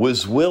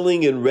was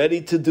willing and ready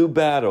to do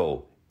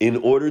battle in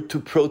order to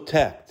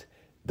protect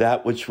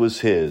that which was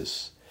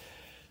his.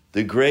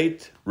 The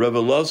great Rebbe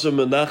Elazar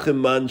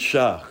Menachem Man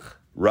Shach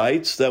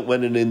writes that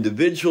when an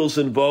individual is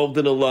involved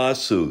in a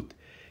lawsuit,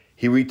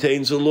 he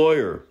retains a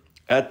lawyer.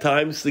 At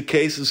times the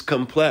case is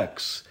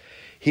complex.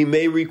 He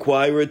may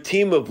require a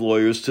team of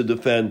lawyers to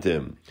defend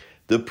him.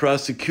 The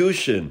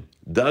prosecution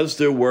does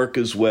their work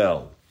as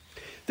well.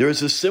 There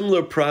is a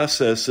similar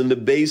process in the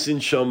Beis Din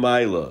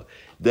Shamayla,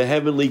 the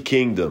heavenly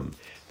kingdom.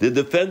 The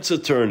defense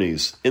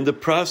attorneys and the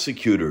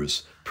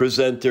prosecutors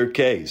present their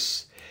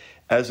case.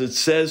 As it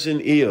says in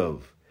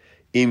Eov,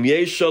 Im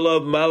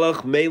yeshalav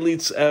malach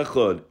melitz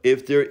echad,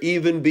 if there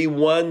even be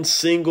one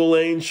single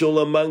angel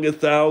among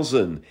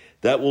 1,000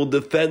 that will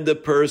defend a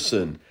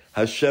person,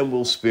 Hashem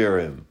will spare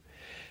him.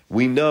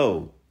 We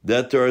know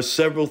that there are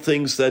several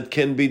things that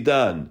can be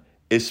done,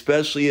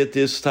 especially at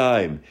this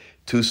time,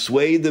 to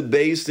sway the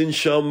Beis Din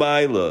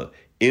Shamayla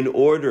in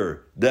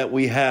order that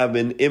we have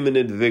an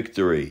imminent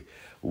victory.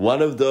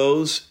 One of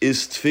those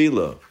is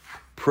tefillah,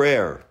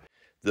 prayer.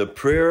 The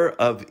prayer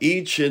of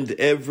each and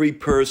every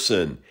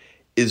person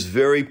is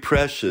very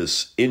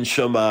precious in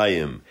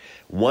Shamayim.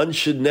 One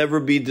should never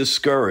be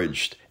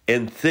discouraged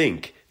and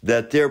think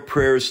that their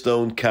prayers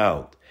don't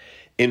count.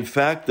 In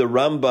fact, the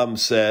Rambam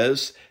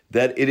says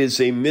that it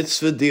is a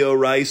mitzvah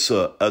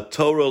d'oraisa, a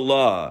Torah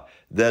law,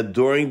 that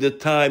during the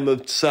time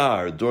of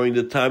tsar, during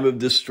the time of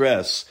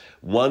distress,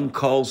 one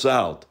calls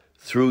out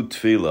through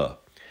tefillah.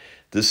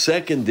 The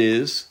second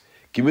is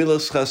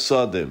Gemilas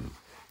Chasadim,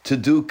 to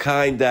do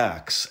kind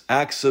acts,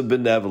 acts of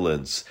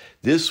benevolence.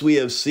 This we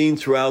have seen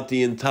throughout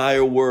the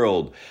entire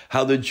world,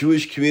 how the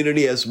Jewish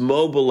community has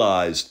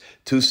mobilized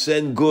to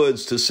send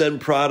goods, to send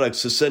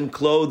products, to send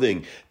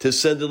clothing, to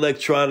send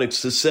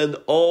electronics, to send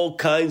all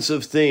kinds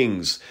of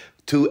things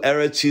to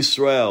Eretz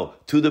Yisrael,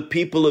 to the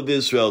people of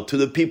Israel, to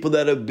the people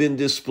that have been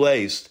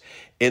displaced,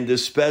 and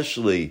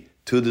especially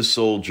to the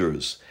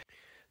soldiers.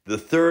 The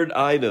third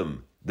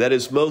item that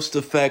is most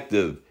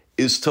effective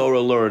is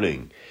Torah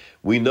learning.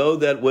 We know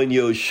that when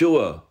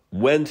Yoshua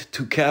went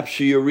to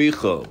capture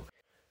Jericho,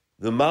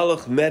 the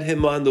Malach met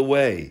him on the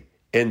way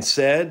and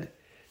said,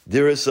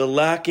 there is a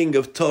lacking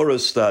of Torah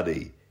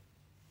study.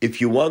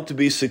 If you want to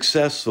be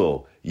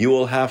successful, you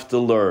will have to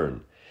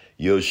learn.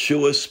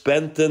 Yoshua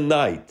spent the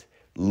night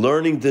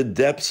learning the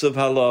depths of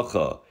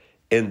halacha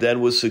and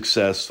then was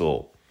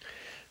successful.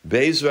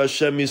 Be'ezras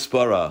Hashem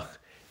Yisparach,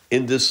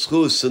 in the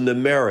schus and the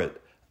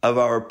merit of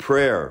our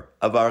prayer,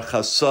 of our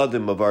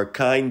chasadim, of our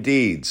kind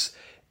deeds,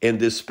 and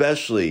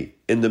especially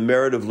in the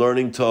merit of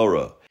learning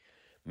Torah,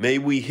 may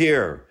we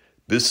hear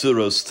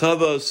Bisuros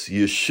Tavos,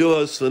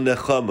 Yeshuas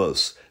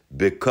v'Nechamos,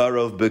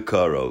 Bekarov,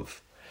 Bekarov.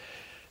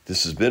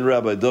 This has been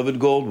Rabbi David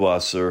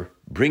Goldwasser,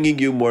 bringing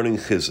you Morning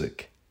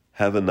Chizuk.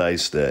 Have a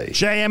nice day.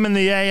 JM in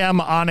the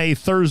AM on a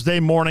Thursday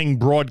morning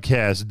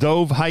broadcast.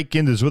 Dov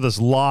Hikind is with us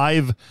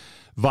live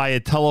via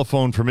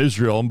telephone from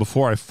Israel. And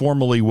before I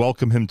formally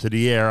welcome him to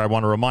the air, I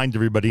want to remind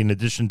everybody, in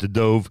addition to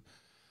Dov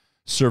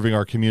serving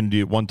our community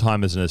at one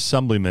time as an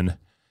assemblyman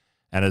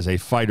and as a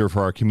fighter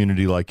for our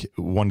community like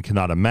one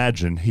cannot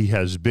imagine, he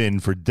has been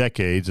for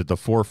decades at the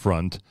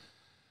forefront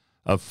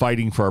of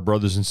fighting for our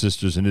brothers and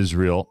sisters in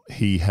Israel.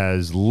 He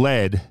has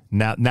led,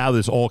 now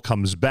this all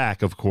comes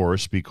back, of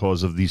course,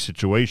 because of the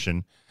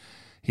situation.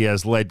 He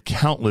has led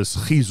countless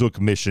chizuk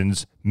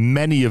missions,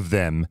 many of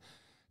them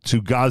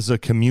to Gaza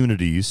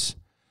communities.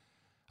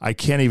 I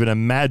can't even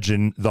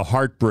imagine the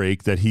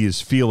heartbreak that he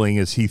is feeling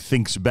as he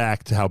thinks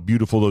back to how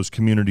beautiful those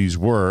communities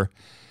were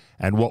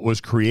and what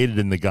was created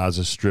in the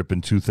Gaza Strip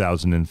in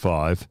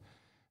 2005.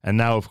 And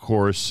now, of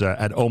course,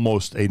 at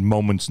almost a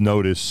moment's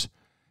notice,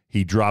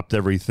 he dropped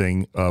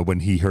everything when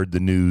he heard the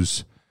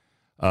news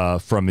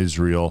from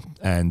Israel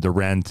and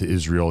ran to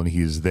Israel, and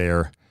he is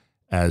there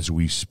as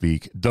we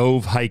speak.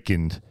 Dov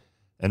Hikind,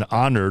 an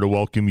honor to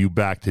welcome you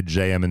back to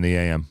JM in the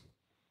AM.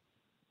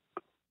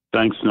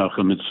 Thanks,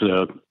 Nachum.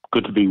 It's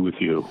good to be with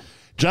you.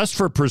 Just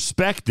for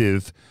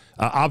perspective,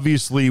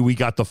 obviously we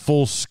got the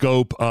full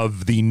scope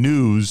of the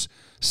news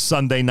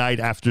Sunday night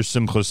after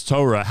Simchas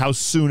Torah. How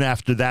soon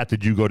after that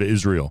did you go to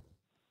Israel?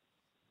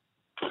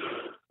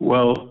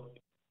 Well,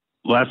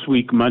 last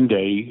week,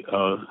 Monday,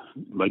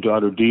 my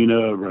daughter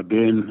Dina,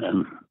 Rabin,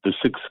 and the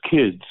 6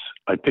 kids,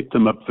 I picked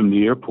them up from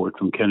the airport,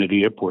 from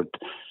Kennedy Airport,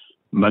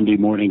 Monday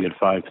morning at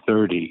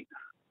 5:30.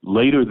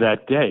 Later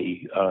that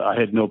day, I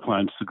had no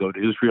plans to go to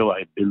Israel. I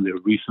had been there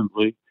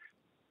recently.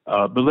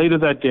 But later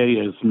that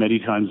day, as many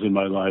times in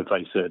my life,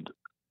 I said,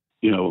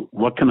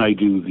 what can I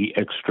do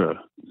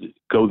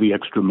go the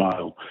extra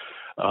mile?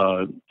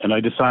 And I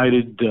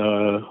decided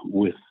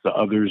with the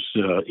others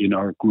in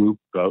our group,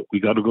 we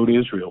got to go to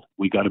Israel.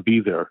 We got to be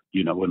there.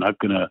 I'm not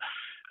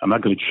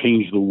going to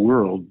change the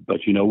world,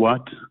 but you know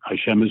what?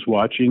 Hashem is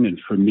watching, and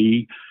for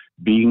me,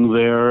 being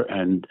there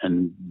and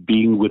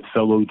being with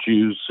fellow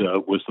Jews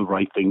was the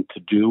right thing to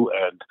do.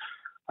 And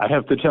I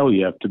have to tell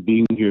you, after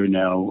being here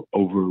now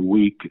over a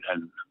week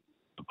and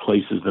the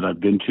places that I've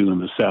been to in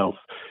the South,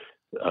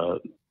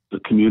 the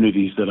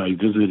communities that I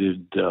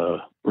visited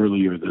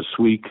earlier this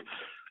week,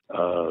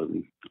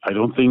 I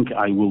don't think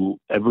I will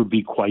ever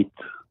be quite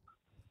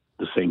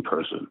the same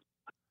person.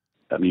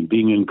 I mean,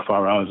 being in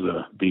Kfar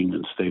Aza, being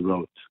in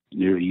Sderot,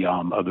 near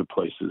Yam, other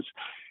places,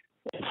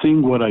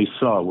 seeing what I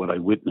saw, what I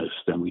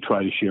witnessed, and we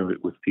try to share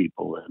it with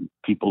people. And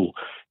people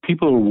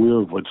are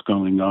aware of what's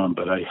going on,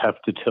 but I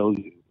have to tell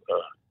you,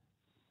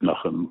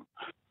 Nachum,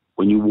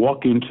 when you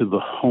walk into the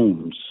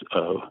homes,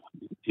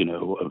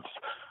 of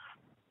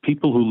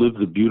people who live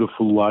the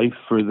beautiful life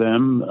for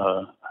them,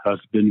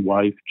 husband,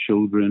 wife,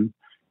 children,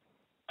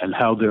 and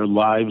how their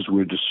lives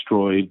were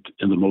destroyed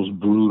in the most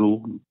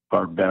brutal,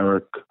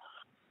 barbaric,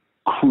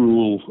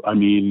 cruel,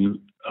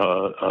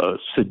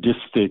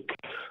 sadistic,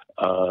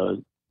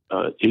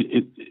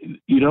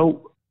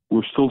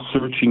 we're still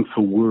searching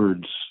for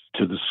words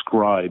to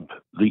describe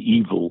the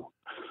evil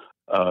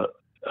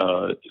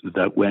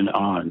that went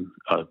on,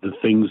 the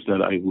things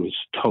that I was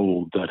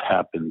told that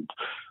happened,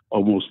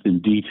 almost in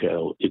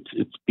detail.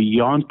 It's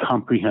beyond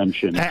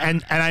comprehension.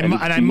 And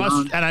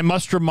I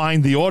must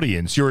remind the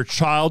audience, you're a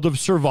child of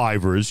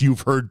survivors.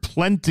 You've heard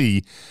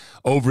plenty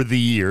over the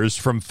years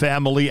from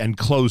family and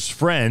close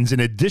friends. In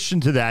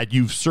addition to that,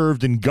 you've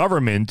served in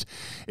government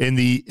in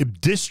the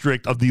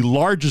district of the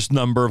largest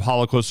number of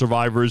Holocaust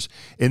survivors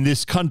in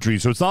this country.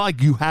 So it's not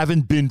like you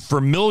haven't been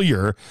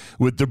familiar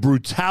with the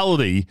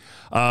brutality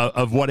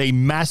of what a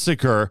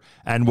massacre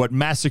and what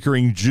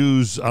massacring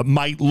Jews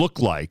might look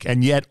like.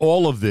 And yet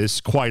all of this,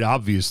 quite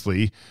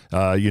obviously,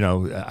 I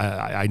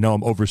know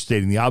I'm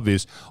overstating the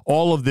obvious,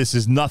 all of this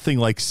is nothing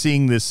like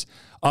seeing this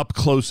up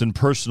close and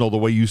personal the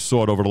way you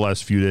saw it over the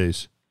last few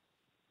days.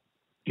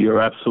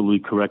 You're absolutely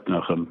correct,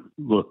 Nachum.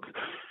 Look,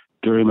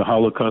 during the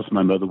Holocaust,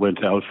 my mother went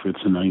to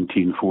Auschwitz in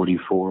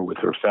 1944 with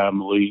her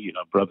family,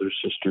 brothers,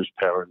 sisters,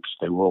 parents.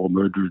 They were all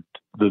murdered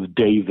the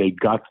day they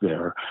got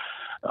there.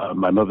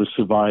 My mother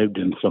survived,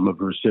 and some of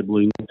her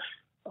siblings.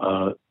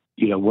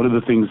 One of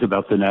the things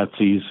about the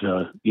Nazis,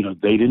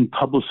 they didn't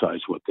publicize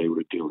what they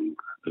were doing.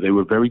 They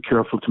were very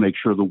careful to make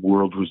sure the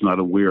world was not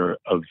aware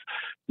of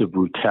the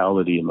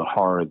brutality and the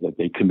horror that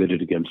they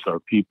committed against our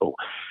people.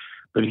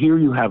 But here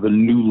you have a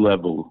new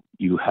level.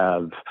 You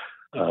have,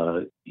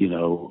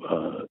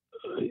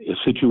 a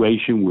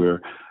situation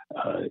where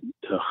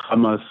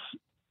Hamas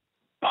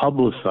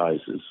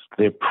publicizes.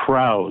 They're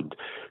proud.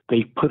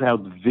 They put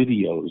out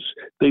videos.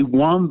 They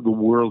want the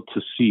world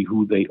to see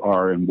who they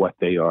are and what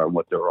they're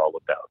all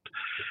about.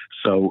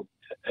 So,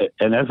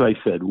 and as I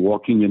said,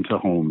 walking into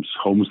homes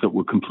that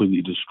were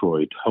completely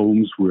destroyed,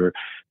 homes where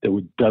there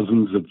were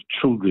dozens of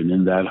children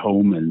in that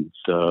home and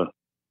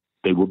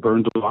they were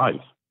burned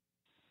alive.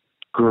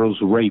 Girls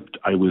raped.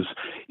 I was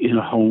in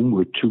a home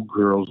where 2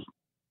 girls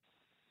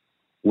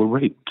were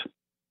raped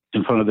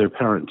in front of their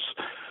parents.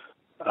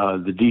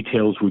 The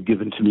details were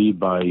given to me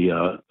by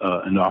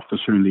an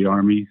officer in the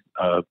Army,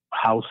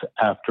 house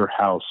after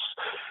house.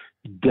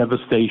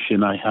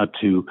 Devastation. I had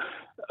to,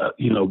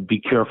 be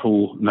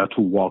careful not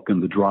to walk in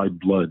the dry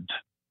blood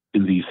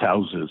in these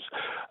houses.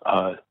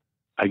 I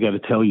got to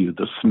tell you,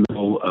 the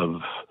smell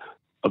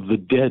of the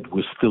dead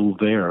was still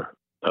there.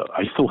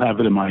 I still have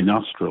it in my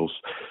nostrils.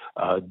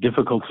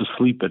 Difficult to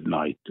sleep at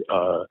night.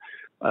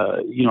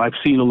 I've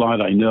seen a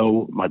lot. I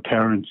know my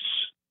parents,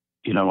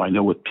 I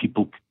know what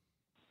people,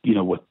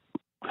 what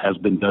has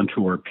been done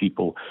to our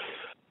people.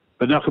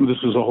 But Nachum,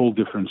 this is a whole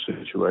different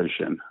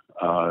situation.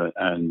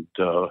 And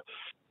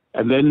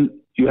then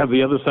you have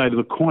the other side of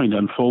the coin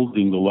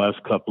unfolding the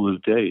last couple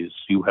of days.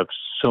 You have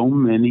so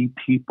many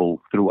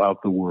people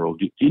throughout the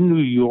world, in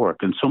New York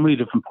and so many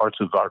different parts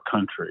of our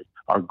country,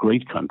 our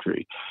great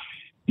country.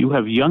 You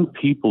have young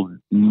people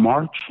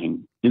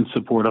marching in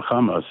support of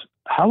Hamas.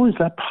 How is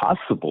that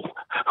possible?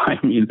 I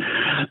mean,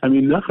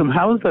 Nachum,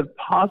 how is that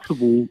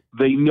possible?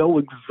 They know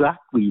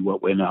exactly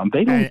what went on.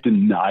 They don't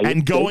deny it.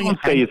 They don't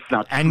say it's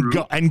not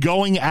true. And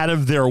going out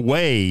of their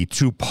way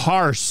to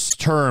parse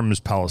terms,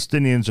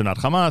 Palestinians are not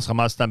Hamas,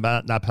 Hamas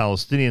not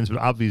Palestinians, but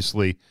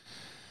obviously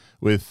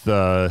with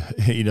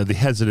the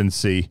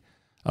hesitancy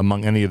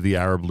among any of the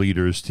Arab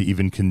leaders to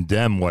even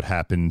condemn what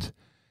happened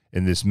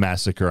in this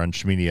massacre on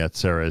Shmini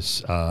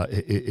Atzeres.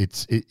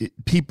 It's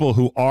people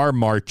who are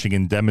marching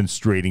and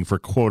demonstrating for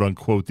quote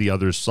unquote the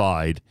other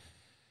side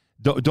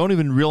don't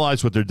even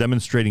realize what they're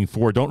demonstrating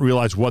for, don't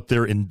realize what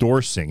they're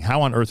endorsing.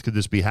 How on earth could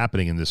this be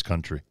happening in this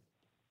country?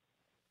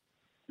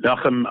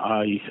 Nachum,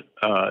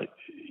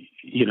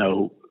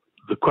 the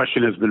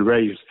question has been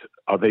raised.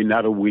 Are they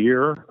not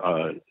aware?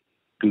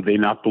 Do they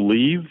not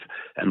believe?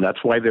 And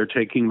that's why they're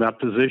taking that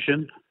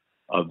position.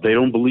 They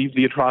don't believe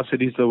the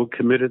atrocities that were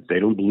committed. They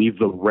don't believe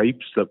the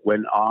rapes that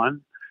went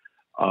on.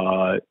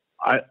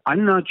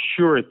 I'm not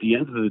sure at the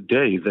end of the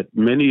day that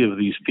many of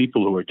these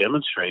people who are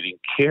demonstrating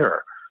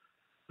care.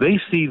 They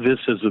see this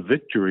as a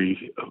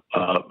victory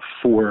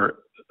for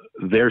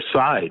their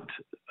side,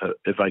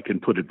 if I can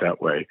put it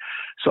that way.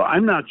 So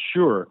I'm not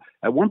sure.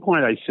 At one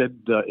point I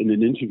said in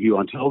an interview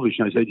on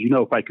television, I said,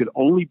 if I could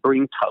only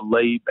bring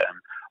Taleb and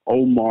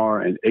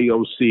Omar and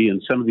AOC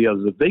and some of the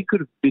others, if they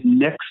could have been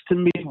next to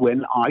me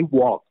when I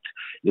walked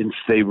in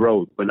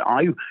Sderot,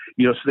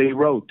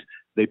 Sderot,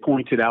 they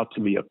pointed out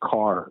to me a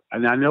car,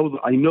 and I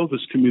know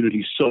this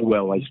community so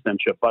well. I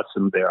spent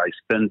Shabbosim there. I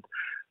spent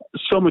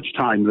so much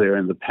time there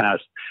in the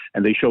past,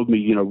 and they showed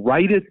me,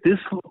 right at this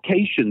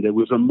location, there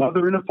was a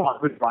mother and a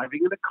father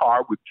driving in a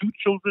car with 2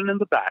 children in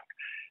the back,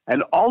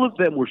 and all of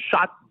them were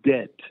shot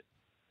dead.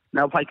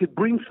 Now, if I could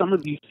bring some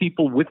of these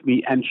people with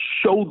me and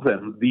show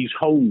them these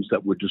homes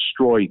that were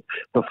destroyed,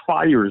 the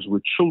fires where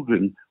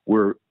children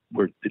were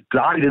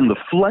died in the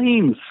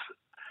flames.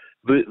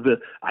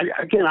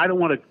 I don't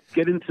want to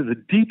get into the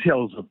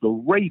details of the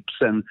rapes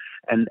and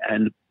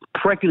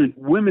pregnant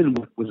women,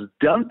 what was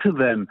done to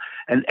them,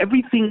 and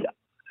everything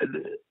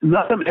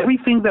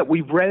that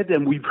we've read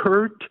and we've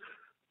heard.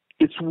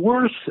 It's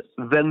worse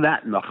than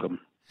that, Nachum.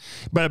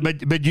 But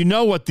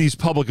what these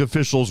public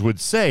officials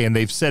would say, and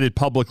they've said it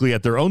publicly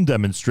at their own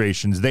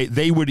demonstrations,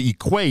 they would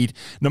equate,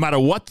 no matter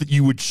what that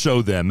you would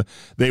show them,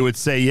 they would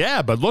say,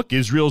 yeah, but look,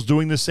 Israel's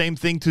doing the same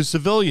thing to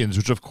civilians,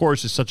 which of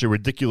course is such a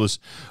ridiculous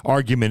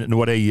argument and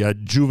what a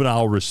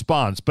juvenile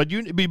response. But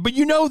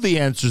the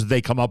answers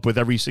they come up with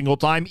every single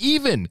time,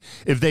 even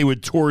if they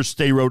would tour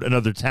Sderot and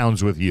other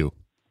towns with you.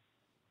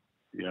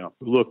 Yeah,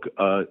 look,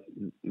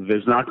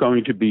 there's not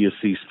going to be a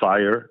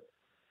ceasefire.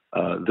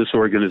 This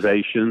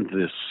organization,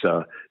 this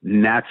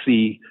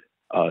Nazi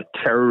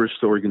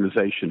terrorist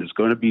organization, is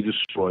going to be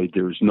destroyed.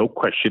 There is no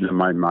question in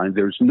my mind.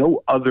 There's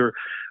no other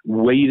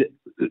way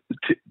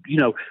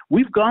to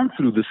we've gone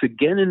through this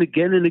again and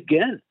again and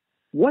again.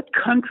 What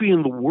country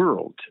in the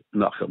world,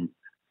 Nachum?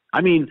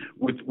 I mean,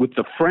 with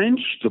the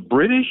French, the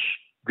British,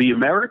 the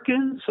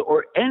Americans,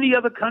 or any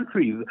other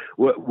country,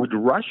 would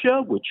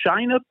Russia, would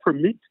China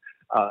permit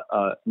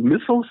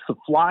missiles to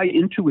fly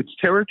into its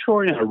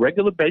territory on a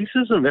regular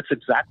basis, and that's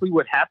exactly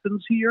what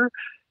happens here.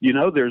 You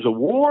know, there's a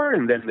war,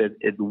 and then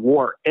the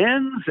war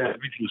ends, and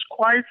everything's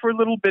quiet for a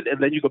little bit,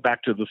 and then you go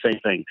back to the same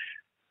thing.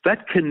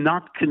 That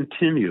cannot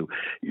continue.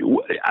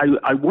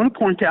 I want to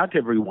point out to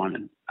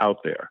everyone out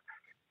there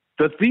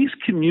that these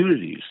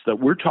communities that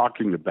we're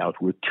talking about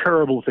where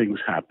terrible things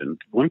happened,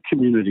 one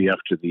community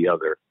after the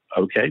other,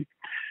 okay?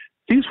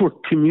 These were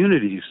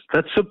communities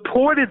that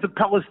supported the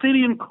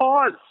Palestinian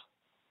cause.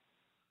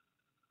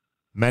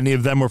 Many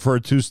of them were for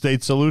a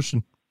two-state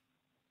solution.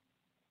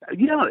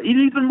 Yeah,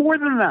 even more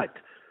than that.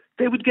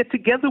 They would get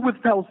together with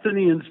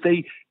Palestinians.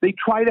 They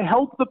try to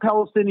help the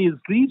Palestinians.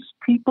 These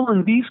people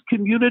in these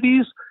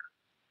communities,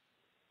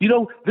 you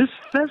know, this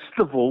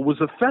festival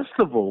was a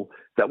festival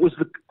that was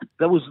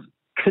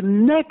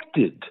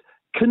connected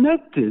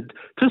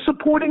to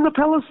supporting the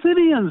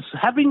Palestinians,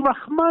 having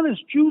Rahmanis.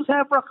 Jews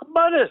have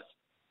Rahmanis.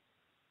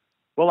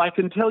 Well, I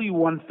can tell you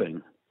one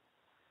thing.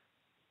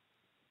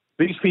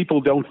 These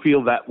people don't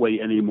feel that way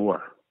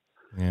anymore.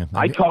 Yeah.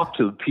 I talked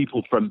to the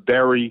people from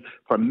Berry,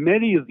 from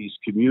many of these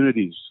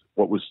communities,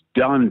 what was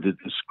done, the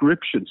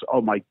descriptions,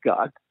 oh my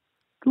God,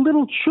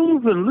 little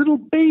children, little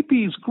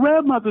babies,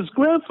 grandmothers,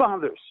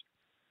 grandfathers,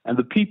 and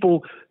the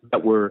people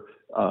that were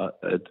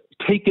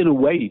taken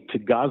away to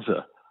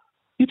Gaza.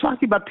 You're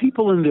talking about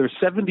people in their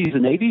 70s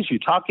and 80s. You're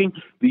talking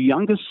the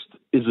youngest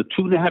is a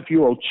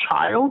 2.5-year-old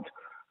child.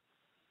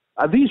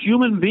 Are these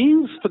human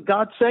beings, for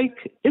God's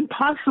sake?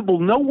 Impossible.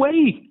 No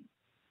way.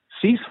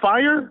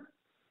 Ceasefire?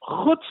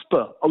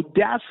 Chutzpah,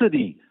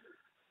 audacity.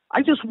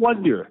 I just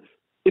wonder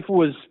if it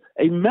was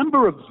a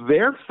member of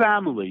their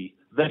family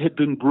that had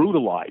been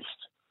brutalized.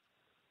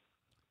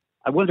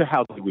 I wonder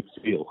how they would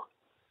feel.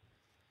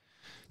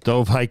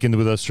 Dov Hikind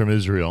with us from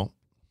Israel.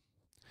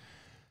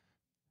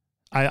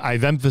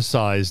 I've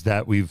emphasized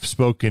that we've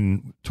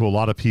spoken to a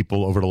lot of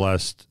people over the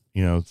last,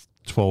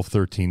 12,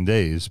 13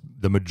 days,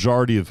 the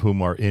majority of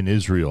whom are in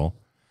Israel.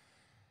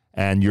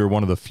 And you're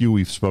one of the few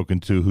we've spoken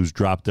to who's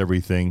dropped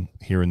everything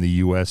here in the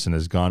U.S. and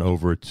has gone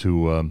over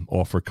to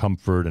offer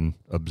comfort and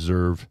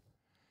observe,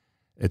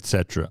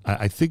 etc.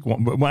 I think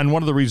one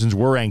of the reasons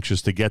we're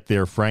anxious to get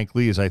there,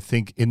 frankly, is I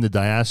think in the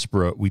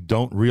diaspora we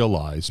don't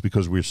realize,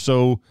 because we're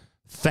so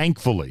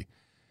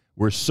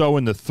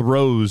in the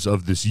throes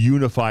of this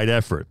unified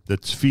effort, the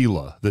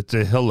tefillah, the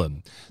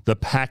tehillim, the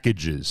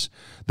packages,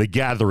 the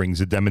gatherings,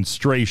 the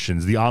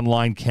demonstrations, the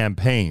online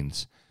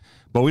campaigns.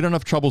 But we don't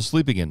have trouble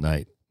sleeping at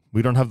night.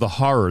 We don't have the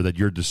horror that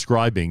you're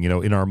describing,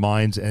 in our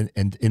minds and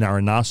in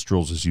our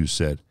nostrils, as you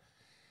said.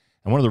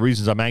 And one of the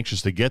reasons I'm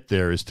anxious to get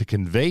there is to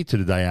convey to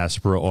the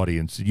diaspora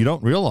audience that you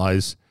don't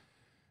realize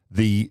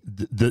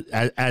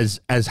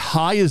as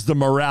high as the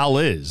morale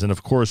is, and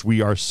of course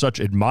we are such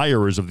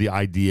admirers of the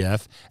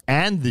IDF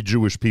and the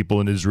Jewish people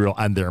in Israel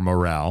and their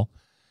morale.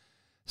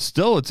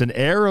 Still, it's an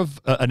air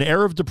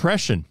of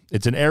depression.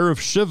 It's an air of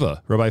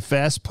Shiva. Rabbi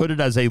Fast put it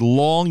as a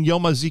long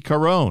Yom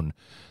HaZikaron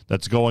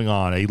that's going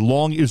on, a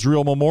long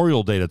Israel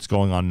Memorial Day that's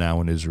going on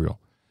now in Israel.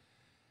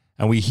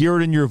 And we hear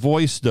it in your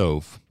voice,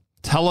 Dov.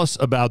 Tell us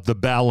about the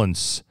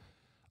balance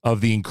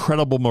of the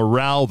incredible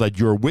morale that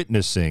you're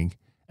witnessing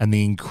and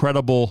the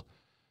incredible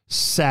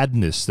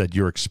sadness that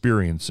you're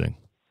experiencing.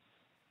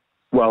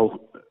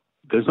 Well,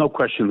 there's no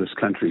question this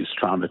country is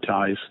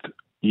traumatized.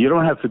 You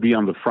don't have to be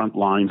on the front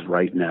lines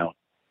right now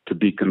to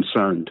be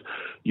concerned.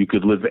 You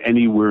could live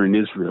anywhere in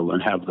Israel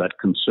and have that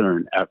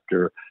concern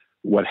after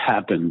what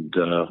happened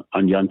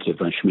on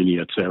Yontif and Shmini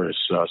Atzeres,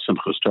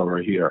 Simchas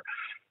Torah here.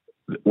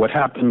 What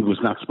happened was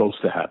not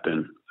supposed to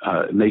happen.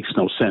 It makes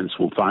no sense.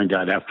 We'll find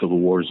out after the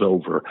war's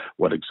over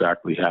what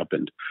exactly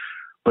happened.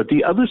 But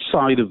the other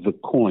side of the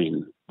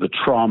coin, the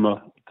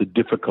trauma, the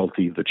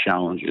difficulty, the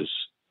challenges,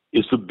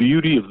 is the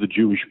beauty of the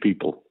Jewish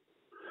people.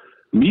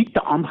 Meet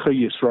the Amcha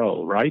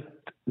Yisrael, right?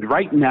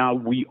 Right now,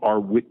 we are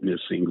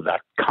witnessing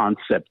that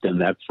concept and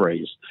that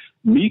phrase.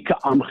 Mika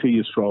Amcha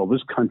Yisrael,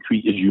 this country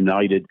is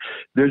united.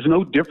 There's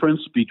no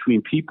difference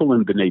between people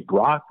in Bnei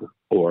Brak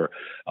or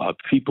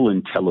people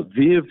in Tel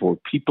Aviv or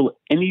people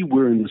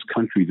anywhere in this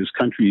country. This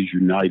country is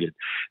united.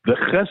 The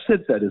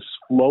chesed that is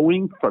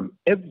flowing from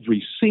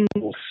every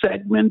single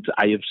segment,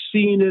 I have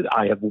seen it,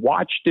 I have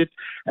watched it,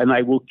 and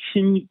I will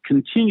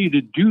continue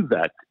to do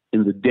that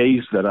in the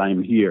days that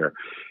I'm here.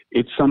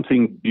 It's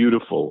something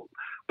beautiful.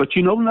 But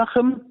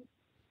Nachum,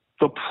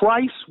 the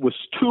price was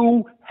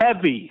too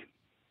heavy.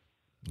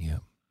 Yeah.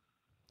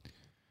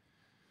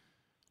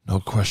 No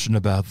question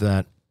about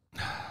that.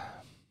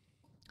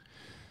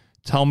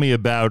 Tell me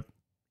about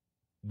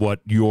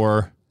what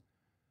your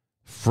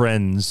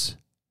friends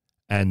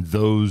and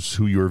those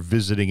who you're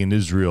visiting in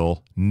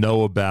Israel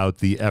know about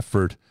the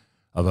effort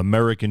of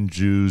American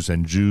Jews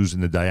and Jews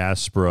in the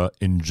diaspora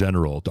in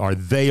general. Are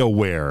they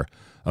aware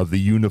of the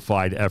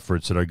unified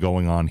efforts that are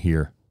going on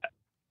here?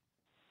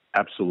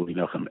 Absolutely,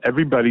 Nachum.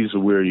 Everybody's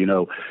aware,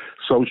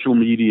 social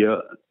media,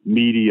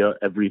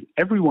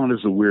 everyone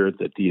is aware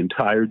that the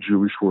entire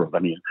Jewish world,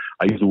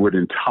 I use the word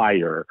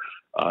entire,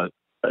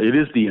 it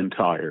is the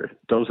entire.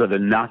 Those that are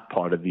not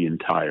part of the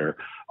entire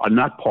are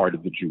not part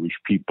of the Jewish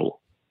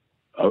people.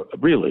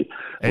 really,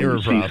 when you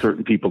Erev see Rav.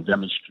 certain people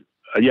demonstrate.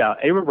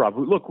 Erev Rav.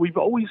 Look, we've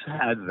always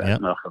had that, Yep,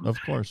 Nachum.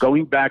 of course.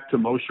 Going back to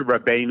Moshe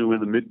Rabbeinu in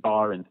the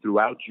Midbar and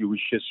throughout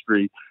Jewish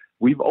history,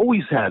 we've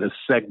always had a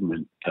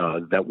segment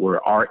that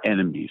were our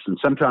enemies. And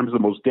sometimes the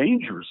most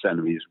dangerous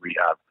enemies we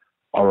have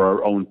are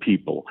our own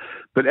people.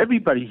 But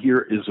everybody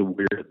here is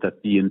aware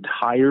that the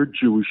entire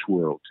Jewish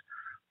world,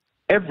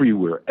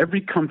 everywhere, every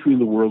country in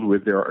the world where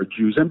there are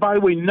Jews, and by the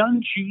way,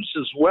 non-Jews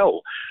as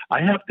well,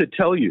 I have to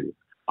tell you,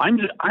 I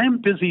am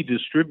busy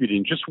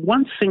distributing. Just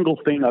one single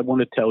thing I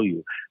want to tell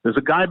you. There's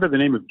a guy by the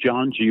name of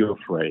John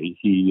Giuffre.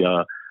 He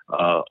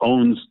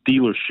owns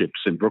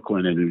dealerships in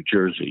Brooklyn and New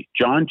Jersey.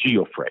 John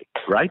Giuffre,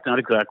 right? Not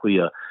exactly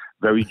a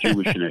very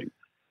Jewish name.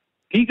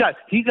 He got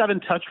in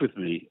touch with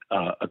me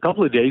a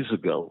couple of days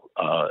ago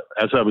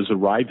as I was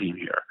arriving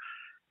here.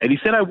 And he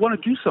said, I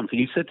want to do something.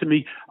 He said to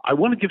me, I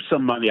want to give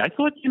some money. I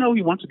thought, he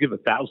wants to give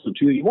 $1,000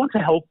 to you. He wants to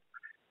help.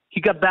 He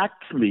got back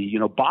to me,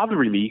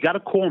 bothering me. You got to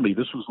call me.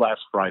 This was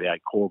last Friday. I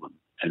called him,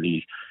 and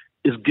he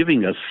is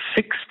giving us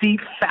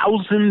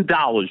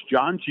 $60,000.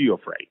 John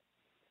Giuffre,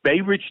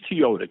 Bay Ridge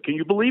Toyota. Can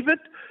you believe it?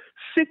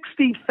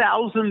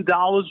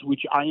 $60,000,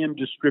 which I am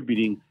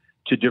distributing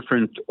to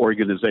different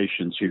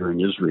organizations here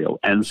in Israel.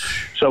 And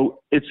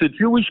so it's a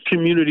Jewish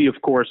community,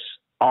 of course.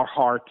 Our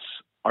hearts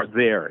are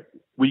there.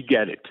 We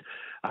get it.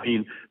 I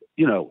mean,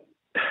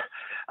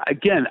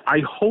 again, I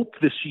hope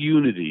this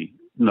unity,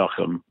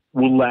 Nachum,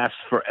 will last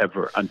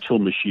forever until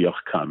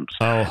Mashiach comes.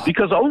 Oh.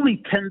 Because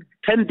only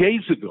 10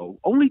 days ago,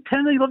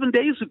 11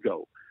 days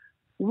ago,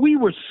 we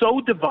were so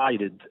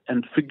divided,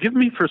 and forgive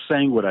me for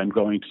saying what I'm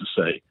going to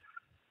say,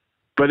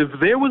 but if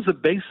there was a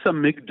Beis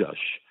HaMikdash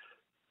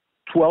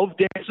 12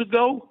 days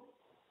ago,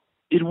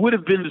 it would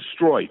have been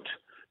destroyed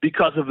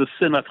because of the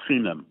Sinat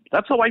Chinam.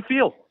 That's how I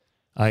feel.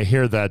 I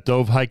hear that.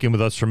 Dov Hikind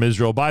with us from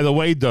Israel. By the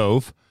way,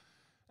 Dov,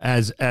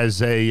 as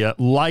a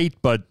light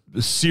but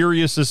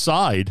serious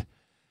aside,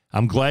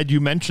 I'm glad you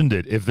mentioned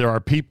it. If there are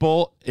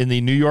people in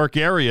the New York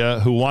area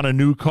who want a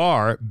new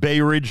car,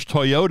 Bay Ridge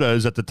Toyota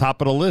is at the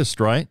top of the list,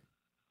 right?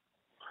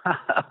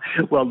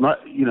 Well,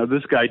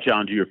 this guy,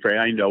 John Giuffre,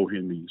 I know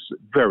him. He's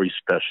very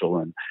special.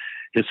 And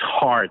his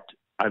heart,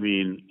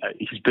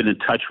 he's been in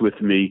touch with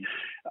me.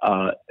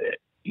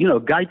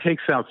 Guy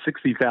takes out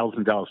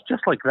 $60,000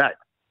 just like that.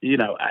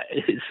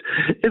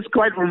 It's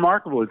quite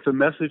remarkable. It's a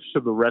message to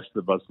the rest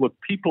of us. Look,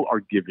 people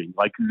are giving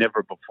like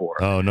never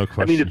before. Oh, no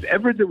question. If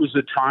ever there was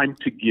a time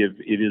to give,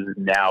 it is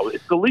now.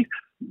 It's the least.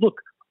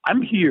 Look,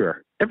 I'm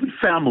here. Every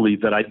family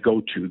that I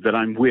go to, that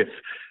I'm with,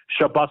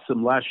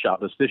 Shabbosim, last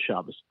Shabbos, this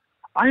Shabbos,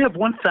 I have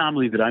one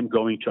family that I'm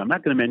going to. I'm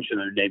not going to mention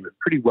their name. It's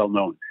pretty well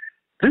known.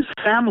 This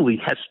family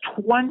has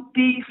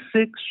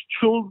 26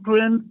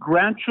 children,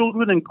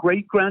 grandchildren, and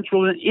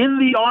great-grandchildren in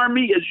the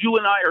Army as you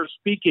and I are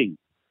speaking.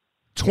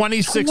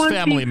 26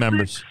 family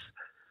members.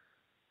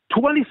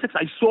 26.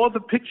 I saw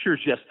the pictures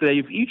yesterday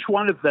of each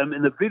one of them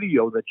in the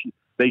video that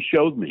they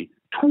showed me.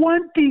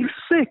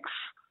 26.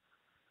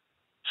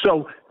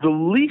 So the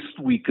least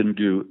we can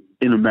do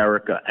in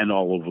America and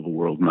all over the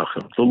world,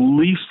 Nachum, the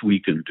least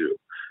we can do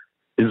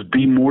is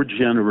be more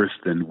generous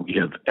than we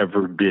have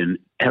ever been,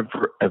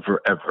 ever, ever,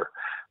 ever.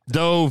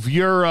 Dov,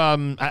 you're,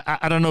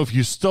 I don't know if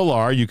you still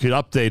are, you could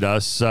update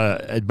us,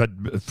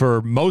 but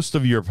for most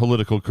of your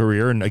political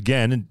career, and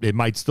again, it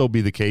might still be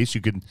the case,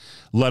 you can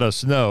let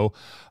us know,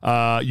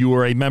 you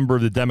were a member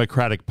of the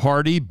Democratic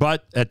Party,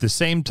 but at the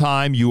same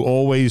time, you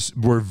always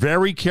were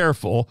very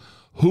careful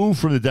who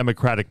from the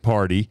Democratic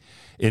Party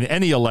in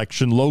any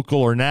election, local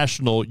or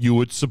national, you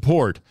would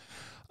support.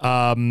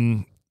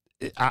 I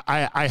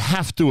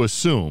have to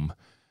assume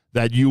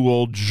that you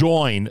will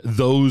join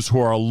those who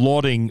are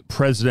lauding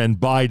President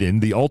Biden,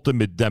 the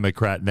ultimate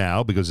Democrat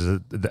now, because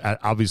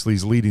obviously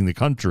he's leading the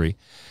country.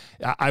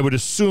 I would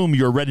assume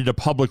you're ready to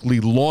publicly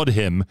laud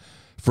him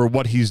for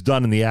what he's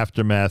done in the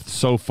aftermath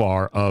so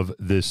far of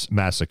this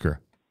massacre.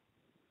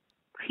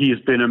 He has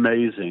been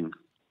amazing.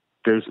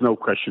 There's no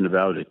question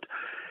about it.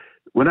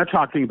 We're not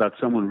talking about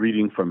someone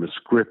reading from a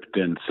script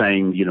and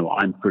saying,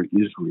 I'm for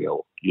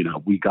Israel,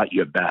 we got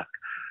your back.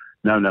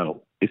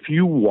 No. If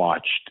you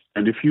watched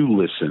and if you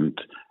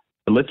listened,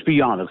 let's be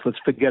honest, let's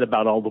forget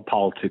about all the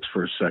politics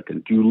for a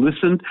second. You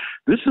listened.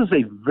 This is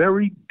a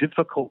very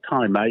difficult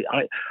time. I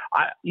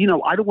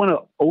don't want to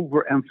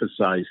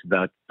overemphasize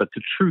that, but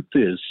the truth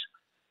is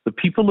the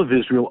people of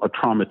Israel are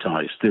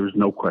traumatized. There is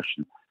no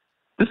question.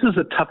 This is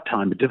a tough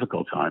time, a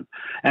difficult time.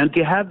 And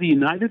to have the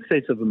United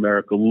States of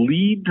America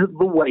lead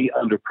the way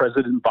under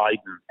President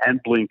Biden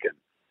and Blinken,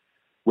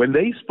 when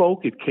they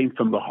spoke, it came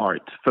from the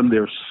heart, from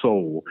their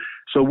soul.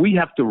 So we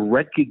have to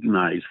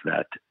recognize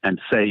that and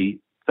say,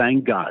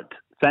 thank God.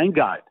 Thank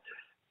God.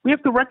 We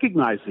have to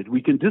recognize it. We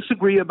can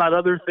disagree about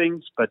other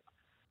things, but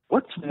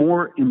what's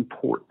more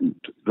important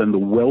than the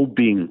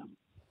well-being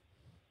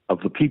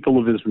of the people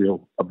of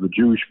Israel, of the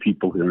Jewish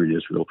people here in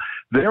Israel?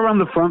 They're on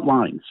the front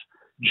lines.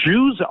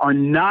 Jews are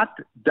not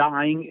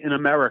dying in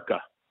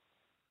America.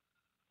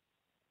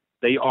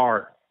 They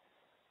are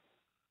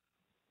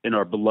in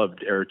our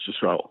beloved Eretz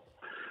Yisrael.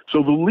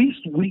 So the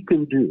least we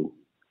can do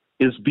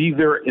is be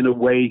there in a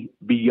way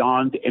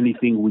beyond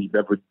anything we've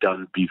ever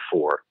done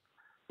before.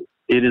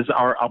 It is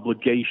our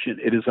obligation.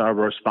 It is our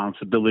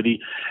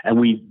responsibility. And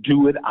we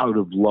do it out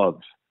of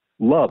love.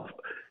 Love.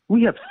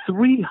 We have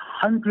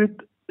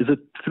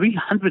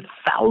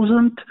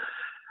 300,000?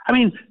 I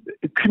mean,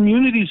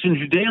 communities in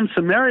Judea and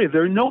Samaria,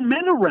 there are no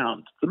men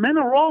around. The men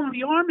are all in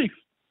the army.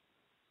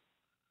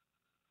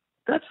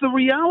 That's the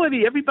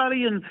reality.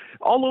 Everybody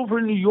all over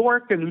New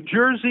York and New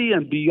Jersey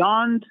and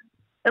beyond,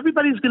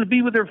 everybody's going to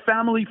be with their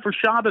family for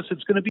Shabbos.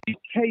 It's going to be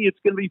okay. It's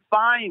going to be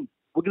fine.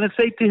 We're going to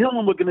say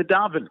Tehillim. We're going to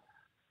daven.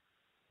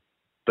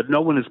 But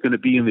no one is going to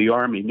be in the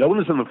army. No one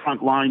is on the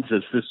front lines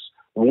as this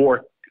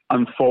war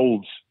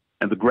unfolds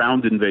and the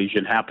ground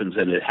invasion happens,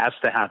 and it has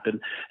to happen,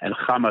 and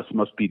Hamas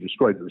must be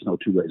destroyed. There's no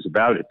two ways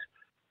about it.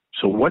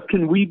 So what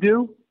can we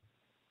do?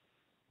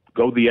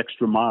 Go the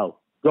extra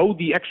mile. Go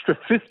the extra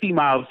 50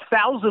 miles,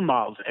 1,000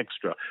 miles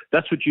extra.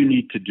 That's what you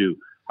need to do.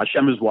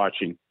 Hashem is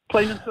watching.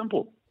 Plain and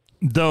simple.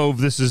 Dov,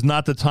 this is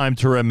not the time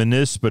to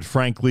reminisce, but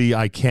frankly,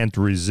 I can't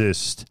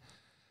resist.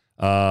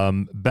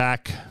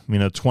 Back,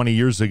 20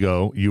 years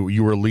ago,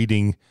 you were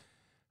leading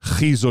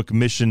Chizuk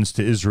missions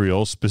to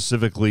Israel,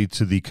 specifically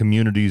to the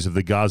communities of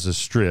the Gaza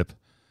Strip,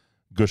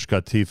 Gush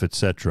Katif,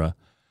 etc.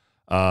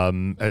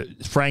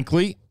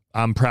 Frankly,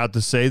 I'm proud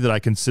to say that I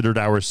considered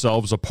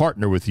ourselves a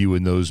partner with you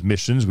in those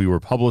missions. We were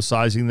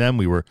publicizing them.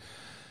 We were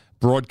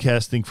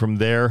broadcasting from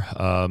there,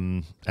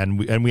 and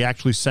we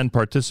actually sent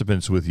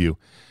participants with you.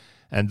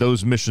 And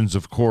those missions,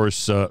 of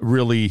course,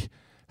 really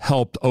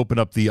helped open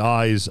up the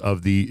eyes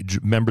of the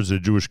members of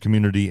the Jewish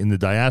community in the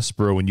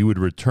diaspora when you would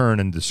return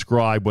and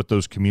describe what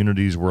those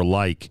communities were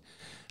like,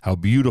 how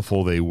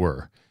beautiful they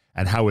were,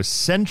 and how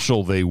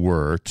essential they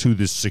were to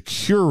the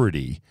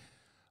security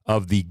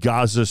of the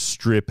Gaza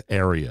Strip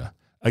area.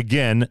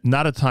 Again,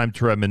 not a time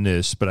to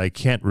reminisce, but I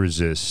can't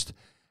resist.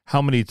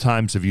 How many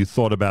times have you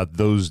thought about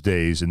those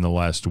days in the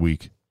last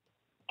week?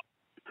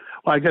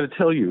 Well, I got to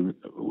tell you,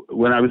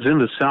 when I was in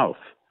the South,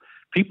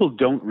 people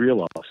don't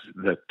realize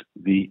that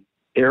the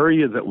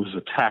area that was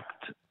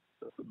attacked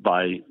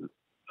by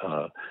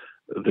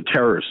the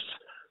terrorists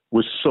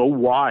was so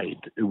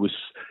wide. It was,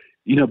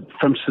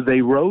 from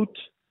Sderot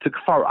to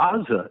Kfar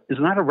Aza is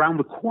not around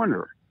the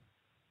corner.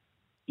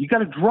 You got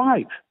to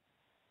drive.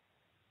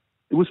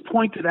 It was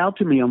pointed out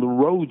to me on the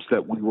roads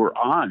that we were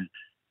on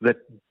that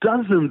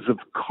dozens of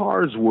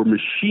cars were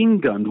machine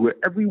gunned, where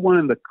everyone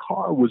in the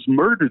car was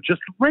murdered,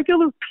 just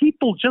regular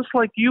people, just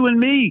like you and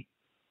me.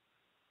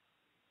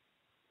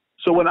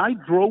 So when I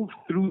drove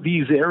through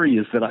these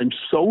areas that I'm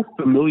so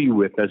familiar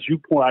with, as you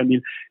point,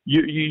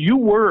 you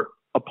were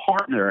a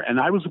partner, and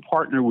I was a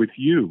partner with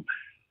you,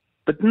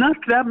 but not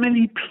that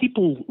many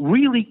people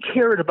really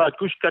cared about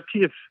Gush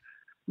Katif.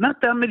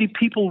 Not that many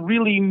people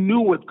really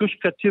knew what Gush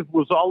Katif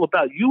was all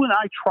about. You and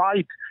I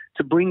tried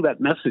to bring that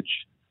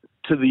message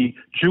to the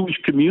Jewish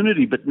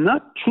community, but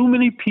not too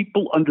many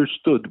people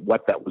understood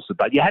what that was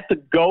about. You had to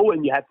go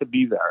and you had to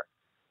be there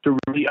to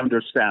really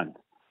understand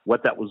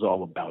what that was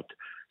all about.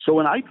 So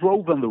when I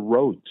drove on the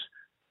roads,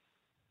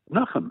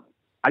 Nachum,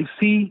 I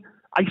see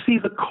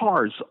the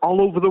cars all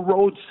over the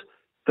roads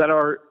that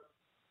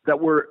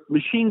were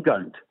machine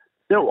gunned.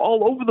 They're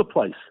all over the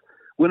place.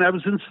 When I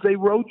was in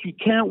Sderot, you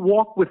can't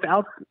walk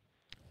without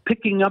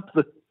picking up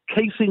the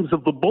casings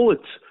of the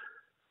bullets.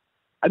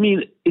 I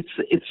mean,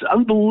 it's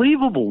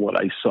unbelievable what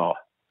I saw.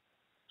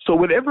 So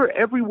whatever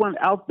everyone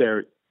out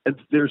there,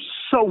 there's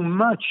so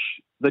much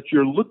that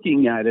you're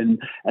looking at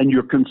and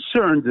you're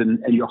concerned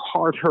and your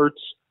heart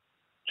hurts.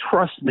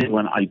 Trust me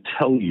when I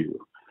tell you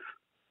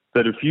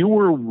that if you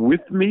were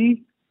with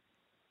me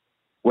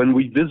when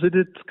we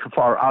visited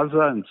Kfar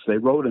Aza and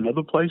Sderot and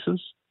other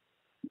places,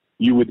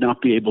 you would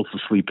not be able to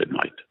sleep at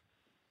night.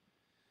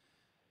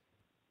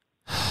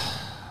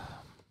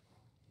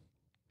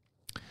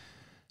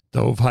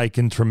 Dov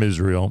Hikind from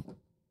Israel.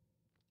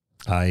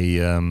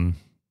 I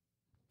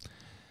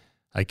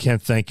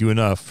can't thank you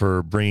enough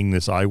for bringing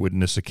this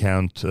eyewitness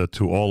account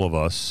to all of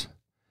us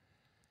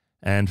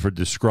and for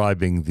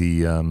describing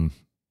the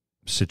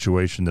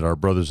situation that our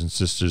brothers and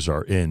sisters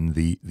are in,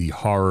 the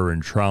horror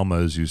and trauma,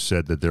 as you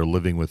said, that they're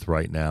living with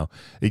right now.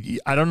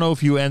 I don't know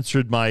if you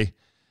answered my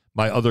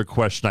other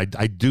question.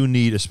 I do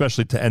need,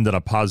 especially to end on a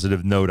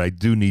positive note, I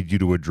do need you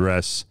to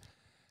address,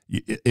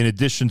 in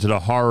addition to the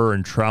horror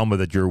and trauma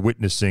that you're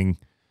witnessing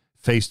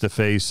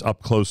face-to-face,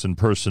 up close and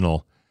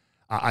personal,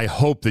 I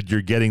hope that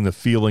you're getting the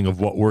feeling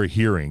of what we're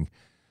hearing,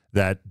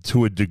 that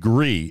to a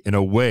degree, in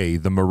a way,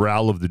 the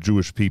morale of the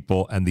Jewish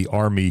people and the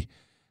army,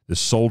 the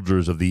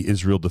soldiers of the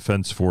Israel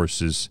Defense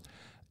Forces,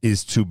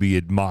 is to be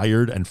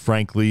admired and,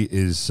 frankly,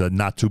 is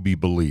not to be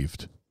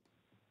believed.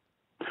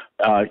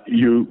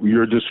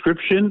 Your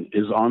description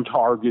is on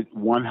target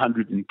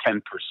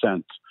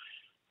 110%.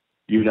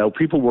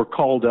 People were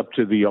called up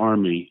to the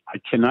army. I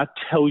cannot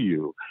tell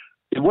you,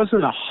 it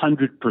wasn't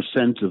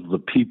 100% of the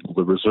people,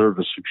 the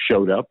reservists who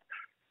showed up.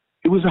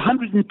 It was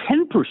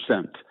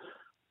 110%.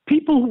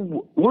 People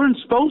who weren't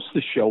supposed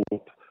to show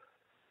up.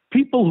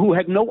 People who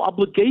had no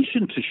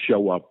obligation to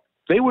show up.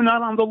 They were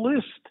not on the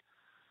list.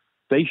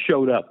 They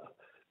showed up.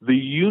 the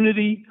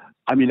unity.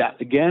 I mean,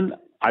 again,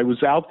 I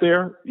was out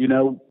there,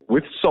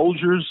 with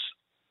soldiers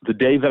the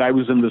day that I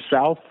was in the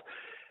South.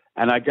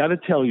 And I got to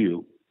tell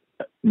you,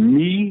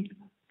 me,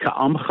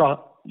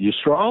 Ka'amcha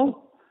Yisrael,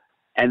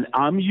 and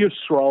Am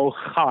Yisrael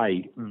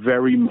Chai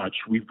very much.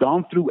 We've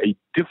gone through a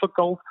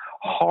difficult,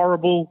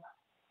 horrible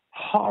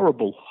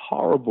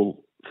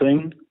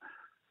thing.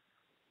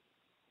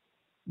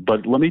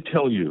 But let me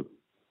tell you,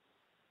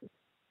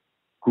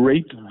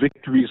 great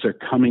victories are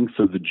coming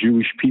for the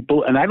Jewish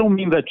people. And I don't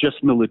mean that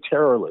just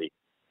militarily.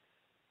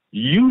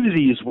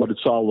 Unity is what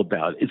it's all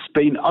about. It's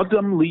Bein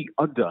Adam li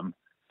Adam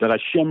that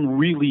Hashem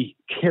really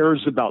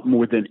cares about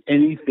more than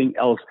anything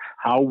else,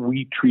 how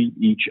we treat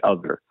each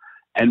other.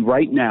 And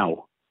right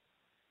now,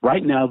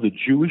 the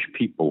Jewish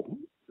people,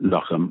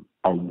 Nachum,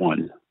 are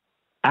one.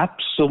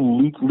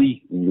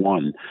 Absolutely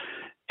one.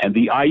 And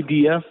the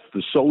IDF,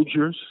 the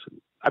soldiers,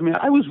 I mean,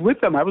 I was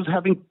with them. I was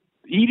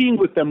eating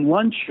with them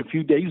lunch a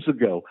few days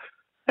ago.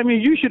 I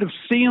mean, you should have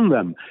seen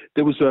them.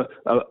 There was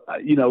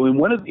in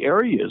one of the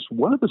areas,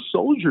 one of the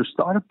soldiers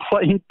started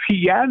playing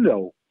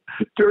piano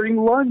during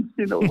lunch.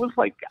 It was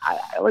like,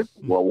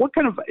 well, what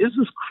kind of, is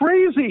this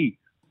crazy?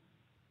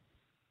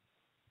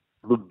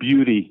 The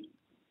beauty.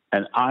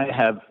 And I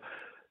have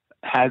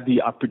had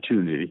the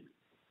opportunity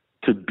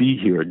to be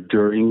here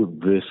during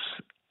this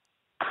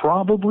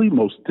probably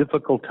most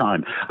difficult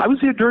time. I was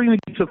here during the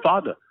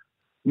Intifada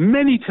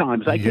many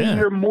times. I came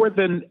here more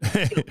than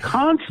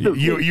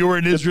constantly. You were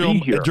in Israel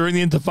during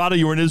the Intifada.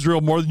 You were in Israel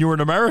more than you were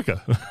in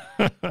America.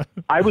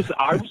 I was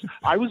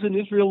in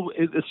Israel.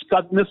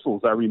 Scud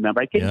missiles. I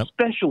remember. I came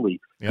especially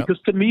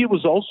because to me it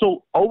was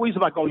also always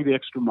about going the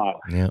extra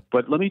mile. Yep.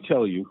 But let me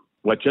tell you,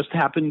 what just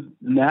happened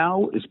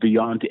now is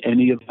beyond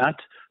any of that.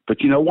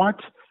 But you know what?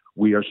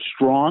 We are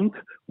strong.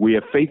 We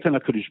have faith in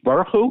HaKadosh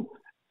Baruch Hu,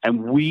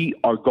 and we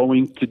are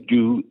going to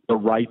do the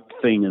right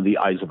thing in the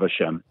eyes of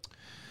Hashem.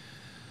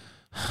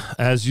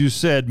 As you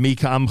said,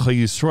 Mika Amcha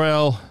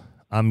Yisrael,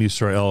 Am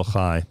Yisrael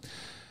Chai.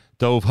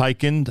 Dov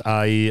Hikind,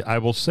 I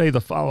will say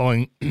the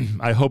following.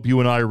 I hope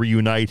you and I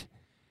reunite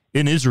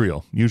in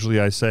Israel. Usually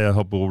I say I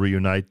hope we'll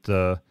reunite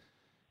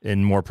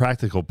in more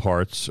practical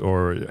parts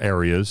or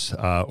areas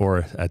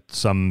or at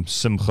some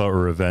simcha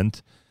or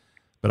event.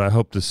 But I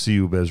hope to see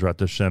you, Bezrat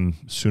Hashem,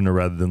 sooner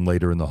rather than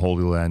later in the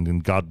Holy Land.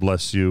 And God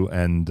bless you.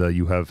 And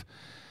you have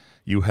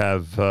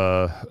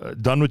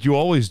done what you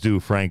always do,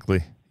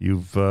 frankly.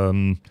 You've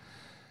brought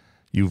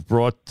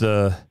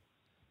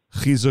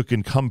chizuk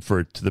and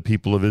comfort to the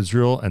people of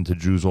Israel and to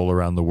Jews all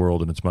around the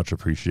world, and it's much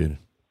appreciated.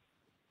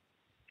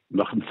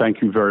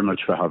 Thank you very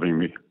much for having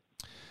me.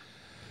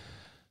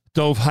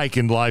 Dov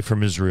Hikind live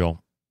from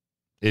Israel.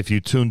 If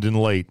you tuned in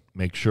late,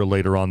 make sure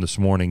later on this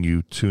morning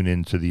you tune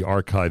into the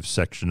archive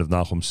section of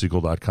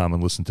NachumSegal.com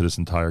and listen to this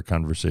entire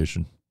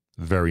conversation.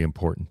 Very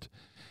important.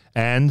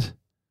 And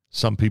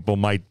some people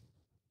might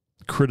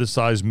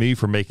criticize me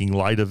for making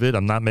light of it.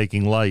 I'm not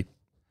making light.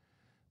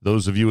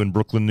 Those of you in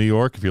Brooklyn, New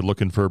York, if you're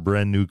looking for a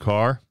brand new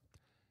car,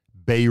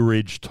 Bay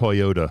Ridge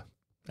Toyota.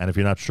 And if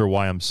you're not sure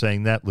why I'm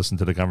saying that, listen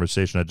to the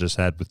conversation I just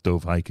had with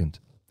Dov Hikind.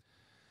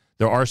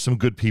 There are some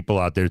good people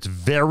out there. It's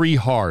very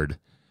hard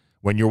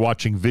when you're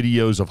watching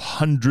videos of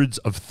hundreds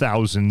of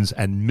thousands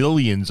and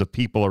millions of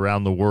people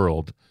around the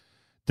world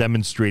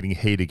demonstrating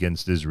hate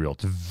against Israel.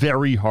 It's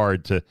very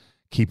hard to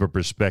keep a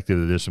perspective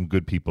that there's some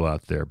good people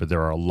out there, but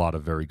there are a lot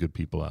of very good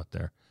people out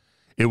there.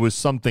 It was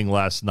something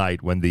last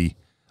night when the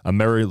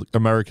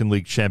American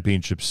League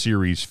Championship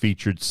Series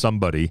featured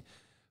somebody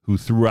who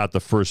threw out the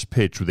first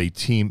pitch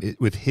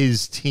with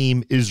his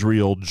Team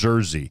Israel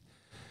jersey.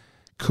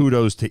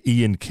 Kudos to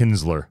Ian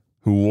Kinsler,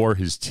 who wore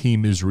his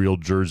Team Israel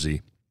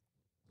jersey.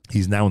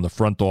 He's now in the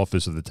front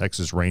office of the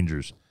Texas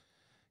Rangers.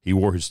 He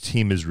wore his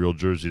Team Israel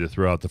jersey to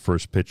throw out the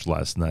first pitch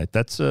last night.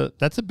 That's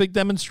a big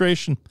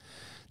demonstration.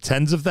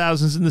 Tens of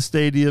thousands in the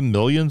stadium,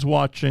 millions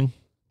watching.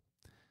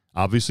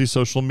 Obviously,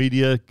 social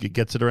media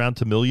gets it around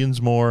to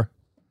millions more.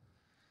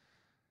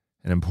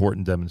 An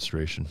important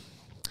demonstration.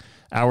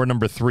 Hour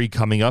number 3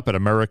 coming up at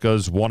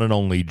America's one and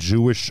only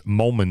Jewish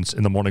Moments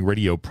in the Morning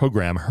radio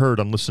program, heard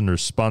on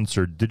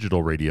listeners-sponsored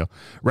digital radio.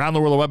 Around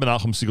the world, the web at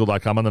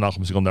NachumSegal.com, on the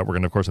Nachum Segal Network,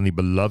 and, of course, on the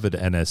beloved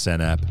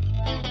NSN app.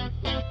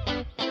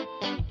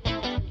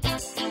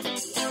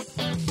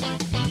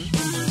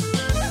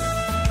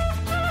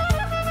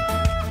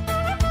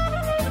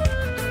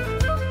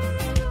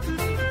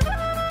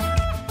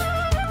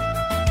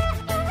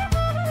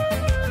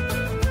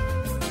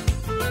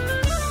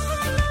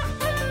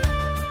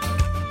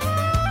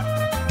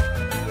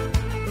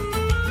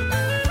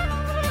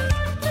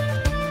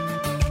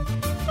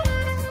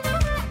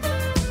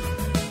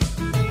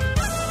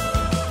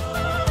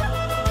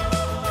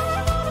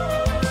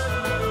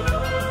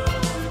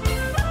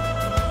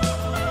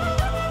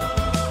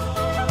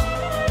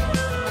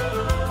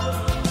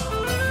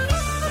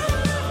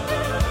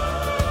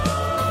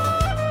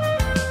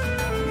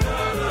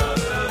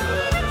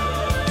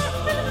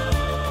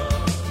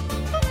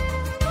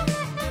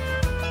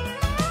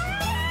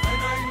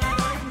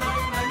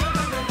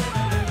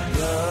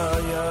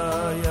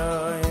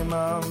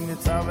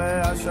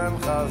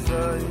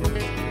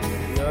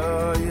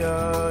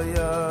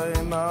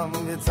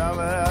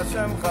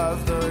 Hashem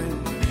chasdoi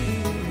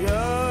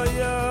Yo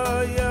yo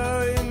yo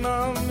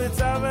imam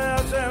mitzaveh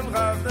Hashem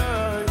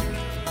chasdoi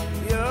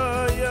Yo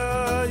yo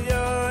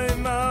yo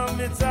imam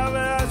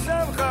mitzaveh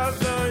Hashem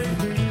chasdoi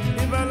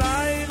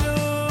Ibalaylu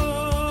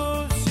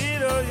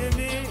shiro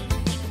yemi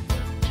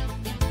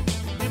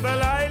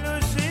Ibalaylu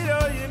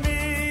shiro yemi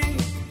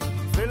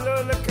Velo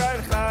lekal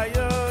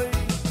chayoi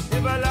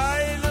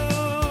Ibalaylu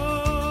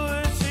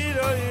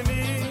shiro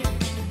yemi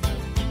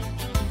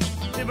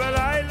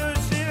Ibalaylu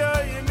shiro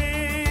yemi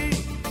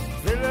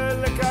Velo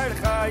lekal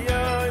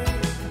chayoi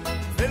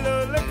Velo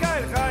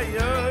lekal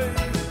chayoi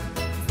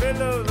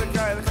Velo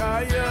lekal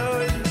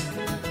chayoi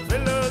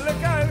Velo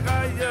lekal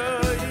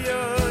chayoi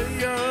Yo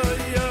yo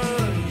yo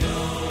Yo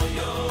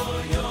yo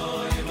yo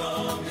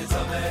Imam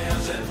Mitzaveh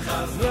Hashem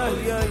Chazdo Yo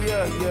yo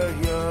yo yo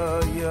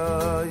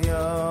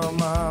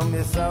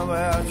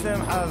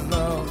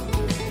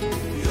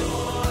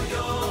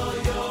yo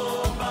yo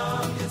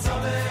Imam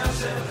Mitzaveh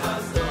Hashem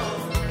Chazdo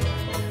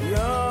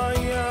Yo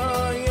yo yo Imam Mitzaveh Hashem Chazdo Yo yo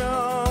yo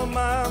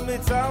Imam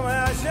Mitzaveh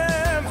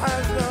Hashem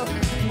Chazdo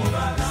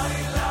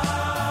ובלילה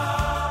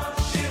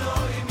שירו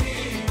עימי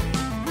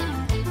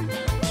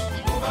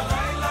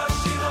ובלילה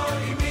שירו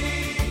עימי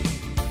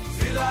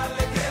תפילה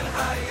לכל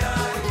חיי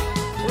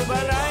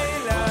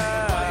ובלילה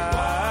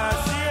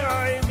שירו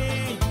עימי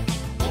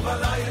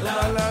ובלילה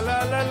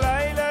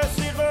לילה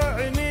שירו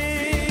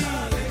עימי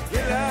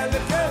תפילה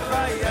לכל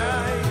חיי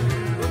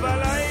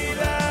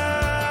ובלילה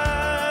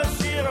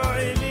שירו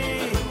עימי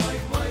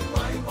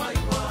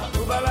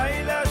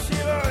ובלילה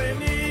שירו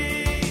עימי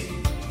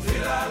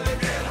תפילה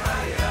לכל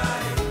חיי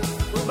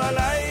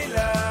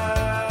ובלילה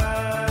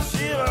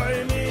שירו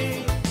עימי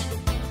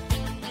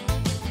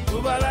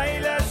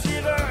ובלילה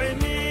שירו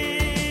עימי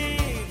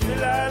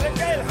תפילה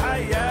לכל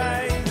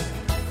חיי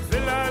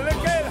תפילה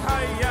לכל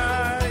חיי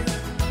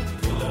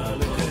תפילה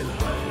לכל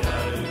חיי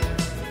תפילה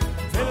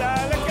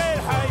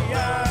לכל חיי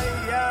יא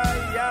יא יא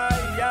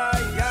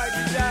יא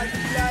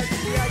יא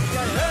יא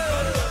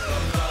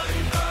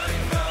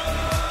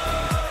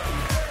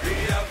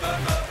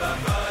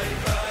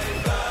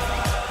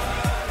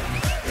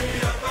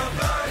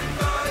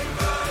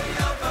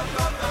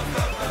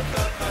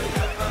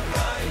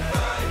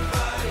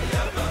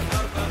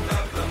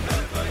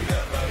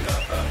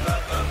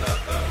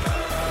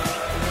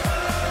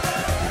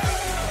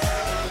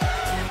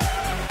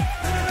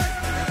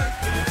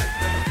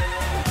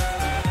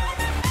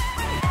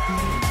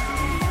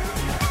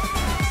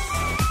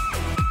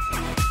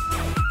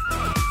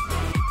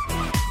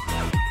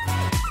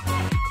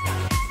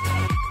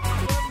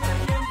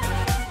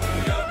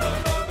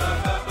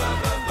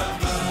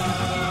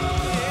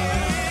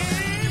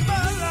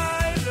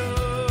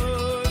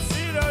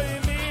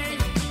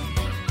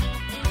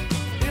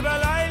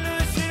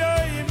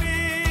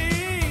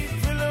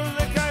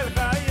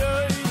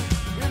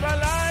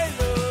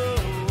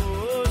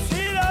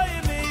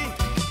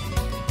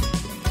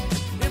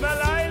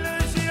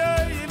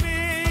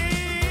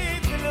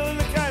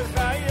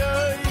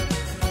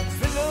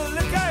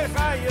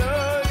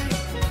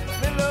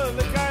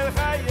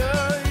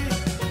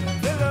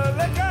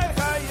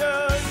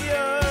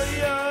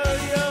יא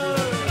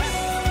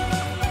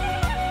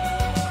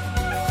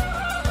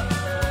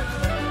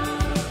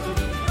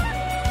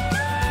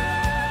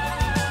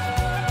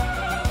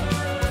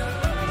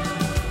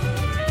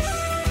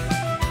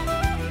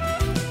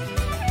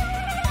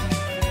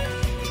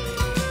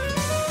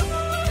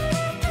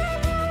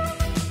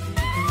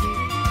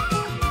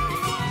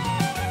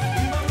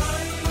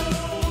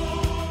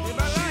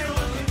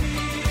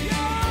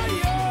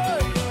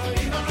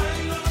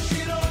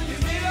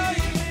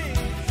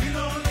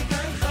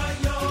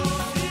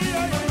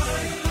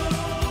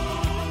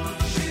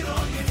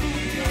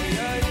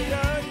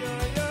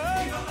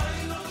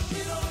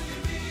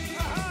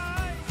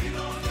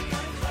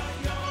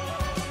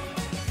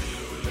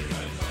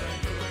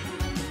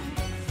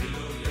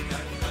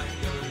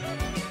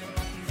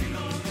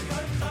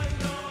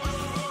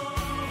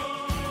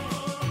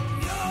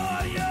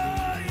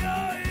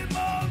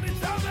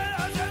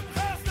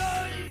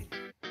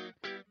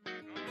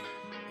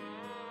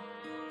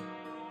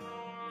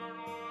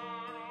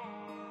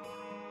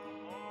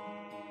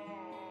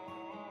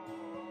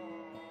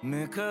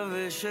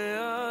מקווה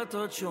שאת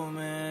עוד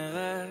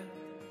שומרת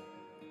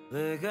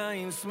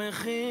רגעים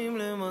שמחים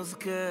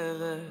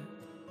למזכרת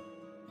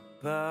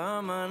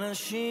פעם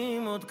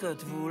אנשים עוד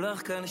כתבו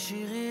לך כאן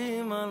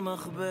שירים על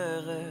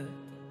מחברת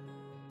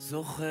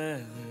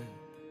זוכרת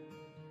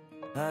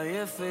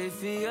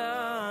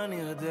היפהפייה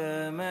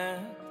נרדמת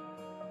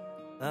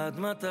עד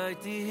מתי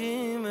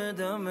תהי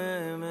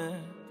מדממת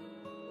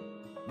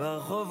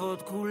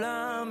ברחובות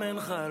כולם אין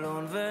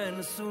חלון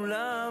ואין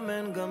סולם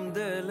אין גם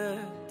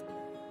דלת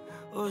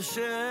או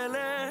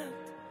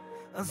שלט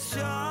אז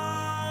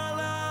שר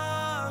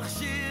לך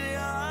שיר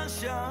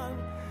ישן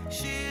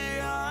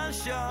שיר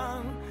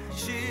ישן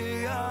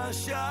שיר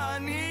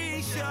ישן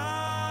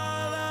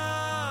נשאר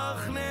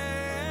לך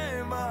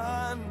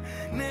נאמן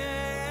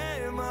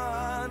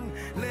נאמן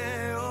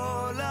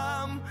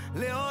לעולם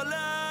לעולם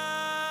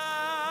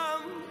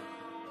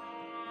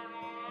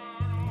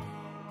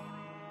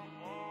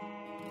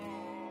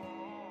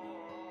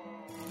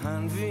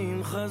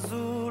הנביאים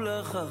חזו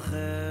לך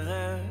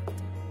אחרת,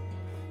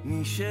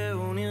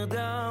 מישהו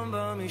נרדם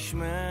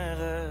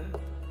במשמרת.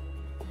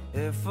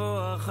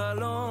 איפה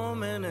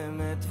החלום? אין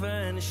אמת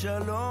ואין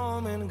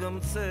שלום, אין גם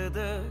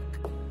צדק,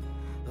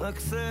 רק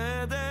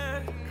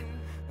צדק.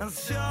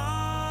 אז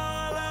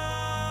שר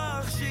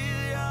לך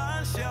שיר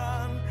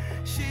ישן,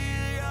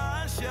 שיר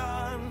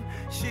ישן,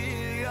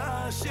 שיר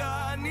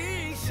ישן,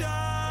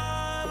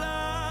 נשאר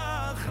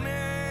לך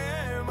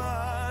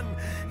נאמן,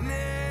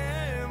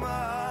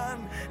 נאמן,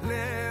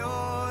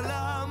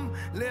 לעולם,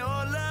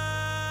 לעולם,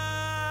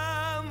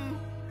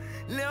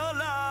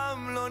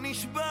 לעולם לא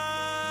נשבר,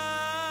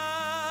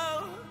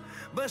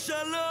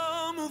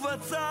 בשלום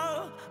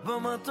ובצר,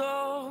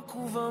 במתוק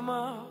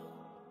ובמר,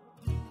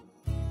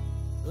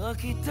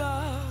 רק איתך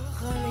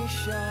אני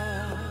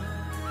שר.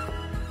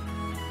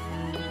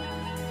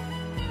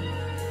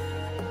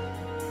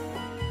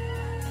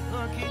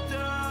 רק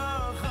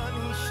איתך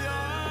אני שר.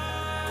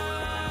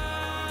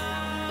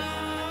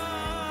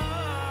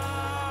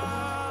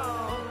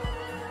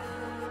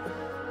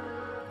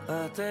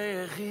 את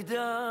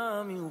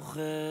היחידה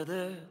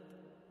מיוחדת,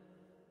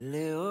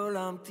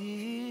 לעולם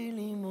תהי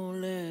לי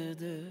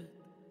מולדת,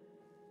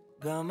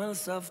 גם על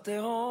סף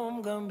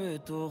תהום, גם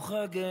בתוך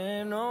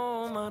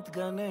הגיהנום, את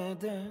גן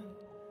עדן,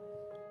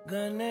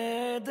 גן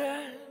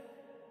עדן.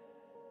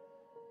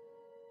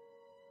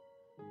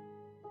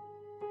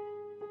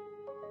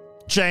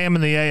 JM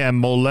in the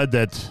AM,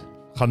 Moledet,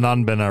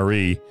 Hanan Ben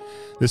Ari.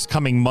 This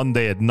coming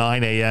Monday at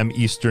 9 a.m.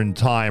 Eastern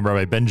Time,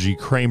 Rabbi Benji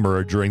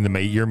Kramer, during the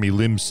Meir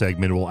Milim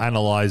segment, will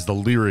analyze the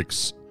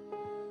lyrics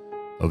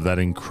of that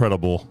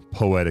incredible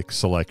poetic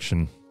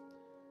selection.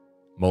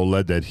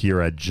 Moledet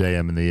here at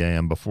JM in the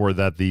AM. Before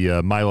that, the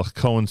Meilach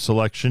Cohen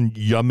selection,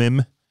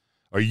 Yomim,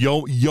 or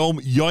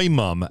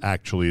Yoimam,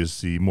 actually, is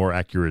the more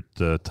accurate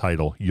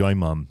title.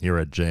 Yoimam here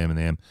at JM in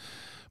the AM.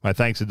 My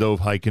thanks to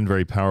Dov Hikind.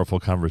 Very powerful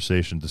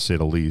conversation, to say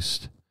the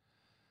least.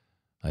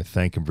 I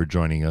thank him for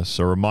joining us.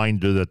 A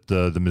reminder that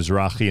the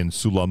Mizrahi and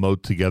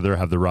Sulamot together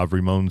have the Rav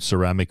Rimon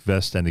Ceramic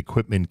Vest and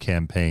Equipment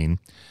campaign,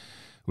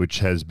 which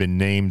has been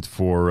named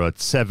for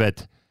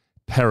Tzevet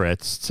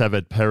Peretz.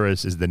 Tzevet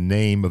Peretz is the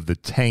name of the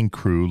tank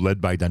crew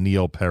led by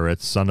Daniel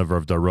Peretz, son of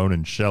Rav Daron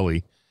and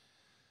Shelley,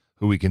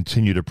 who we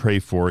continue to pray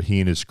for. He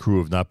and his crew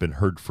have not been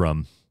heard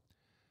from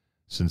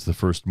since the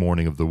first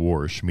morning of the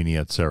war, Shmini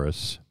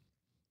Atzeres.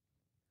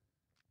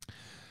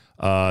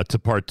 To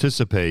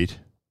participate,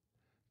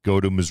 go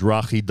to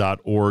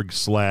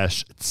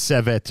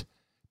Mizrahi.org/Tzevet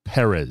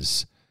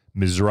Perez.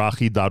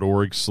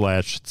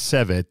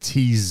 Mizrahi.org/Tzevet,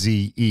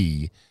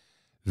 Tzevet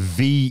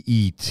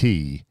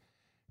Perez.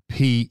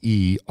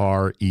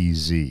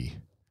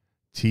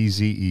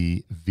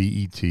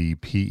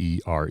 Tzevet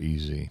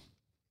Perez.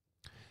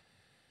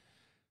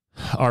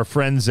 Our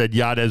friends at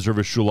Yad Ezra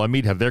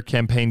V'Shulamit have their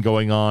campaign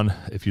going on.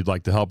 If you'd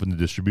like to help in the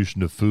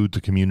distribution of food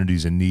to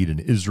communities in need in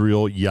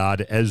Israel,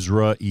 Yad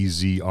Ezra,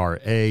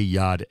 E-Z-R-A,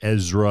 Yad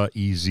Ezra,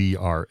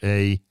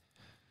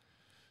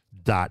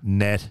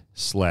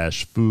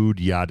 EZRA.net/food,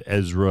 Yad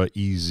Ezra,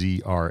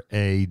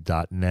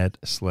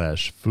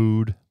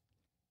 EZRA.net/food.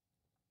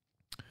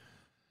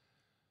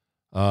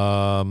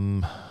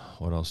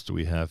 What else do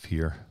we have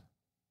here?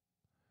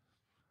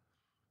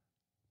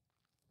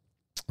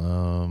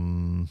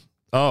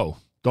 Oh,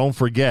 don't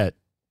forget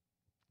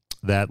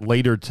that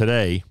later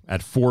today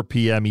at 4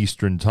 p.m.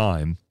 Eastern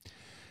Time,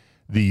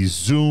 the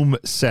Zoom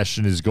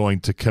session is going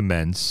to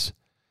commence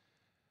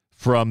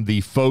from the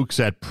folks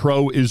at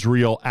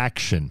Pro-Israel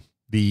Action.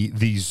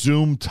 The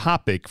Zoom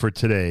topic for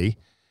today,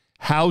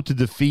 how to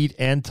defeat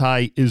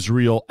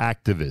anti-Israel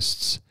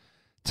activists.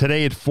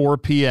 Today at 4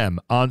 p.m.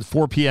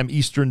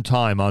 Eastern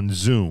Time on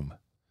Zoom.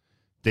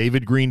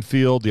 David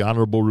Greenfield, the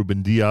Honorable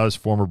Ruben Diaz,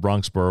 former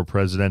Bronx Borough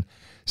President,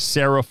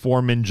 Sarah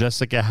Foreman,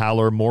 Jessica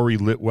Haller, Maury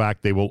Litwack,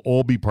 they will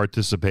all be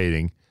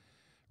participating.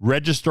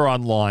 Register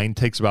online,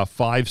 takes about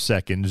 5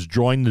 seconds.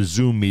 Join the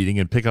Zoom meeting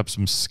and pick up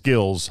some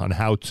skills on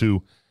how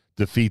to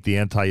defeat the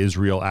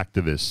anti-Israel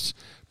activists.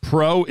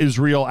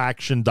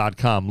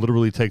 ProIsraelAction.com.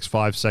 Literally takes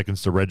 5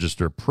 seconds to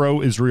register.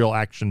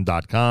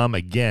 ProIsraelAction.com.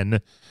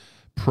 Again,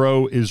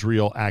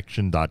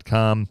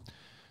 ProIsraelAction.com.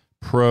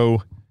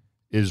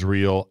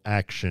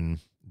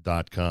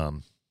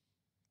 ProIsraelAction.com.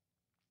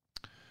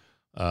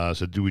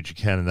 So do what you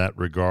can in that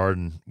regard,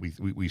 and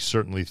we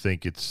certainly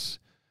think it's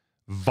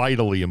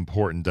vitally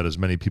important that as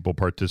many people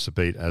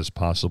participate as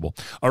possible.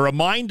 A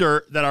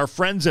reminder that our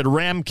friends at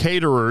Ram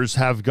Caterers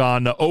have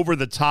gone over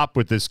the top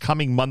with this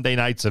coming Monday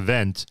night's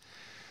event,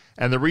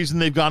 and the reason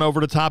they've gone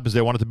over the top is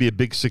they want it to be a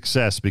big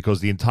success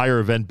because the entire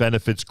event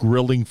benefits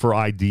Grilling for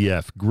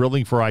IDF.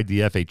 Grilling for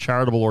IDF, a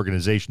charitable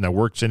organization that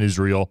works in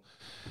Israel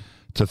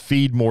to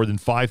feed more than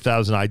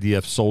 5,000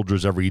 IDF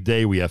soldiers every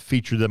day. We have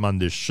featured them on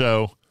this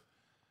show.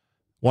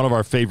 One of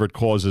our favorite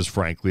causes,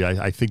 frankly.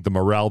 I think the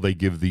morale they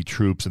give the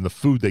troops and the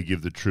food they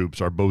give the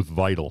troops are both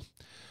vital,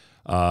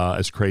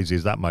 as crazy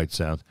as that might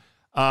sound.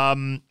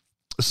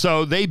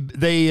 So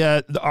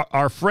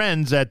our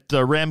friends at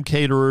Ram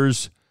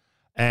Caterers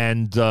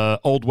and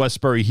Old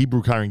Westbury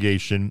Hebrew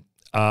Congregation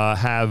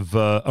have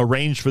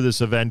arranged for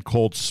this event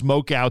called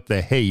Smoke Out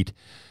the Hate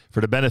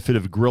for the benefit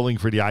of Grilling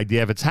for the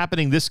IDF. It's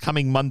happening this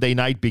coming Monday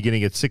night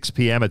beginning at 6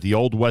 p.m. at the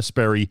Old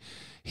Westbury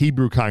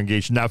Hebrew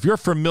Congregation. Now, if you're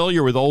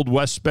familiar with Old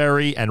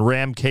Westbury and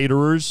Ram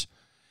Caterers,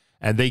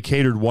 and they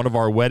catered one of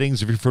our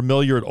weddings, if you're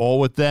familiar at all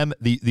with them,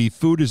 the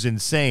food is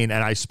insane.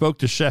 And I spoke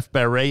to Chef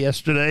Barret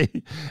yesterday,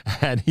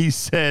 and he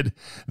said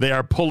they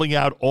are pulling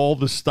out all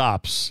the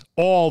stops,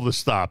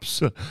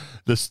 the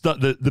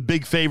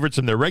big favorites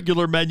in their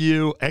regular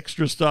menu,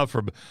 extra stuff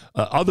from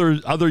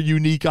other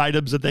unique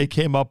items that they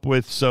came up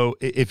with. So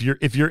if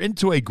you're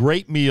into a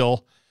great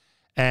meal,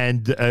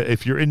 and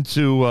if you're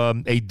into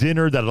a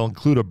dinner that'll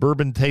include a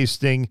bourbon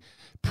tasting,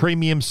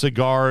 premium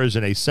cigars,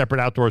 and a separate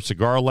outdoor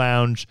cigar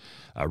lounge,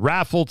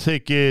 raffle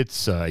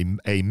tickets, a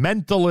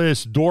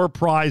mentalist, door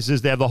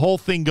prizes. They have the whole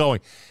thing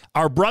going.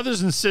 Our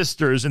brothers and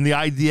sisters in the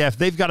IDF,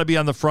 they've got to be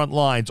on the front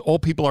lines. All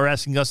people are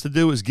asking us to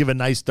do is give a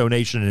nice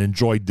donation and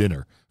enjoy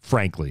dinner,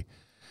 frankly.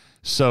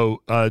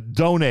 So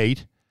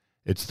donate.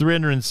 It's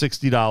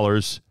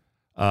 $360.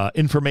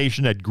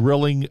 Information at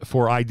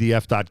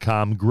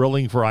grillingforidf.com,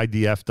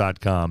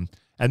 grillingforidf.com.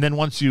 And then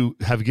once you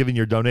have given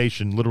your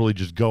donation, literally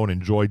just go and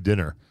enjoy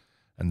dinner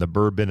and the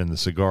bourbon and the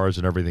cigars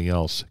and everything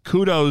else.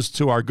 Kudos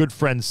to our good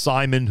friend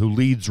Simon, who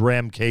leads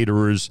Ram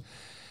Caterers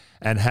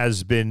and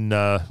has been,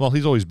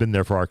 he's always been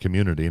there for our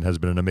community and has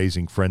been an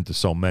amazing friend to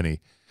so many.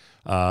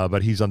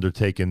 But he's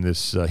undertaken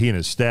this, he and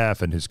his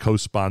staff and his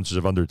co-sponsors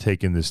have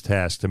undertaken this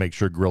task to make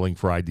sure Grilling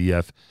for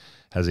IDF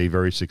has a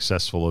very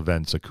successful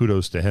event. So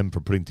kudos to him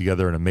for putting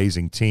together an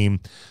amazing team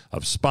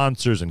of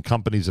sponsors and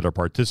companies that are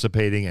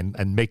participating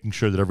and making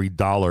sure that every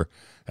dollar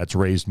that's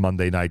raised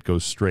Monday night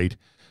goes straight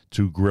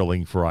to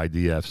Grilling for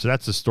IDF. So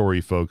that's the story,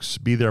 folks.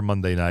 Be there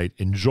Monday night.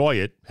 Enjoy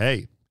it.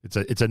 Hey, it's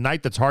a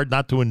night that's hard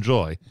not to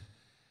enjoy,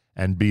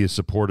 and be as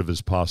supportive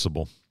as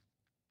possible.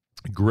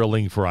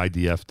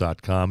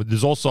 grillingforidf.com.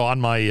 There's also on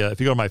my,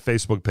 if you go to my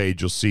Facebook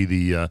page, you'll see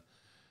the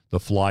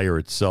flyer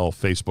itself,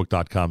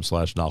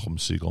 facebook.com/Nachum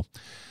Segal.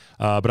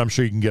 But I'm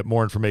sure you can get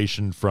more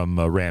information from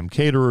Ram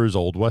Caterers,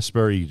 Old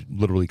Westbury. You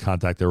literally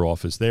contact their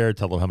office there,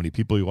 tell them how many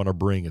people you want to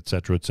bring, et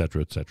cetera, et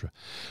cetera, et cetera.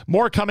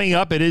 More coming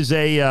up. It is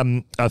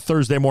a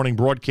Thursday morning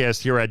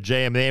broadcast here at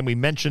JMA, and we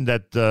mentioned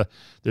that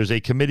there's a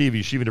committee of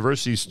Yeshiva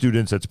University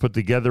students that's put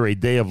together a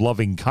day of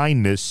loving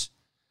kindness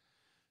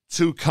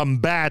to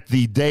combat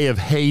the day of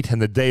hate and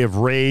the day of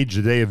rage,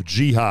 the day of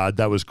jihad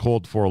that was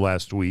called for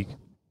last week.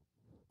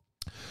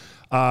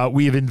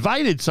 We have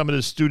invited some of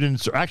the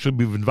students, or actually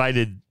we've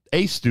invited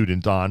a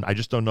student on. I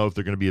just don't know if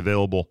they're going to be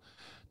available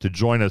to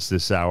join us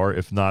this hour.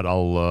 If not,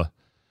 I'll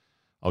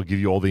give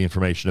you all the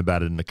information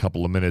about it in a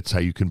couple of minutes, how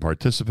you can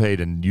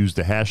participate and use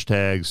the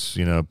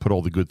hashtags, put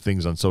all the good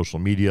things on social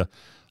media.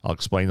 I'll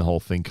explain the whole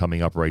thing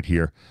coming up right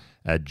here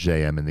at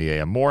JM in the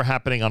AM. More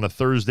happening on a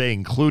Thursday,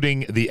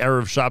 including the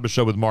Erev Shabbos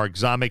show with Mark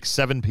Zamek,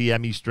 7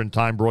 p.m. Eastern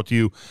Time, brought to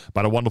you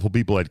by the wonderful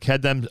people at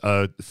Kedem,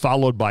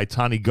 followed by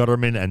Tani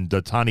Gutterman and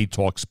Tani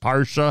Talks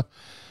Parsha.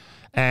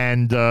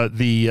 And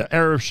the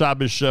Erev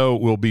Shabbos show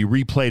will be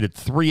replayed at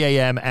 3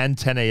 a.m. and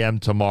 10 a.m.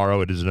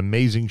 tomorrow. It is an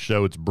amazing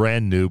show. It's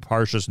brand new,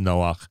 Parshas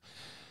Noach.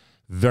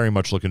 Very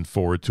much looking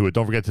forward to it.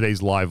 Don't forget,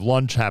 today's live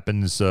lunch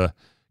happens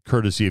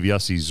courtesy of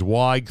Yossi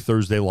Zweig.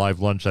 Thursday live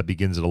lunch, that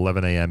begins at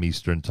 11 a.m.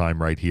 Eastern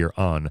Time right here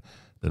on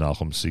the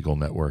Nachum Segal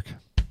Network.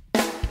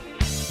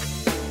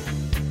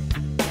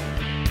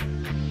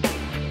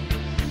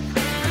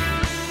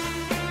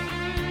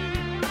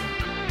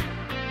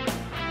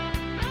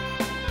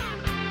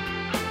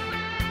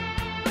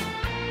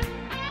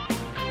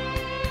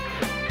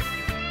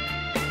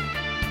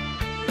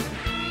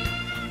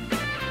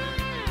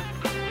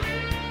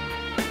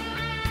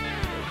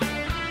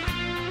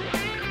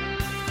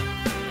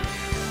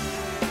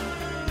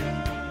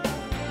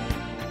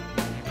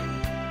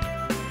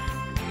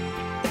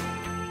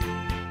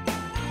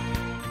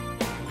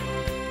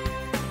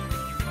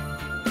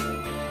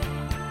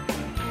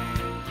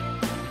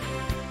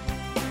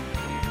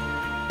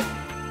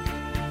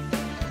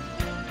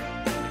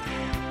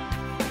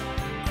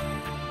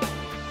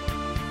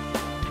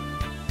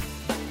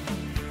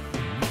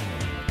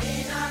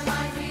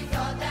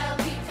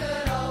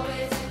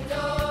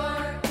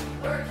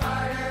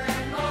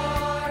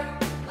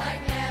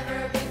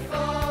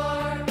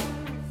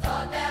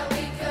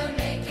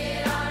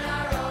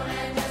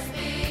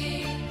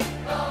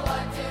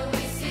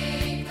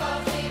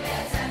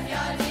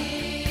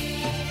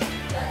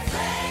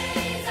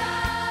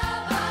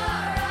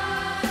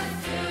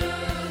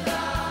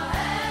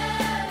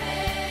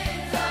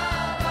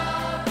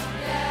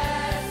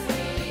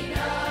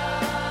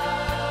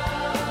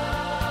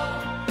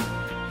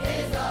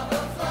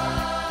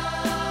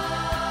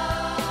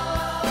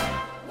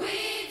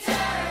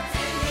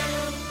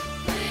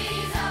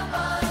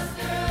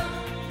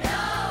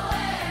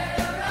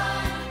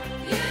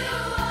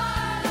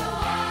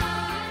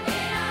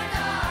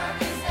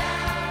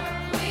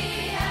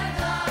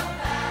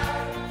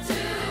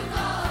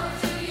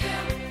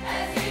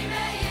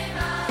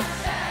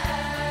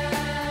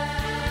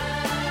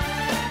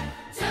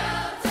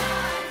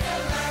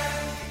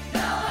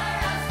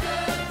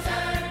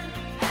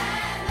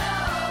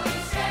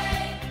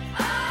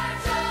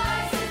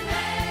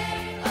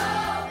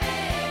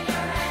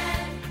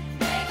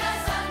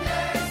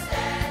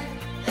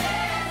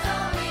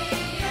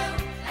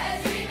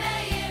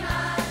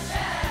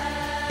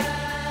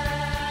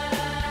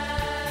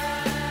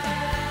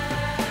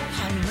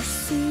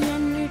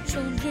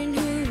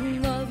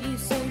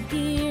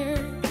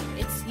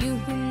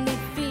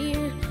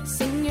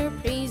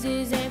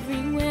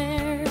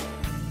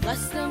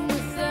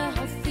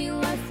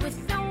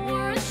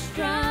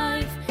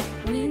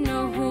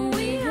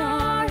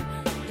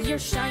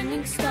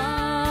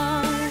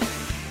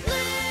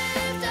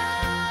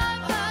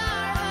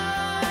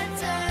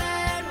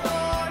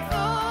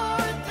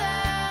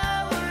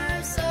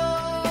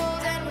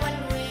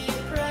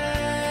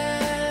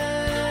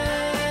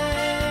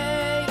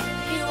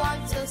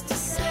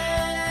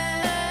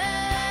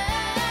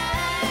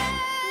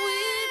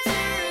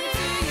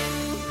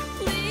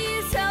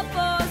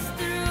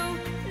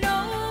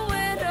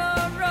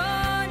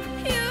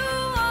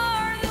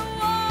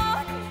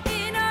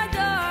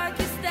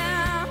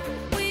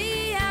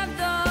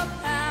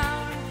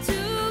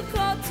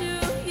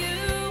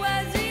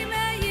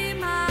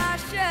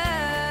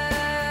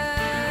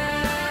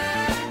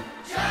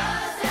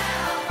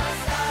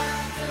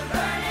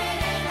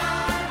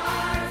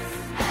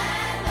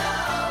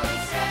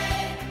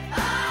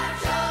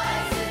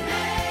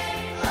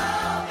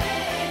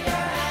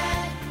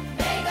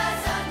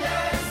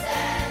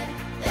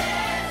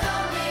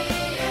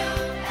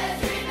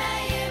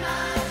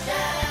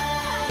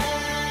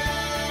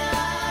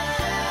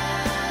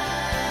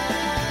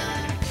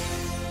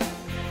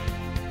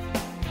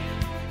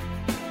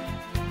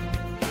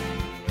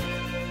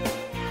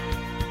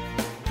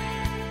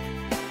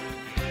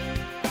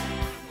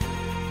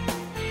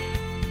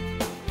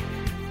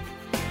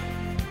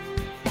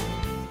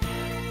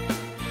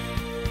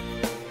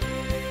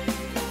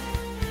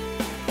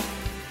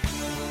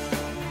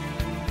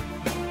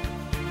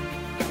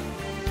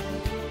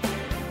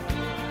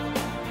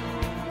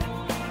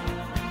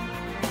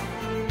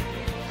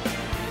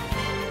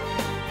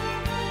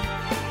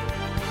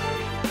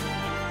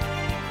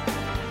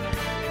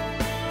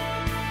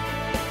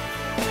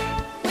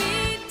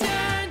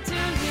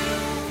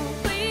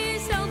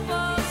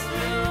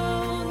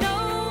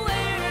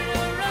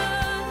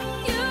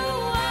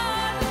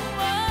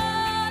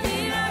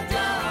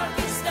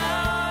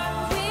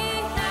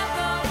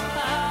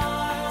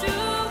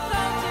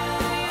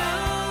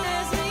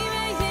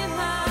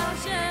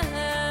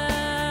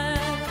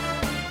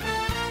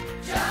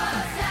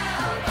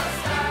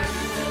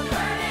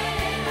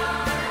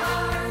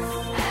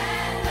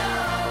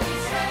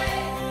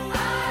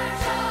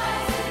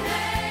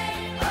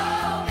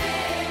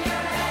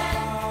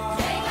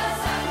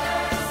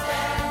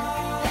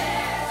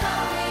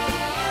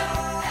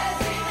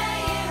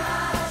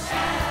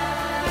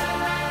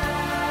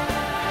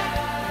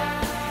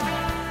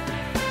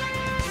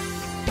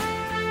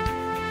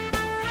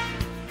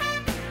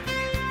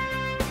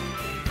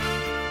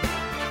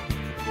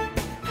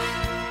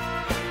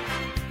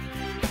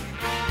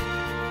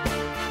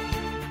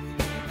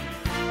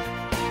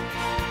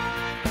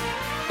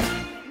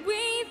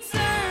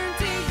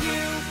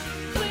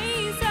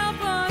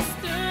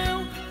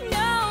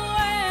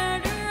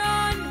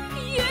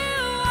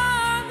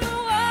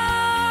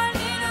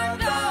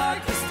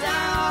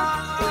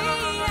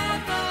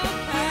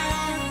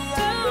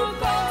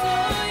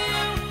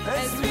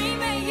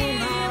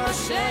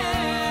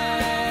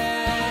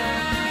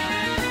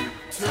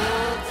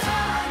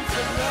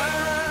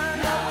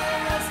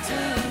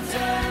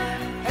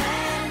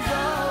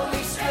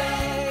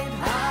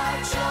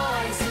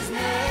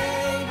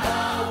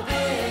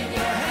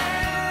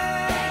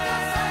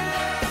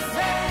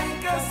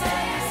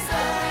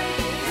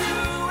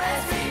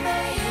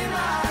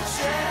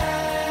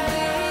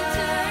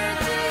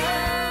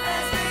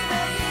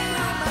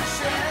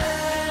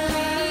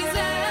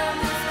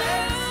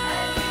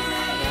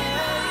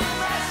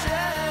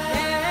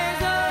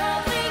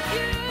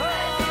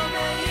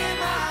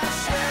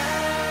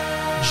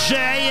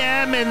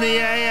 JM in the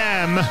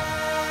AM.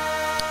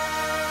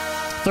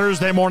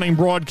 Thursday morning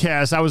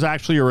broadcast. That was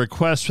actually a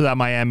request for that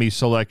Miami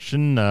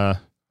selection. The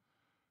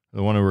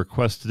one who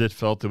requested it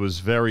felt it was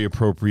very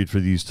appropriate for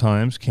these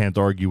times. Can't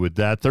argue with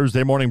that.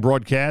 Thursday morning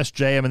broadcast,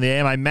 JM in the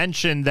AM. I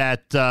mentioned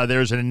that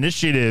there's an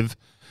initiative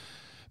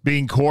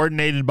being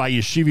coordinated by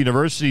Yeshiva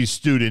University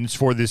students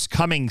for this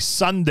coming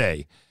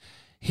Sunday.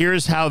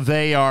 Here's how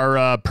they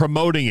are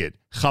promoting it.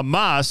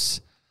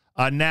 Hamas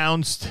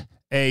announced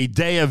a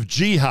day of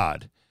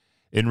jihad.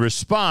 In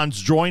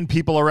response, join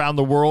people around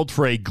the world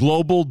for a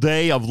global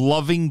day of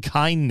loving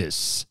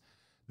kindness.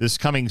 This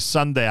coming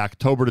Sunday,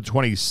 October the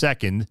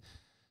 22nd,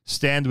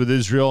 stand with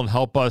Israel and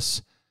help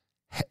us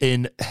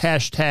in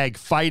hashtag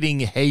fighting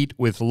hate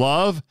with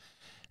love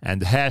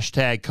and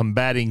hashtag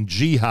combating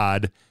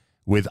jihad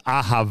with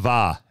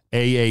ahava,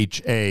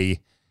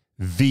 A-H-A-V-A-H,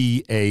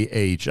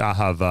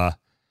 ahava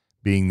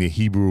being the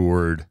Hebrew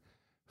word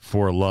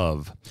for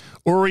love.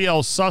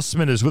 Uriel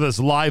Sussman is with us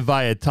live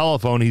via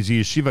telephone. He's a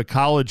Yeshiva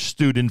College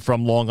student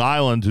from Long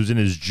Island who's in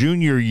his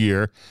junior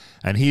year,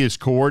 and he is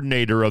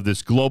coordinator of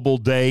this Global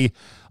Day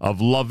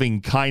of Loving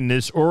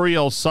Kindness.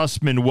 Uriel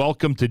Sussman,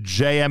 welcome to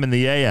JM in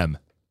the AM.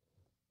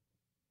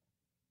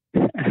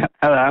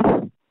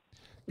 Hello.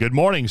 Good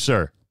morning,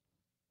 sir.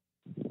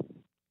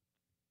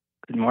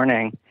 Good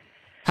morning.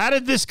 How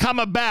did this come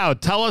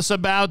about? Tell us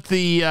about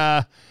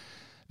the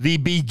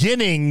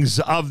beginnings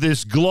of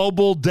this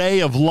Global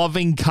Day of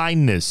Loving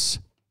Kindness.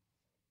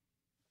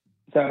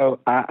 So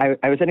I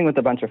was sitting with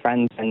a bunch of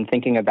friends and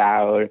thinking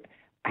about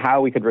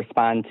how we could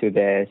respond to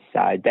this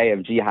day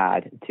of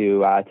jihad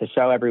to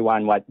show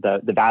everyone what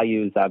the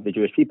values of the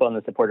Jewish people and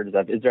the supporters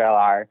of Israel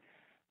are.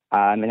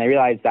 And I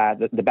realized that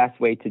the best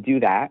way to do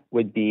that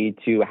would be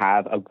to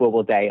have a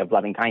global day of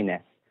loving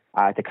kindness,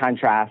 to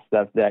contrast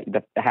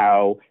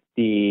how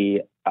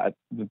the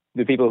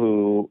people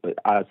who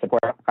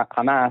support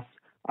Hamas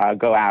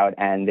go out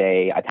and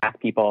they attack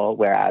people,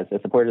 whereas the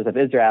supporters of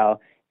Israel,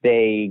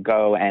 they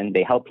go and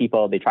they help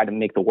people. They try to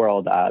make the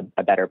world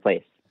a better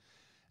place.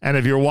 And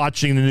if you're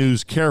watching the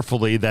news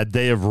carefully, that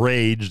day of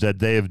rage, that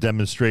day of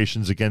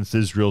demonstrations against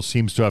Israel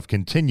seems to have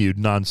continued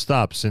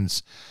nonstop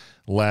since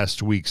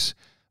last week's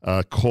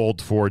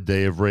called for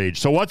day of rage.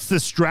 So what's the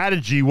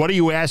strategy? What are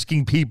you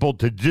asking people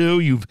to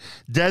do? You've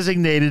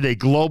designated a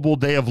global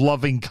day of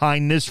loving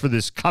kindness for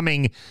this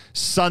coming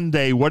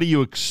Sunday. What are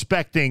you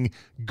expecting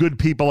good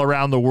people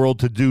around the world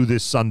to do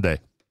this Sunday?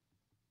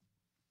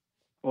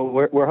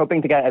 Well, we're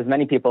hoping to get as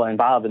many people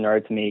involved in order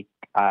to make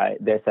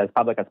this as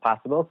public as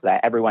possible so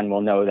that everyone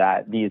will know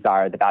that these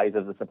are the values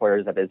of the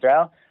supporters of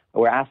Israel.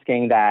 We're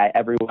asking that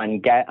everyone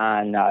get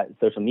on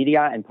social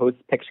media and post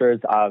pictures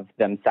of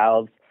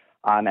themselves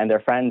and their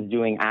friends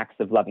doing acts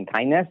of loving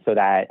kindness so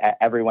that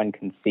everyone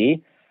can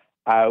see.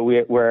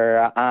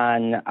 We're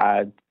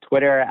on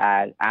Twitter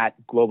at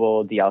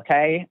Global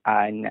DLK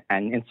and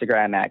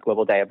Instagram at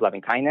Global Day of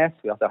Loving Kindness.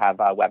 We also have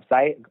a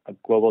website,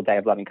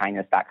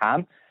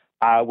 globalDayofLovingKindness.com,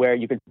 where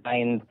you could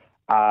find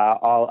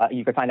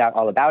you could find out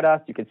all about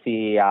us. You could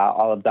see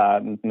all of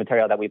the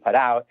material that we put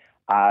out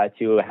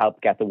to help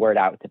get the word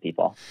out to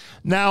people.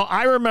 Now,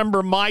 I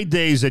remember my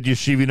days at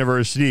Yeshiva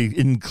University,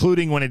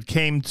 including when it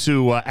came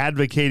to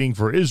advocating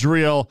for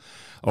Israel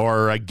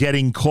or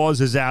getting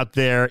causes out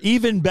there.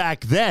 Even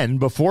back then,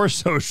 before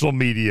social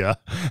media,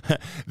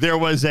 there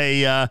were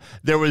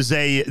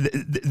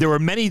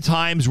many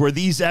times where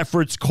these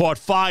efforts caught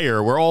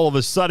fire, where all of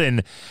a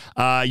sudden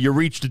you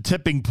reached a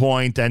tipping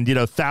point, and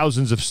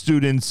thousands of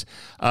students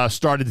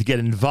started to get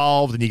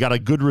involved, and you got a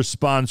good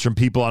response from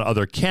people on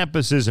other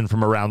campuses and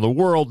from around the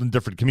world and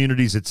different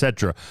communities,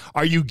 etc.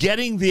 Are you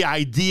getting the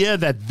idea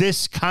that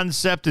this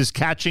concept is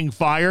catching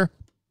fire?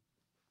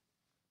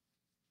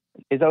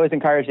 It's always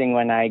encouraging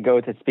when I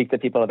go to speak to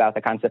people about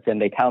the concept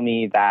and they tell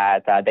me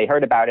that they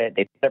heard about it.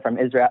 They thought it from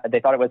Israel.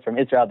 They thought it was from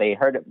Israel. They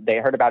heard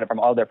about it from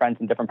all their friends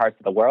in different parts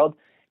of the world.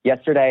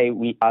 Yesterday,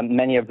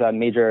 many of the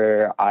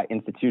major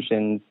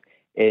institutions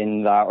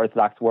in the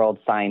Orthodox world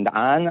signed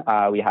on.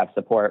 We have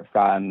support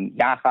from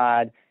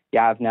Yachad,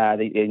 Yavna,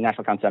 the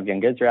National Council of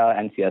Young Israel,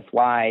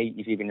 NCSY,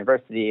 Yeshiva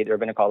University, the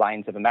Rabbinical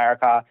Alliance of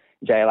America,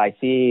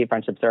 JLIC,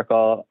 Friendship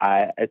Circle,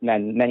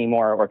 and many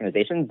more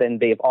organizations. And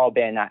they've all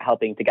been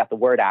helping to get the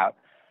word out.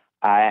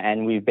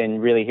 And we've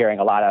been really hearing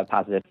a lot of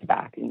positive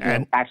feedback.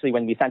 And actually,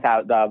 when we sent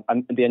out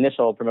the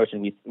initial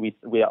promotion,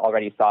 we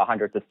already saw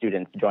hundreds of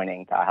students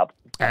joining to help.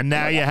 And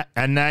now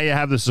you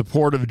have the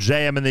support of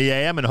JM and the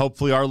AM, and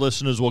hopefully our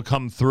listeners will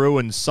come through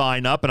and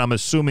sign up. And I'm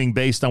assuming,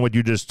 based on what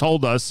you just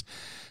told us,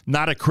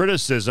 not a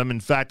criticism. In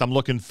fact, I'm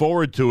looking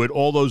forward to it.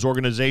 All those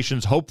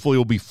organizations hopefully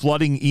will be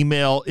flooding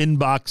email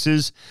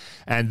inboxes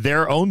and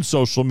their own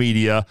social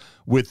media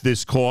with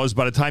this cause.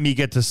 By the time you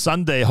get to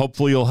Sunday,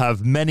 hopefully you'll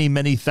have many,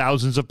 many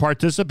thousands of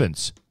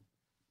participants.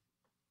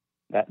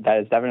 That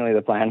is definitely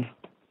the plan.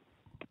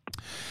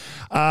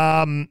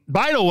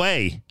 By the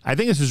way, I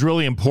think this is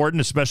really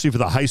important, especially for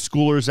the high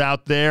schoolers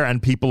out there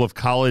and people of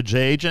college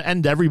age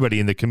and everybody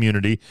in the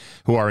community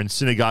who are in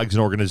synagogues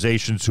and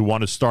organizations who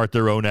want to start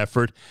their own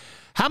effort.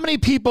 How many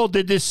people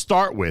did this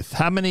start with?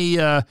 How many,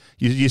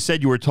 you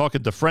said you were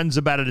talking to friends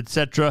about it,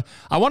 etc.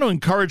 I want to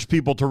encourage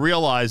people to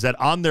realize that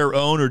on their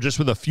own or just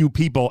with a few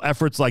people,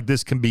 efforts like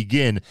this can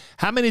begin.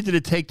 How many did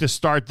it take to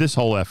start this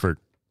whole effort?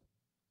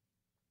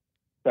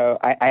 So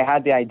I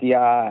had the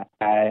idea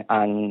at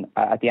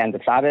the end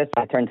of Shabbos.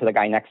 I turned to the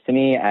guy next to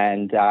me,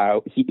 and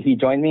he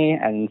joined me,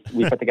 and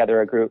we put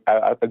together a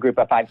group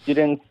of 5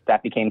 students.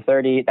 That became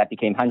 30. That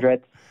became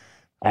hundreds.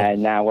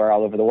 And now we're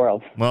all over the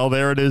world. Well,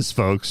 there it is,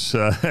 folks.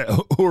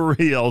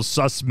 Uriel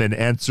Sussman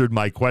answered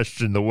my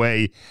question the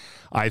way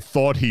I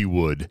thought he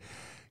would.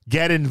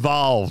 Get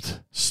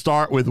involved.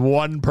 Start with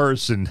one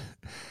person.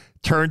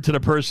 Turn to the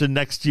person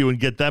next to you and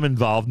get them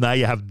involved. Now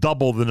you have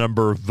double the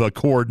number of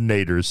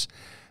coordinators.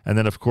 And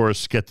then, of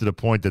course, get to the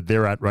point that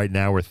they're at right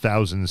now where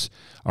thousands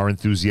are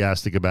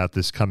enthusiastic about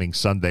this coming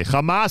Sunday.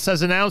 Hamas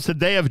has announced a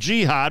day of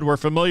jihad. We're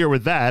familiar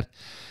with that.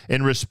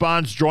 In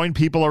response, join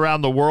people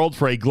around the world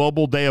for a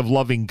global day of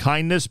loving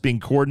kindness being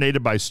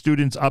coordinated by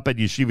students up at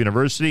Yeshiva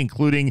University,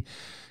 including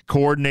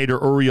coordinator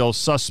Uriel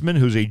Sussman,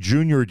 who's a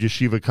junior at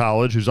Yeshiva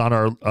College, who's on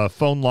our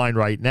phone line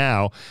right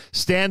now.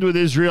 Stand with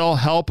Israel,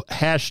 help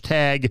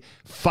hashtag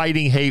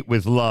fighting hate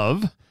with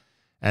love,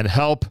 and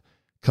help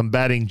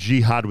combating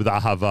jihad with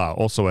ahava,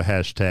 also a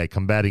hashtag,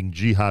 combating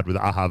jihad with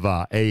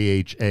ahava,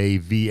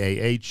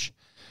 A-H-A-V-A-H,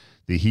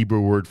 the Hebrew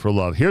word for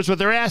love. Here's what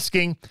they're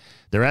asking.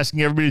 They're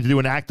asking everybody to do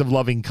an act of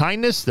loving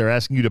kindness. They're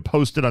asking you to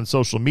post it on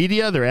social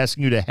media. They're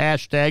asking you to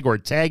hashtag or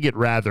tag it,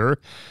 rather,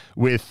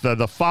 with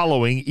the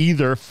following,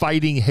 either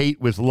fighting hate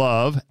with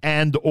love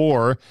and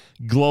or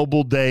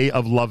Global Day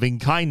of Loving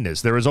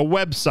Kindness. There is a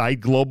website,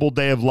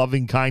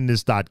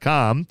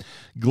 globaldayoflovingkindness.com,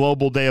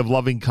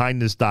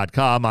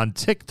 globaldayoflovingkindness.com. On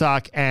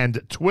TikTok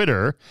and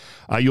Twitter,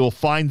 you'll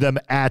find them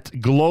at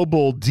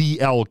Global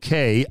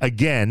DLK,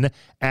 again,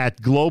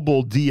 at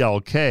Global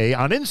DLK.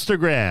 On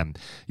Instagram,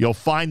 you'll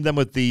find them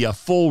with the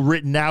full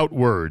written out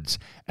words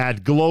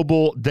at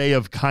Global Day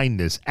of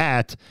Kindness,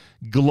 at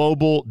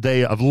Global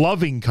Day of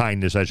Loving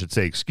Kindness, I should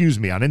say, excuse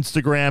me, on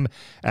Instagram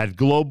at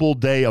Global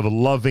Day of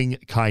Loving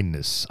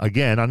Kindness.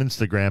 Again, on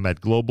Instagram at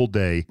Global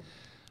Day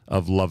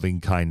of Loving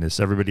Kindness.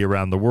 Everybody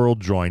around the world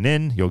join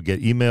in. You'll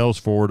get emails,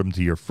 forward them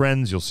to your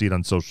friends. You'll see it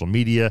on social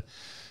media.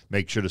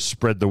 Make sure to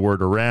spread the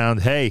word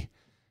around. Hey,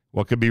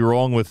 what could be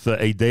wrong with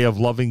a day of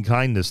loving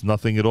kindness?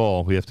 Nothing at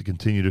all. We have to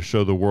continue to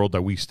show the world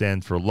that we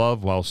stand for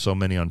love, while so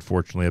many,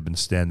 unfortunately, have been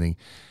standing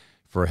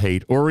for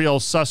hate. Uriel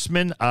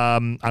Sussman,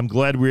 I'm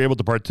glad we were able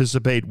to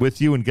participate with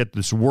you and get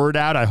this word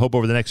out. I hope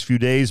over the next few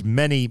days,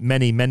 many,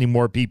 many, many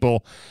more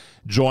people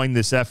join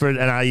this effort.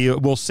 And I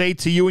will say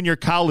to you and your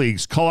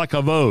colleagues, kol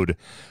hakavod,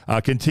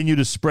 continue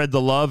to spread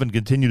the love and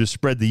continue to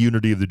spread the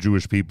unity of the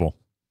Jewish people.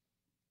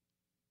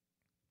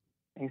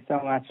 Thanks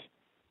so much.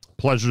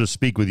 Pleasure to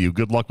speak with you.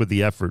 Good luck with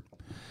the effort.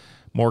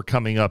 More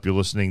coming up. You're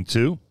listening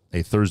to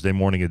a Thursday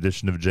morning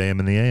edition of JM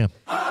in the AM.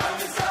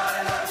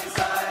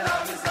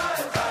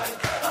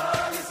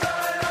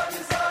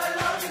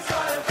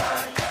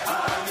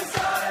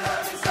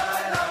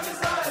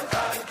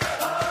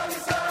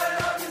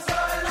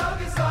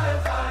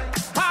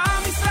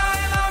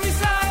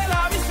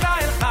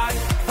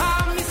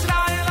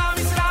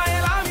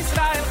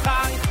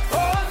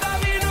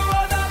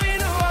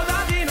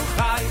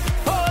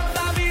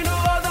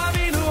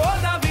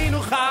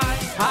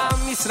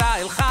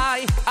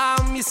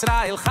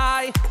 Israel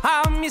chai,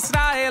 Am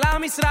Israel,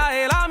 Am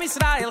Israel, Am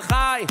Israel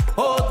chai.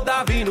 Od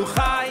Avinu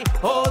chai,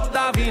 Od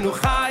Avinu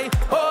chai,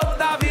 Od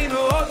Avinu,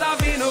 Od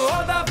Avinu,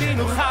 Od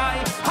Avinu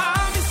chai.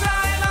 Am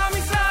Israel, Am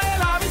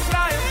Israel, Am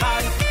Israel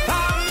chai.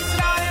 Am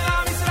Israel,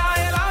 Am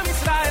Israel, Am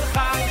Israel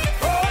chai.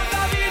 Od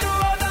Avinu,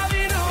 Od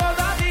Avinu, Od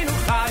Avinu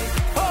chai.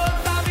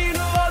 Od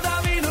Avinu, Od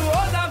Avinu,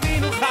 Od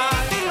Avinu chai. Am Israel,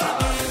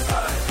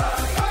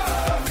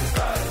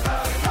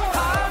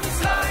 Am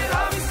Israel,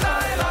 Am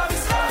Israel, Am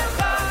Israel chai.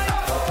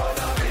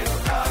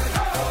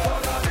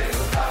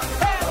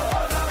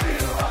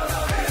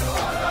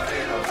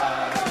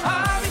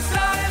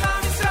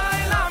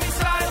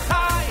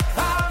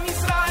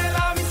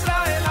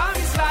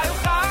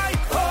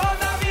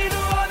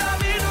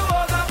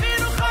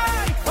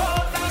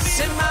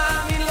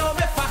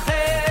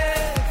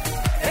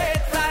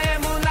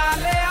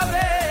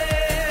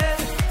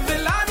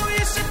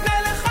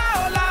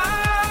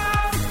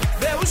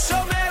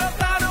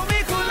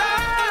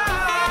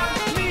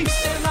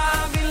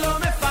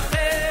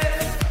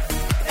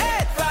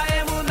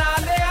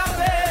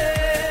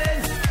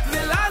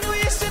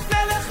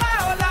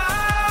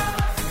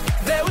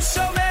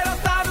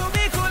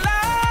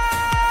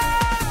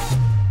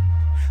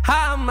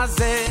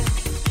 הזה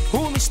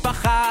הוא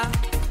משפחה,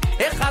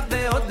 אחד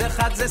ועוד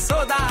אחד זה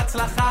סוד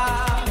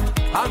ההצלחה.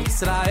 עם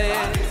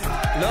ישראל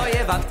לא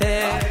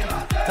יוותר,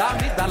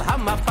 תמיד על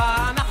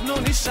המפה אנחנו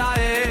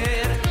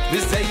נשאר,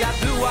 וזה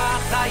ידוע,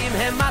 חיים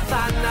הם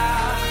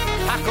מתנה,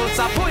 הכל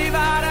צפוי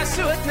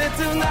והרשות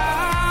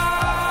נתונה.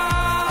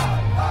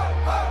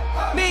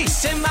 מי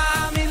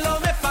שמאמין לא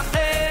מפחד,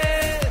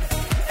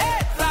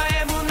 את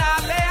האמונה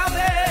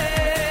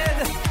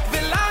לאבד,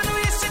 ולנו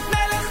יש את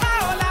מלך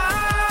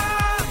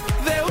העולם,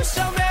 והוא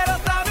שומר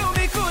אותנו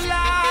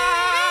מכולם.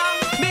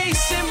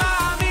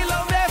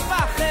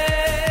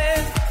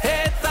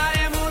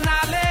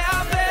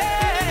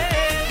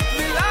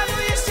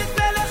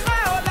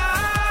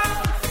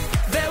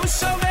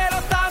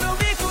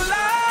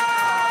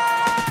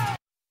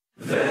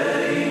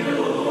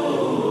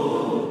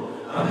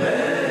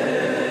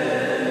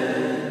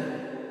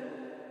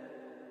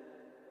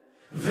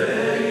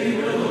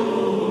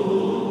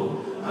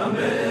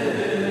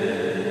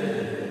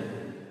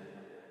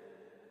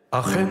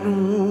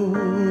 אחינו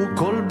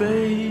כל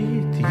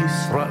בית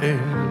ישראל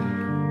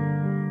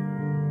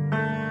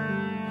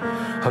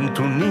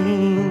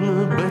הנתונים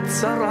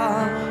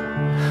בצרה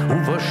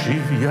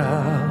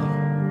ובשביה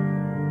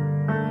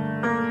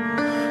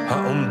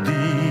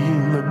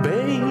העומדים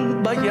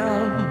בין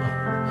בים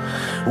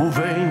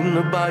ובין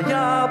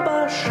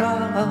ביבשה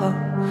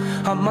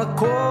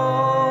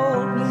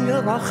המקום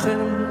ירחם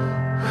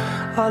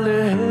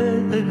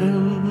עליהם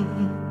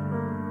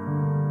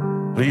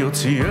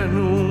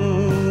ויוציאנו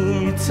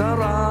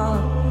מצרה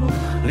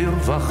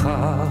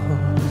לרווחה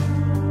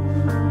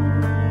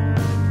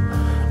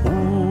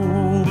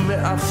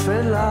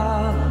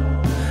ומאפלה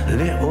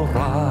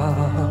לאורה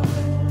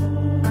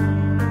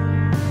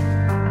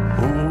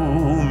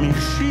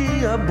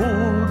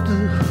ומשעבוד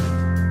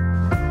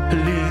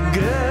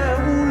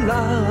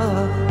לגאולה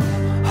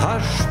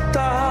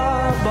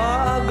השתה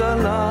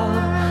בעגלה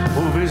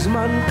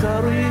ובזמן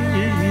קריב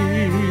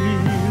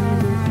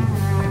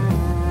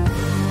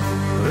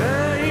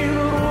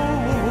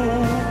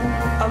ואמרו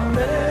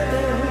אמן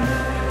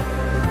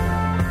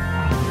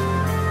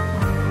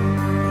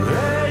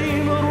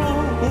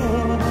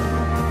ואמרו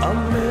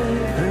אמן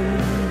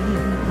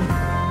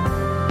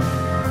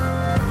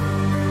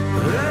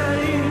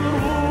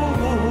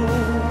ואמרו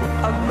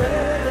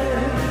אמן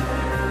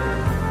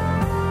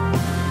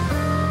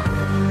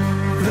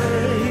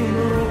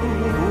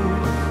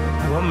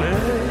ואמרו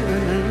אמן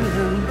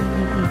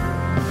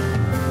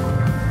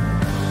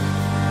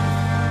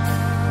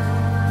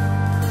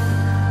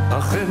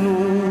אחינו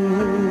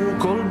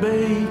כל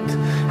בית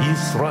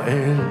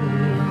ישראל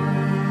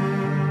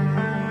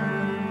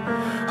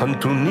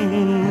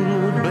הנתונים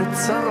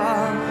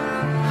בצרה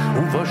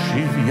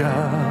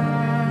ובשביה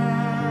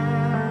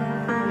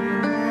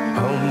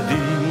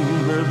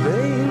העומדים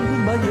בין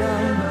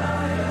בים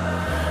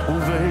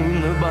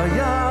ובין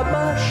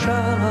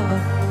ביבשה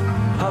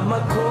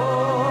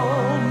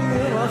המקום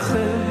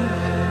ירחם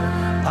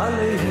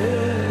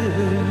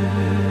עליהם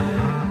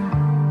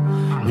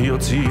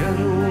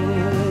יוציאנו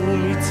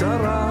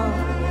מצרה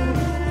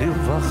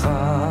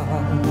לרווחה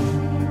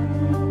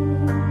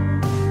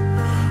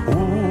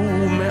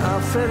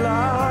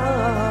ומאפלה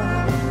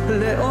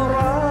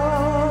לאורה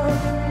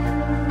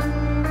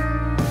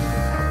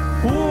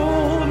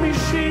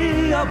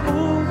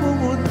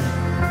ומשעבוד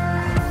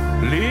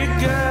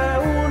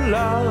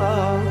לגאולה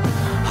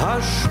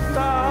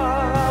השתה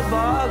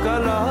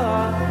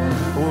בעגלה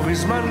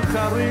ובזמן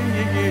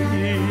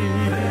קריב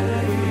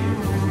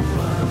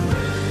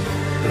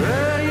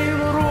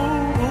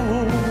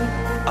ואמרו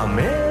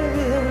אמן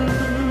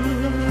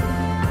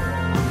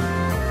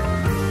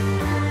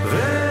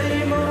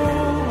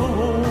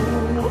ואמרו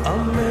אמן ואמרו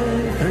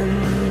אמן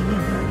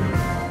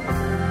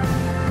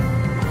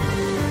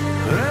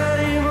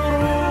ואמרו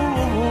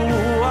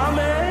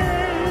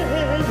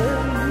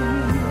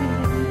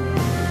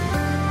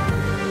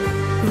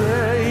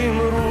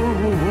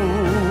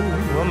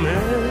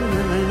אמן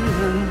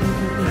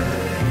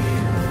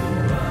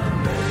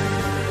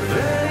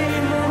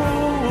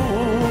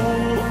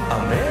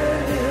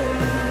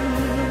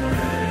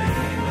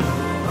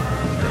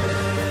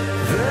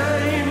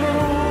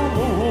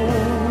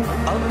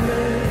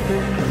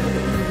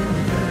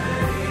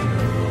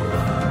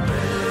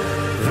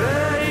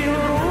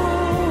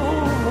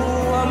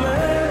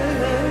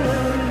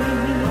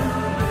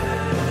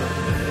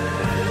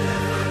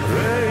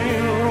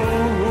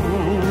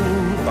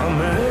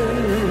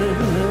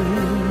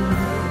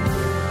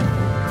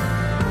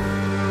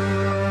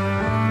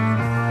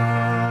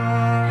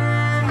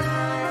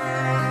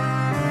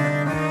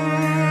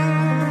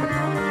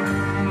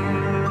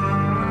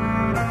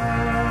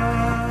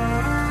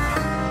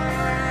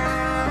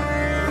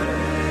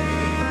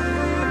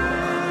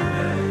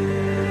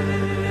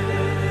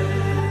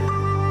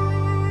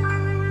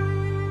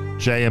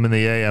JM and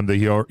the AM, the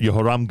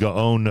Yehoram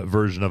Gaon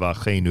version of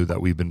Achenu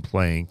that we've been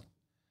playing.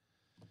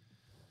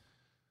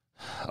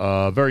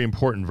 Very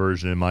important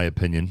version, in my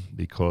opinion,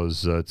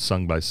 because it's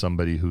sung by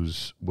somebody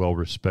who's well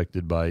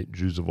respected by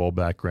Jews of all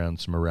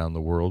backgrounds from around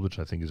the world, which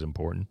I think is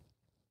important.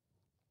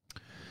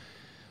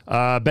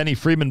 Benny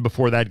Friedman,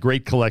 before that,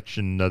 great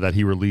collection that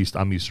he released,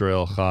 Am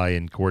Yisrael Chai,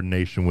 in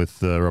coordination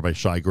with Rabbi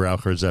Shai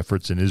Graucher's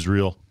efforts in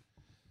Israel.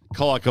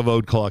 Kol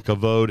HaKavod, Kol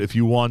HaKavod. If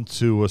you want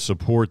to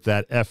support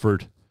that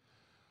effort,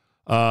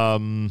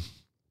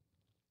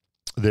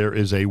 there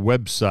is a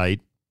website,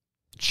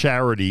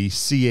 charity,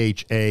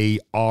 CHARIDY,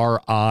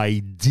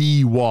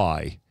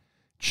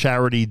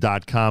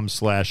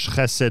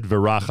 charity.com/chesed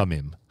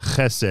virachamim.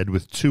 Chesed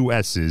with two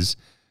S's,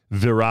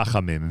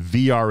 virachamim,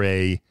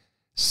 VRACHAMIM.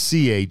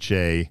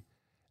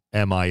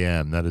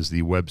 That is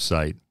the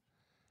website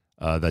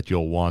that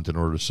you'll want in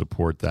order to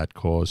support that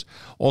cause.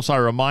 Also, I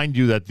remind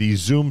you that the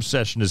Zoom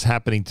session is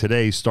happening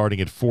today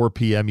starting at 4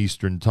 p.m.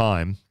 Eastern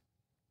Time.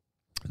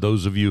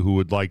 Those of you who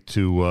would like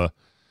to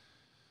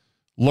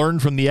learn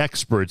from the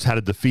experts how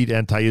to defeat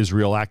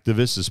anti-Israel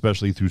activists,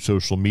 especially through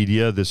social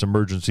media, this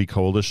emergency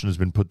coalition has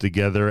been put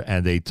together,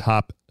 and a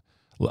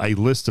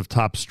list of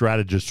top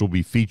strategists will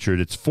be featured.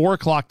 It's 4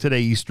 o'clock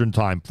today Eastern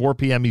Time, 4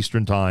 p.m.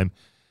 Eastern Time.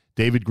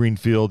 David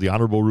Greenfield, the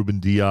Honorable Ruben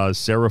Diaz,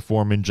 Sarah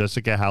Foreman,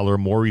 Jessica Haller,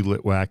 Maury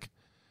Litwack.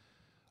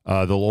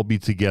 They'll all be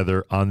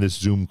together on this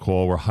Zoom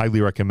call. We're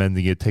highly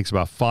recommending it. It takes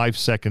about 5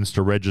 seconds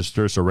to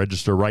register, so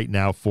register right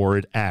now for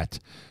it at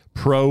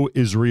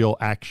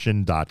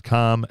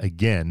proisraelaction.com.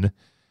 Again,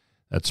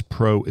 that's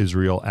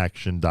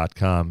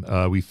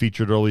proisraelaction.com. We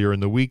featured earlier in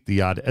the week the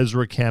Yad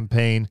Ezra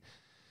campaign.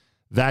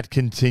 That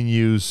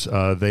continues.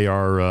 They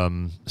are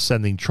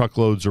sending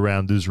truckloads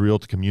around Israel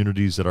to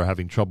communities that are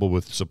having trouble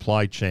with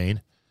supply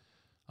chain.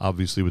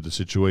 Obviously, with the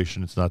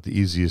situation, it's not the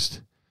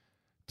easiest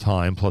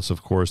time. Plus,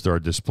 of course, there are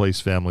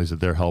displaced families that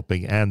they're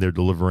helping, and they're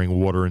delivering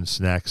water and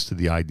snacks to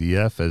the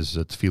IDF, as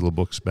Tefillah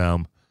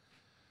Buxbaum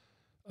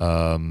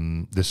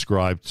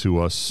described to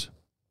us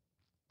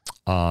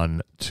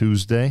on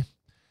Tuesday.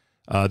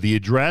 The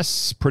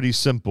address, pretty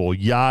simple,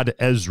 Yad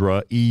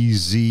Ezra,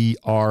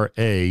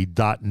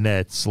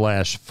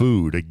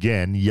 EZRA.net/food.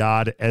 Again,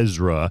 Yad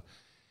Ezra,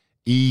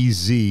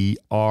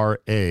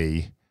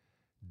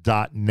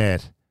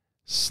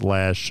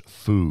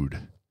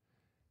 EZRA.net/food.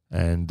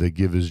 And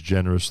give as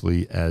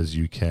generously as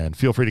you can.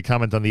 Feel free to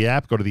comment on the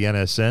app. Go to the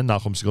NSN,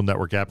 Nachum Segal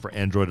Network app for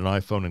Android and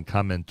iPhone, and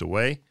comment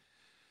away.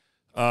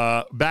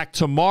 Back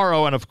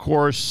tomorrow, and of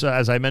course,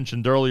 as I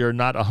mentioned earlier,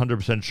 not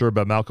 100% sure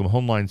about Malcolm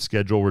Hoenlein's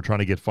schedule. We're trying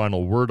to get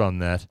final word on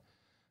that,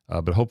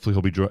 but hopefully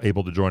he'll be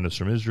able to join us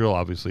from Israel.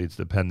 Obviously, it's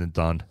dependent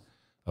on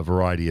a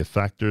variety of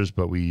factors,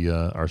 but we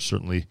are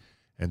certainly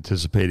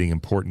anticipating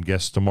important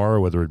guests tomorrow,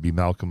 whether it be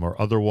Malcolm or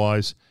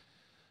otherwise,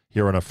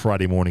 here on a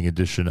Friday morning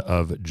edition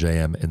of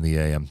JM in the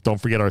AM.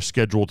 Don't forget our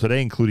schedule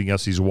today, including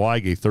Yossi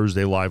Zweig, a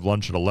Thursday live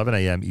lunch at 11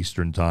 a.m.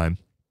 Eastern Time.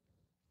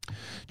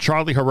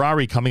 Charlie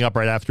Harari coming up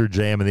right after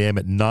JM in the AM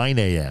at 9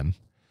 a.m.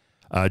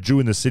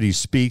 Jew in the City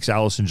Speaks.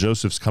 Allison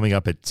Joseph's coming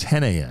up at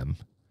 10 a.m.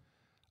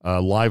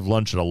 Live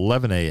lunch at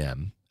 11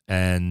 a.m.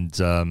 And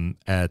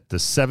at the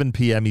 7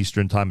 p.m.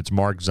 Eastern Time, it's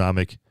Mark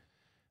Zamek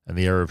and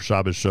the Erev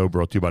Shabbos show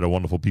brought to you by the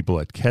wonderful people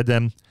at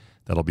Kedem.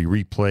 That'll be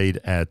replayed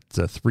at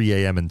 3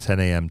 a.m. and 10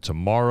 a.m.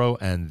 tomorrow.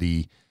 And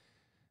the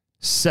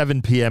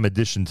 7 p.m.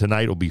 edition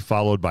tonight will be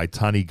followed by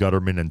Tani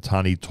Gutterman and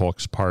Tani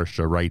Talks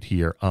Parsha right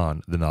here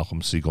on the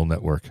Nachum Segal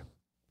Network.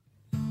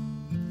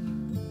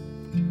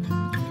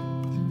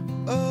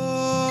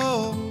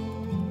 Oh,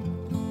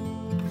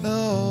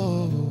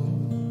 oh,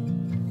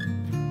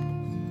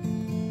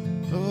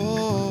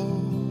 oh.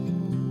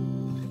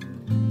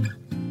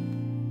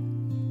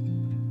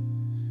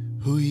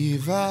 Hu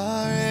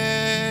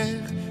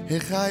yivarech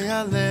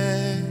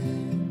echayaleh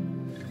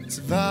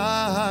tzva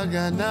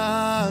hagana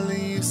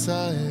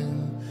liYisrael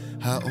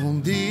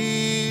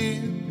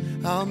ha'omdim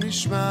al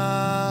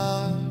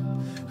mishmar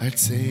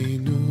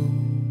artzeinu.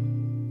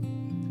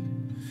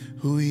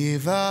 Hu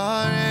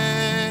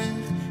yivarech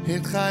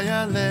et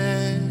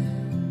chayaleh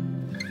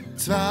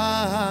tzva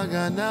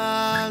hagana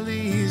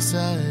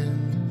liYisrael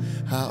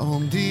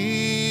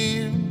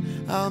ha'omdim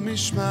al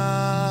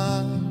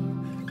mishmar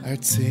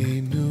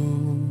artzeinu.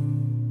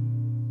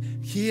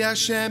 Ki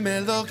Hashem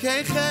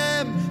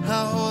Elokeichem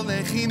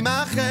ha'olech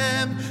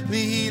imachem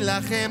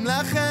v'hilachem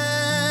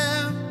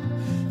lachem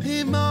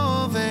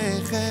imo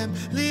vechem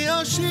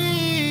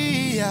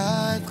li'oshia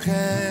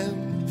etchem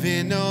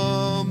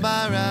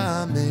v'nomar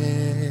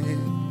amen.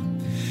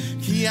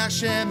 Ki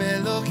Hashem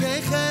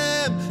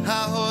Elokeichem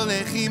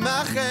ha'olech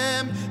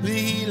imachem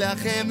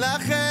v'hilachem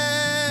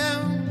lachem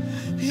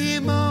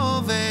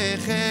imo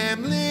vechem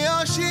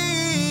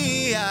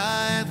li'oshia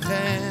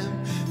etchem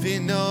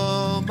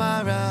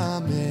v'nomar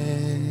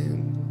amen.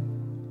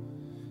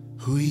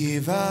 Hu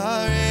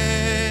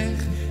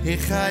yivarech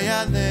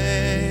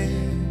echayaleh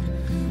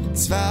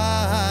tzva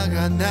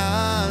hagana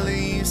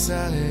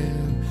liYisrael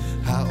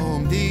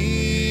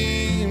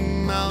ha'omdim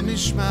al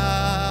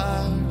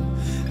mishmar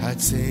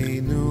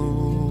artzeinu.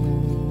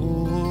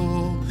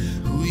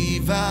 Hu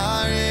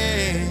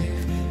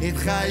yivarech et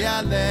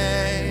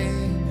chayaleh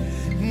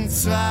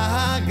tzva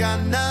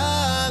hagana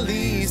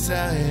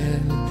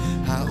liYisrael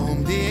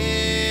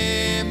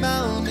ha'omdim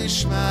al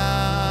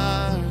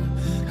mishmar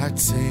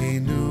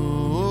artzeinu.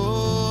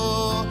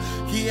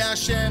 Ki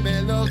Hashem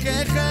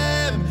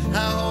Elokeichem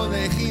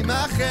ha'olech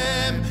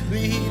imachem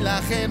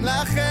v'hilachem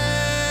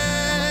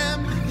lachem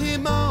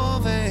imo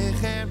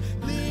vechem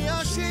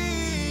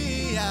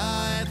li'oshia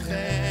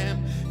etchem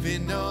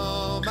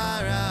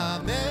v'nomar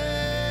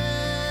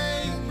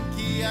amen.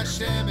 Ki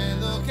Hashem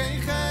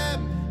Elokeichem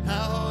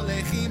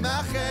ha'olech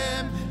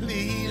imachem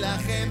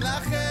v'hilachem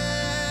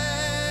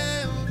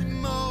lachem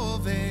imo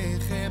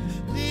vechem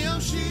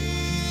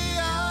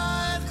li'oshia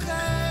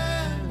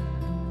etchem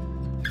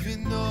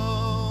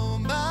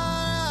v'nomar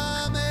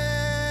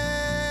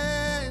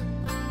amen.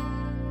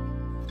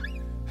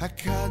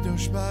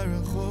 HaKadosh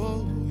Baruch Hu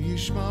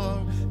yishmor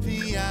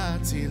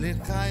v'yatzil et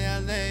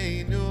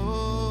chayaleinu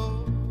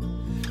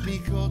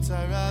mikol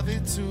tzara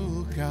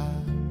v'tzuka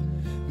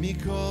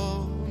mikol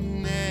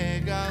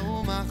nega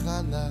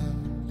u'machala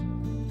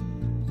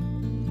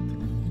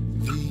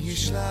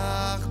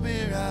v'yishlach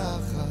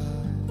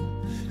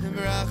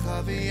bracha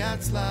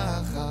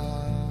v'yatzlacha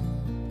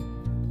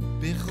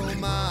b'chol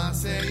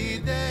ma'aseh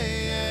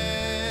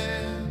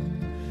yideihem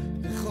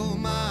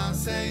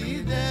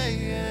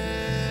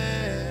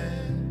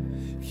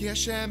כי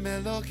השם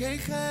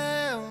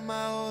אלוקיכם,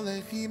 מה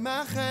הולך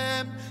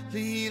עמכם,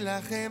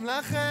 להילחם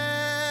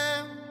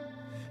לכם,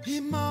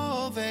 עמו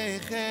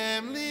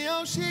אוהביכם,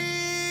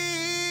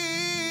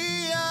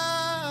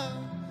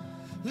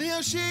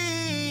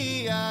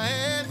 להושיע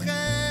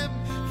אתכם,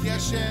 כי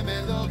השם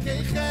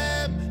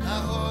אלוקיכם,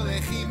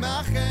 ההולך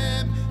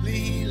עמכם,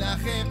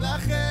 להילחם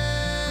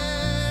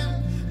לכם,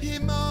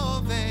 עמו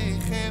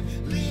אוהביכם,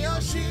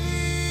 להושיע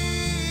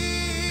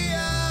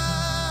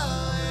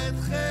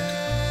אתכם.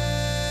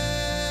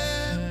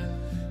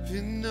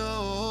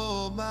 ונאמר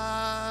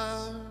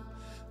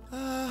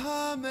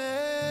אמן.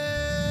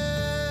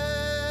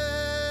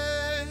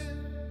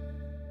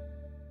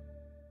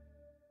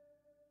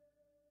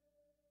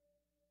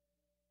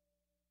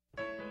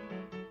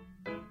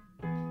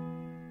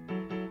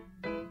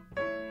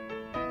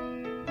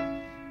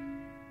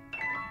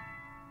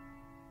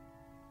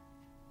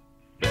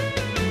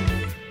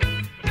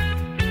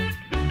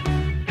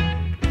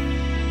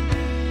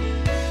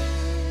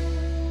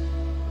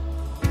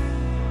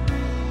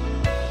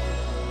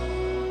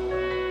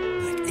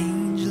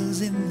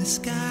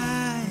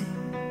 Sky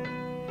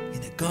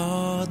in a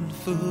garden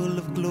full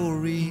of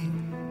glory,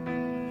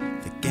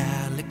 the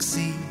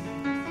galaxy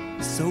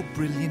so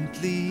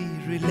brilliantly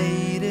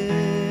related,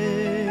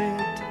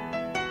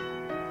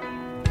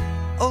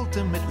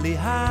 ultimately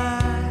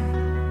high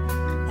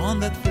on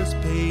that first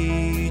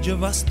page of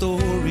our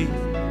story,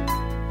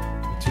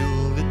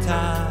 till the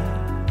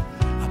time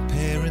our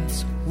parents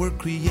were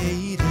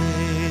created.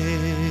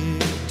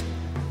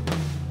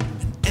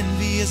 An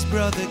envious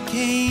brother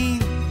came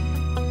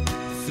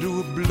threw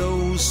a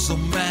blow so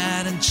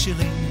mad and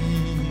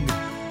chilling,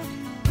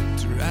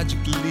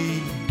 tragically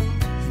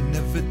he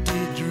never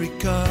did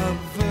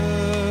recover.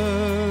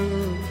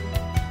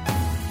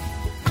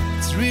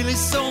 It's really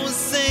so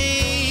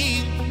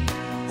insane,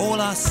 all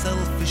our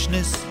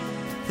selfishness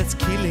that's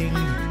killing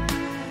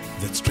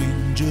that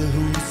stranger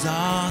who's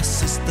our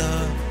sister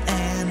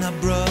and our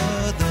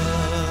brother.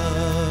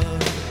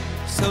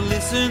 So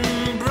listen,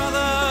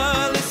 brother,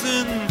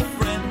 listen,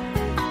 friend,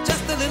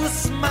 just a little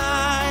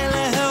smile,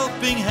 a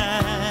helping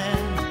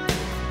hand,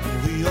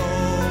 we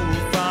all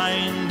will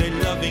find a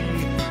loving,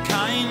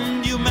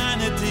 kind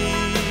humanity.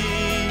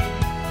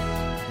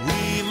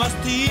 We must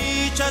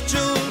teach our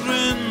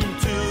children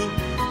to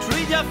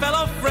treat your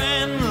fellow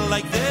friend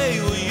like they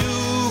were you,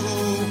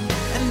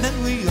 and then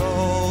we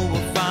all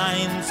will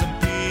find some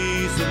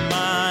peace of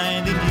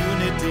mind and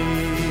unity.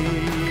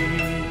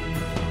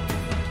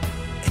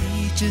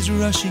 Age is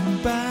rushing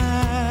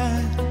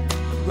by,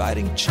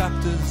 writing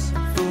chapters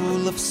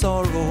full of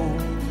sorrow,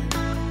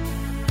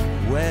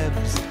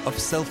 webs of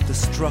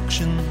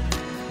self-destruction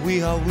we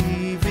are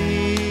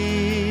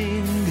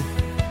weaving.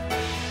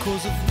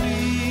 'Cause if we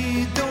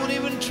don't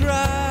even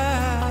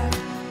try,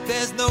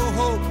 there's no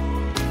hope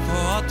for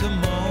our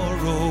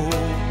tomorrow.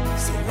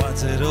 So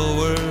what's it all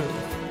worth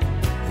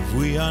if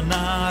we are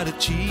not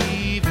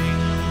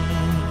achieving?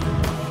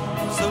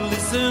 So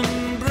listen,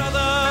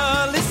 brother,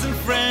 listen,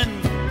 friend,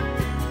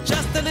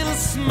 just a little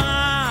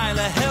smile,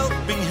 a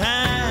helping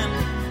hand,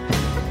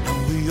 and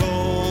we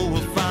all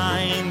will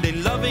find a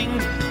loving,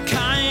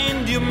 kind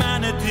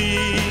humanity.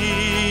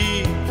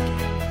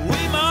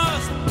 We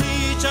must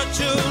teach our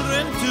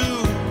children to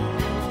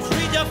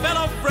treat your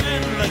fellow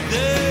friend like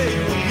they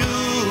were you,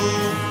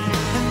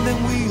 and then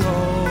we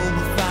all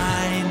will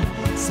find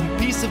some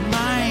peace of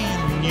mind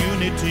and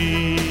unity.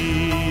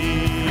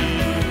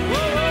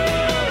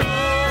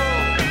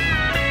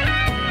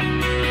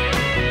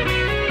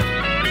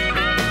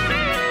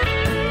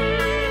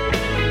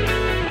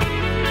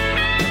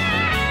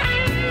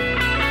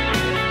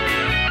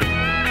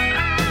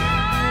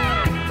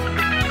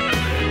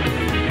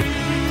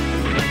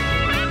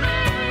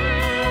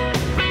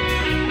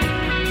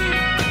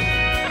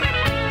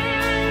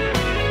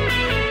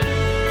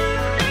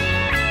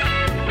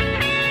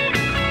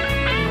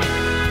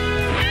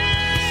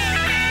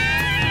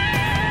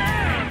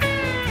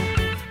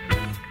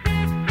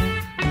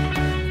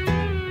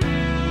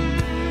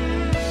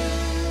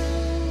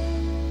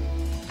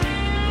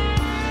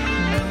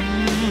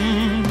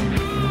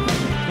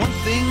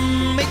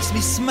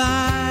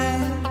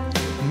 Smile,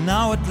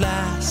 now at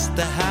last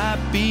a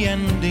happy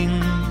ending,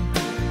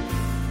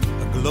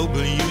 a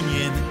global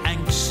union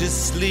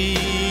anxiously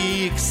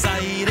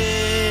excited,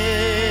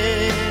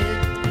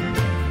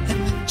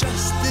 and in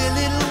just a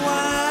little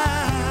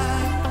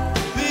while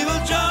we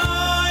will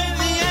join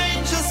the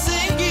angels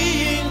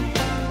singing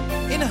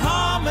in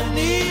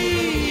harmony,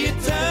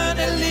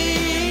 eternally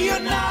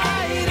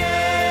united.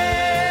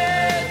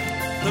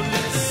 So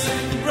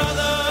listen,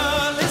 brother,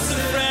 listen,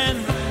 friend,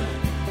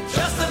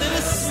 just a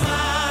little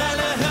smile,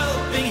 a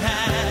helping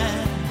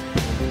hand,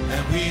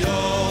 and we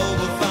all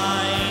will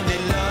find a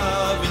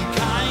loving,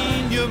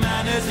 kind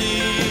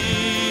humanity.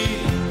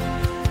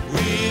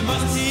 We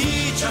must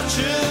teach our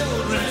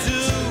children to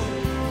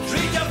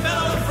treat your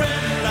fellow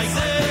friend like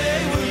they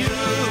were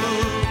you,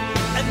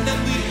 and then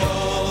we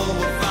all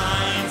will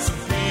find some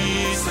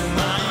peace of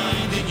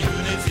mind and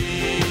unity.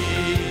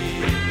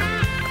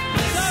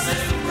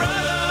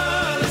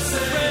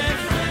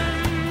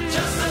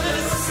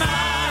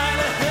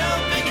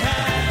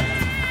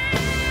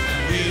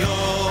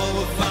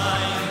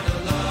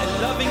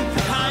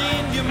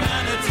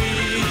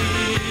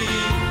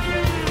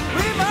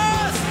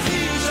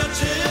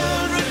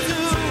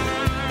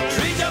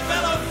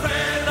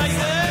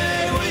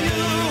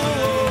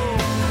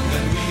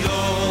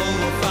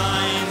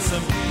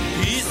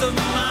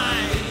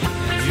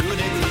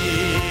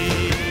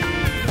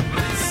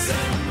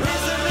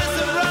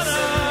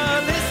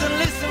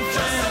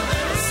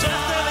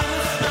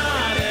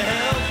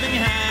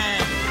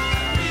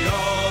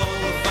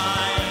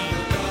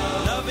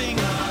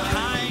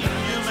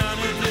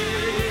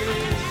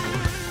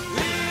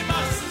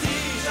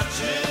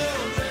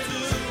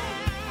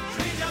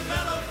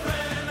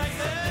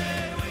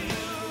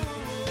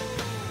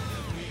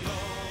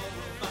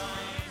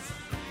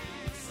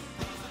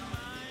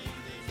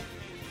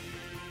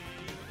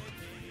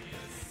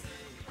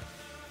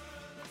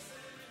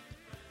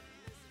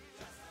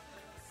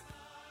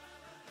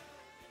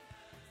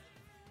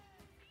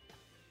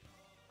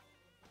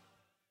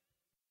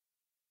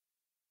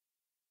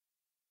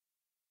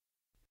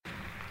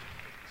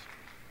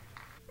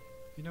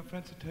 You know,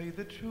 friends, to tell you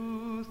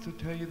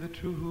the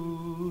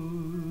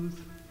truth,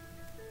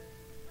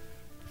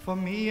 for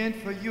me and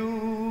for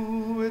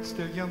you, it's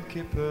still Yom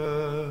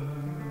Kippur.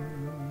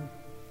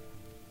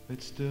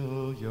 It's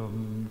still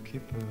Yom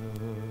Kippur.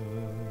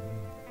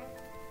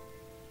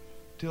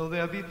 Till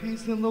there be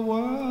peace in the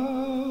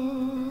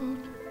world.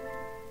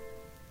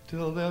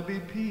 Till there be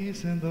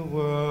peace in the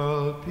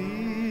world.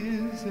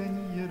 Peace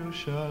in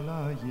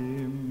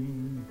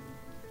Yerushalayim.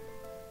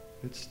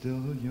 It's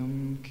still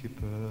Yom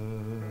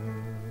Kippur.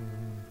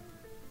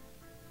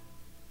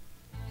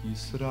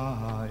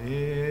 Yisrael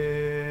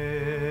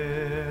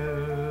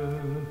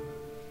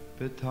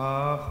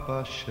Betach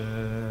Bashem.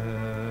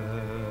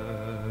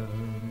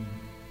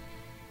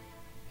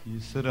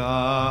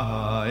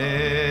 Yisrael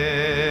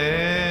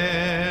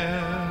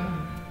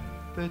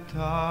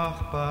Betach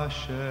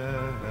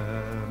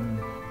Bashem.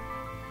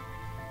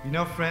 You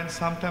know, friends,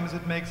 sometimes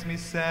it makes me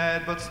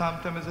sad, but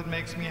sometimes it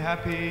makes me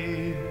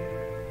happy.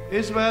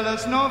 Israel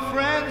has no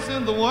friends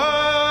in the world.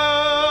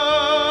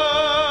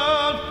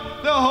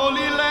 The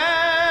Holy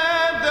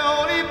Land, the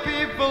holy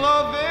people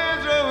of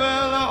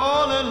Israel are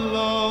all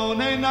alone.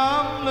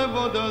 Einam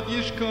levodot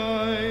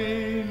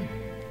yishkoin.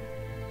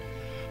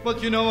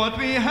 But you know what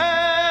we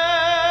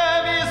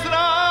have, Israel,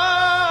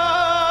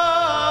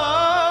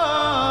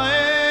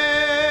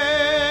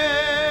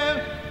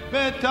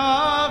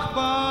 Betach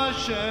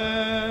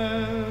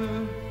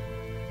Bashem.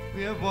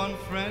 We have one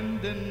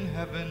friend in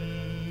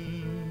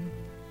heaven,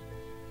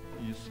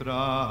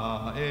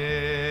 Israel,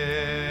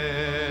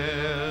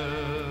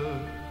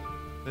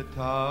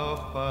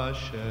 Betach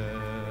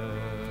Bashem.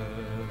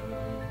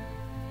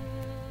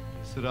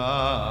 Israel,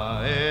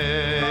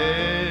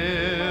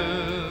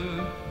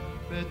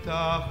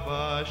 Betach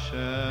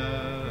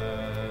Bashem.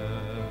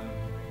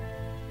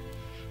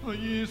 Oh,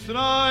 Israel,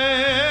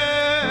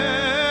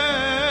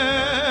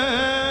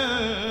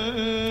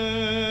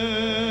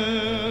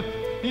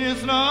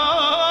 Israel,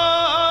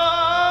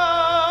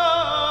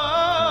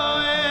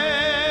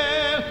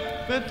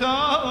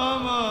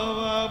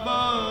 Betach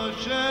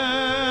Bashem.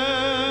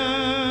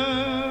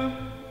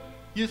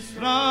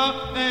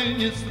 Yisrael,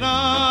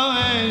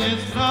 Yisrael,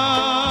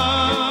 Yisrael,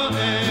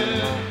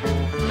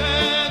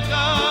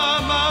 Betach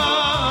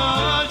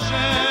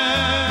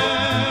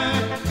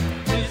Bashem.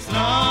 Yisrael, Yisrael,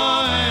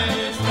 Yisrael,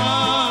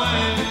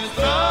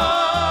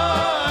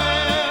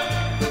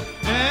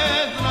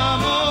 Et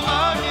Ramo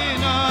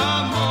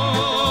Maginamo.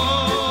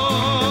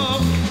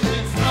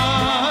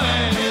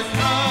 Yisrael, Yisrael,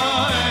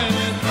 Yisrael,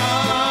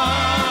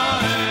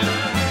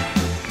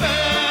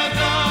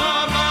 Betach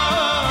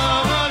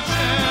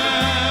Bashem.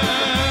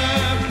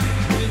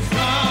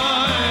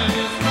 Yisrael,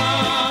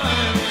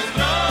 Yisrael,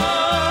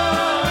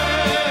 Yisrael,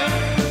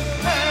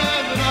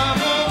 Et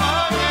Ramo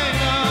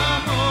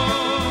Maginamo.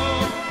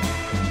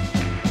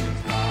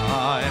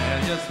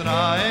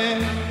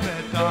 Yisrael,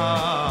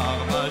 Betach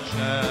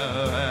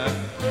Bashem,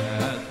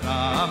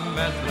 Esram,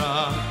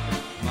 Esram,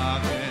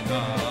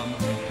 Maginamo.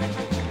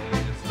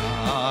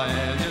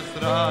 Yisrael,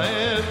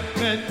 Yisrael,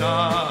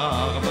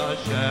 Betach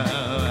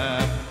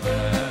Bashem,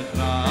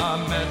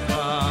 Esram,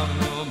 Esram,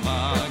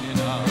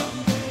 Maginamo.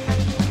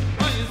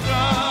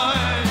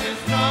 Yisrael,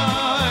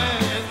 Yisrael,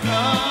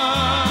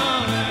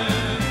 Yisrael,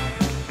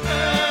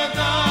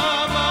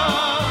 Betach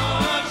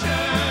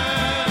Bashem.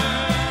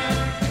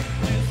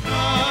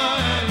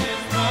 Yisrael,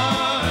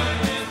 Yisrael,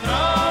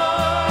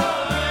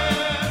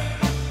 Yisrael,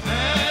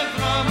 Et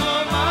Ramo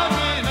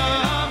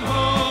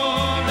Maginamo.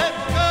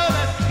 Let's go,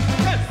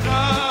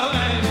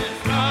 Yisrael,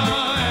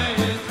 Yisrael,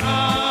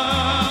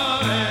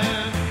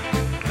 Yisrael,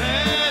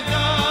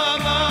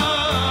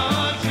 Betach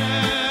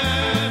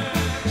Bashem.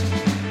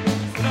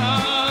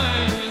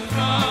 Yisrael,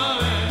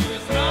 Yisrael,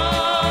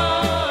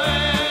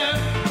 Yisrael,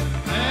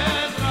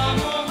 Et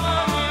Ramo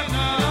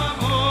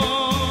Maginamo.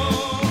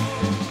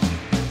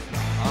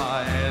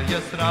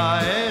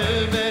 Yisrael,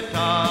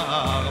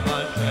 Betach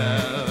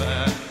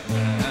Bashem,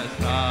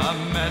 Esram,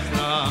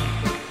 Esram,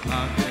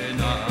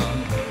 Maginamo.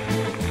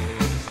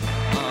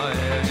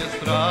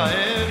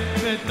 Yisrael,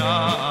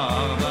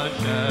 Betach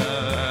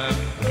Bashem,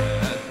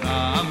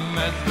 Esram,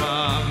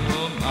 Esram,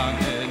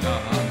 Maginamo.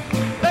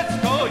 Let's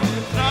go,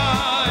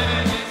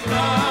 Yisrael,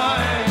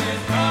 Yisrael,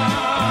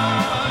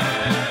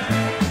 Yisrael,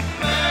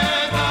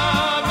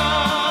 Betach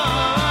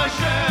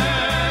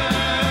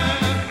Bashem.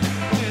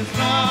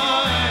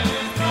 Yisrael,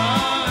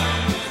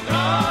 Yisrael,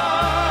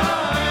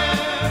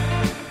 Yisrael,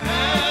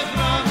 Et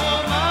Ramo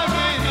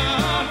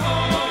Maginamo.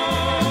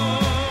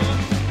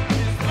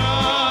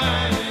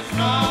 Yisrael,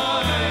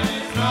 Yisrael,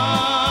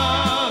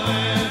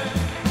 Yisrael,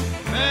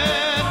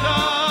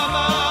 Betach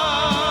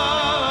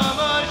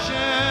Bashem.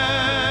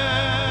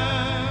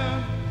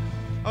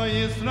 Oh,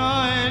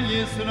 Yisrael,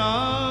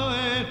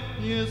 Yisrael,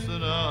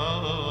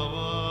 Yisrael,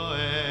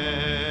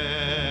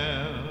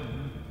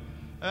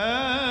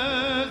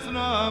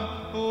 Ezram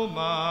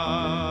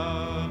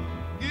Umaginam.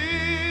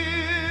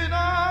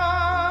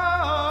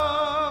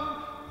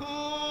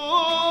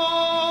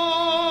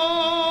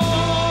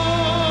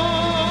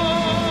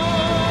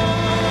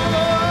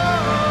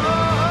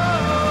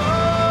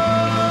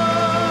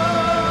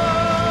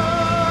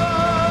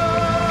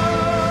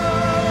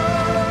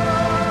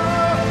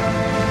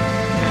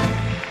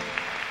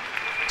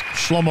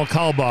 Shlomo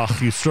Kalbach,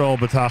 Yisrael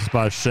B'tach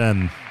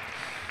B'Hashem.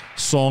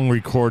 Song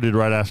recorded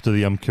right after the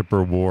Yom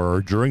Kippur War,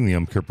 or during the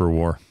Yom Kippur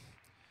War,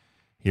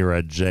 here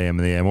at JM and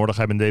the AM.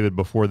 Mordechai Ben David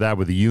before that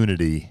with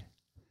Unity.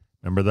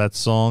 Remember that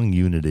song,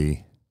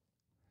 Unity?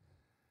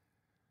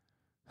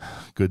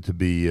 Good to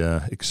be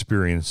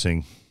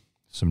experiencing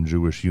some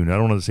Jewish unity. I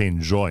don't want to say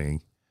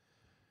enjoying,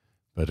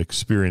 but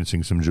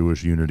experiencing some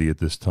Jewish unity at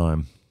this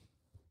time.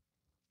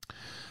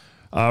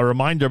 A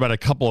reminder about a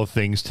couple of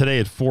things. Today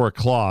at 4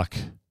 o'clock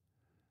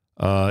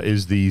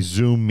is the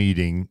Zoom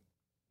meeting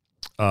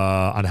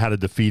on how to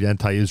defeat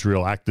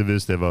anti-Israel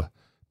activists. They have a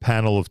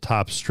panel of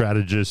top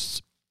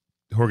strategists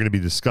who are going to be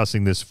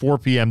discussing this. 4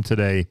 p.m.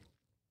 today,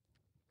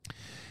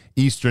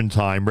 Eastern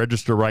Time.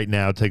 Register right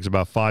now. It takes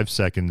about 5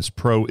 seconds.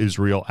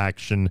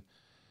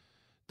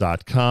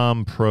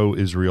 ProIsraelAction.com.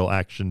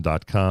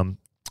 ProIsraelAction.com.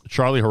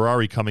 Charlie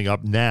Harari coming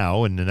up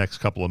now in the next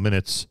couple of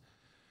minutes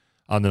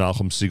on the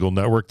Nachum Segal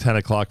Network. 10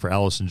 o'clock for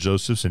Allison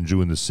Josephs and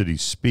Jew in the City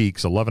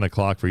Speaks. 11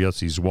 o'clock for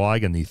Yossi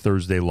Zweig and the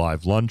Thursday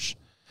Live Lunch.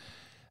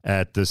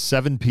 At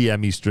 7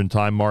 p.m. Eastern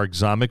Time, Mark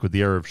Zamek with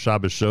the Erev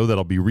Shabbos show.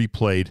 That'll be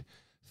replayed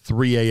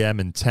 3 a.m.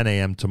 and 10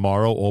 a.m.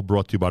 tomorrow, all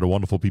brought to you by the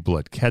wonderful people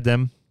at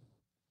Kedem.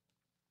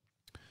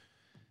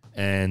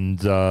 And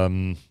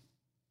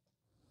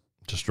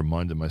just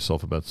reminded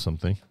myself about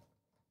something.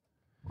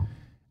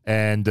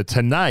 And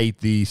tonight,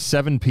 the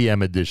 7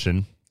 p.m.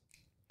 edition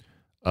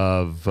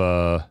of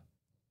the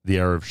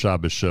Erev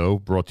Shabbos show,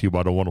 brought to you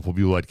by the wonderful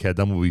people at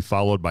Kedem, will be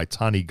followed by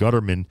Tani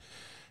Gutterman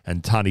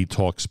and Tani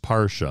Talks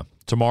Parsha.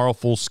 Tomorrow,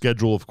 full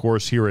schedule, of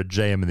course, here at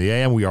JM and the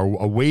AM. We are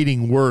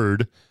awaiting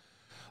word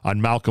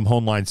on Malcolm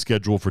Hoenlein's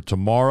schedule for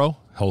tomorrow.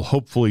 He'll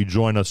hopefully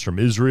join us from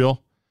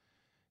Israel.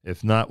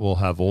 If not, we'll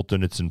have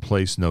alternates in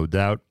place, no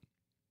doubt.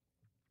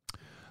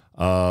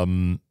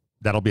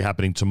 That'll be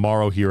happening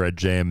tomorrow here at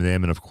JM and the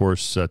AM. And, of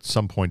course, at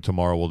some point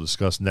tomorrow, we'll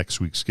discuss next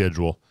week's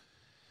schedule,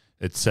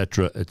 et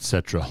cetera, et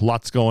cetera.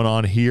 Lots going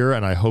on here,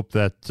 and I hope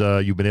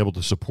that you've been able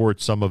to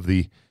support some of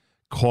the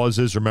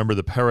causes. Remember,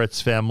 the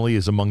Peretz family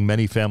is among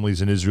many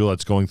families in Israel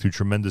that's going through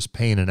tremendous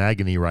pain and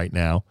agony right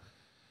now,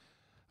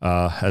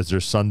 as their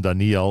son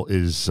Daniel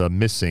is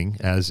missing,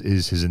 as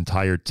is his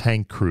entire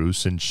tank crew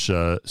since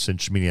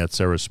Shmini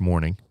Atzeres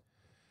morning.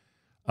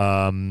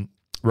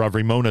 Rav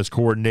Rimon has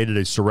coordinated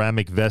a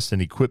ceramic vest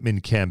and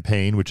equipment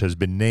campaign, which has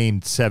been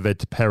named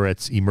Tzevet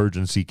Peretz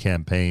Emergency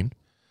Campaign.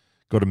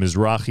 Go to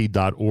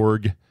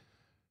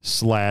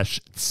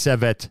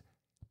Mizrahi.org/Tzevet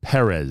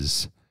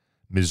Perez.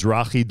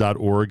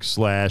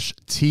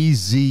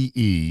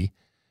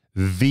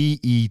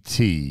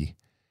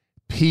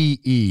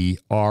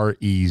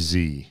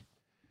 Mizrahi.org/TZEVETPEREZ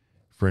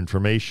for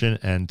information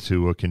and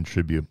to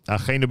contribute.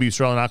 Achenu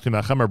b'Yisrael and Achim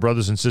Achem, our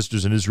brothers and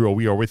sisters in Israel,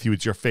 we are with you.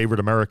 It's your favorite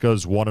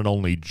America's one and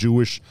only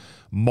Jewish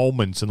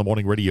Moments in the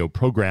Morning radio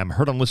program,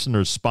 heard on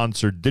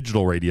listeners-sponsored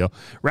digital radio,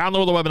 around the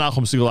world, the web at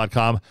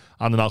NachumSegal.com,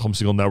 on the Nachum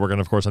Segal Network,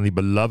 and, of course, on the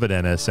beloved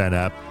NSN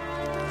app.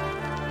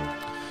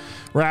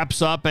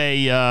 Wraps up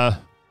a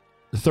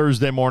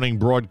Thursday morning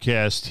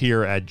broadcast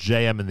here at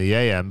JM and the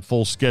AM.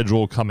 Full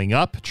schedule coming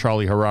up.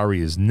 Charlie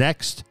Harari is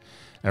next.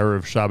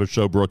 Erev Shabbos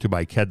show brought to you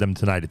by Kedem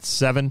tonight at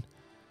 7.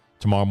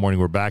 Tomorrow morning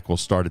we're back. We'll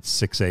start at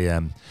 6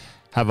 a.m.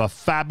 Have a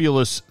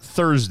fabulous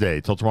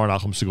Thursday. Till tomorrow,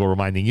 Nachum Segal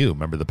reminding you,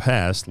 remember the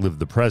past, live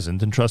the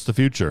present, and trust the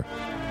future.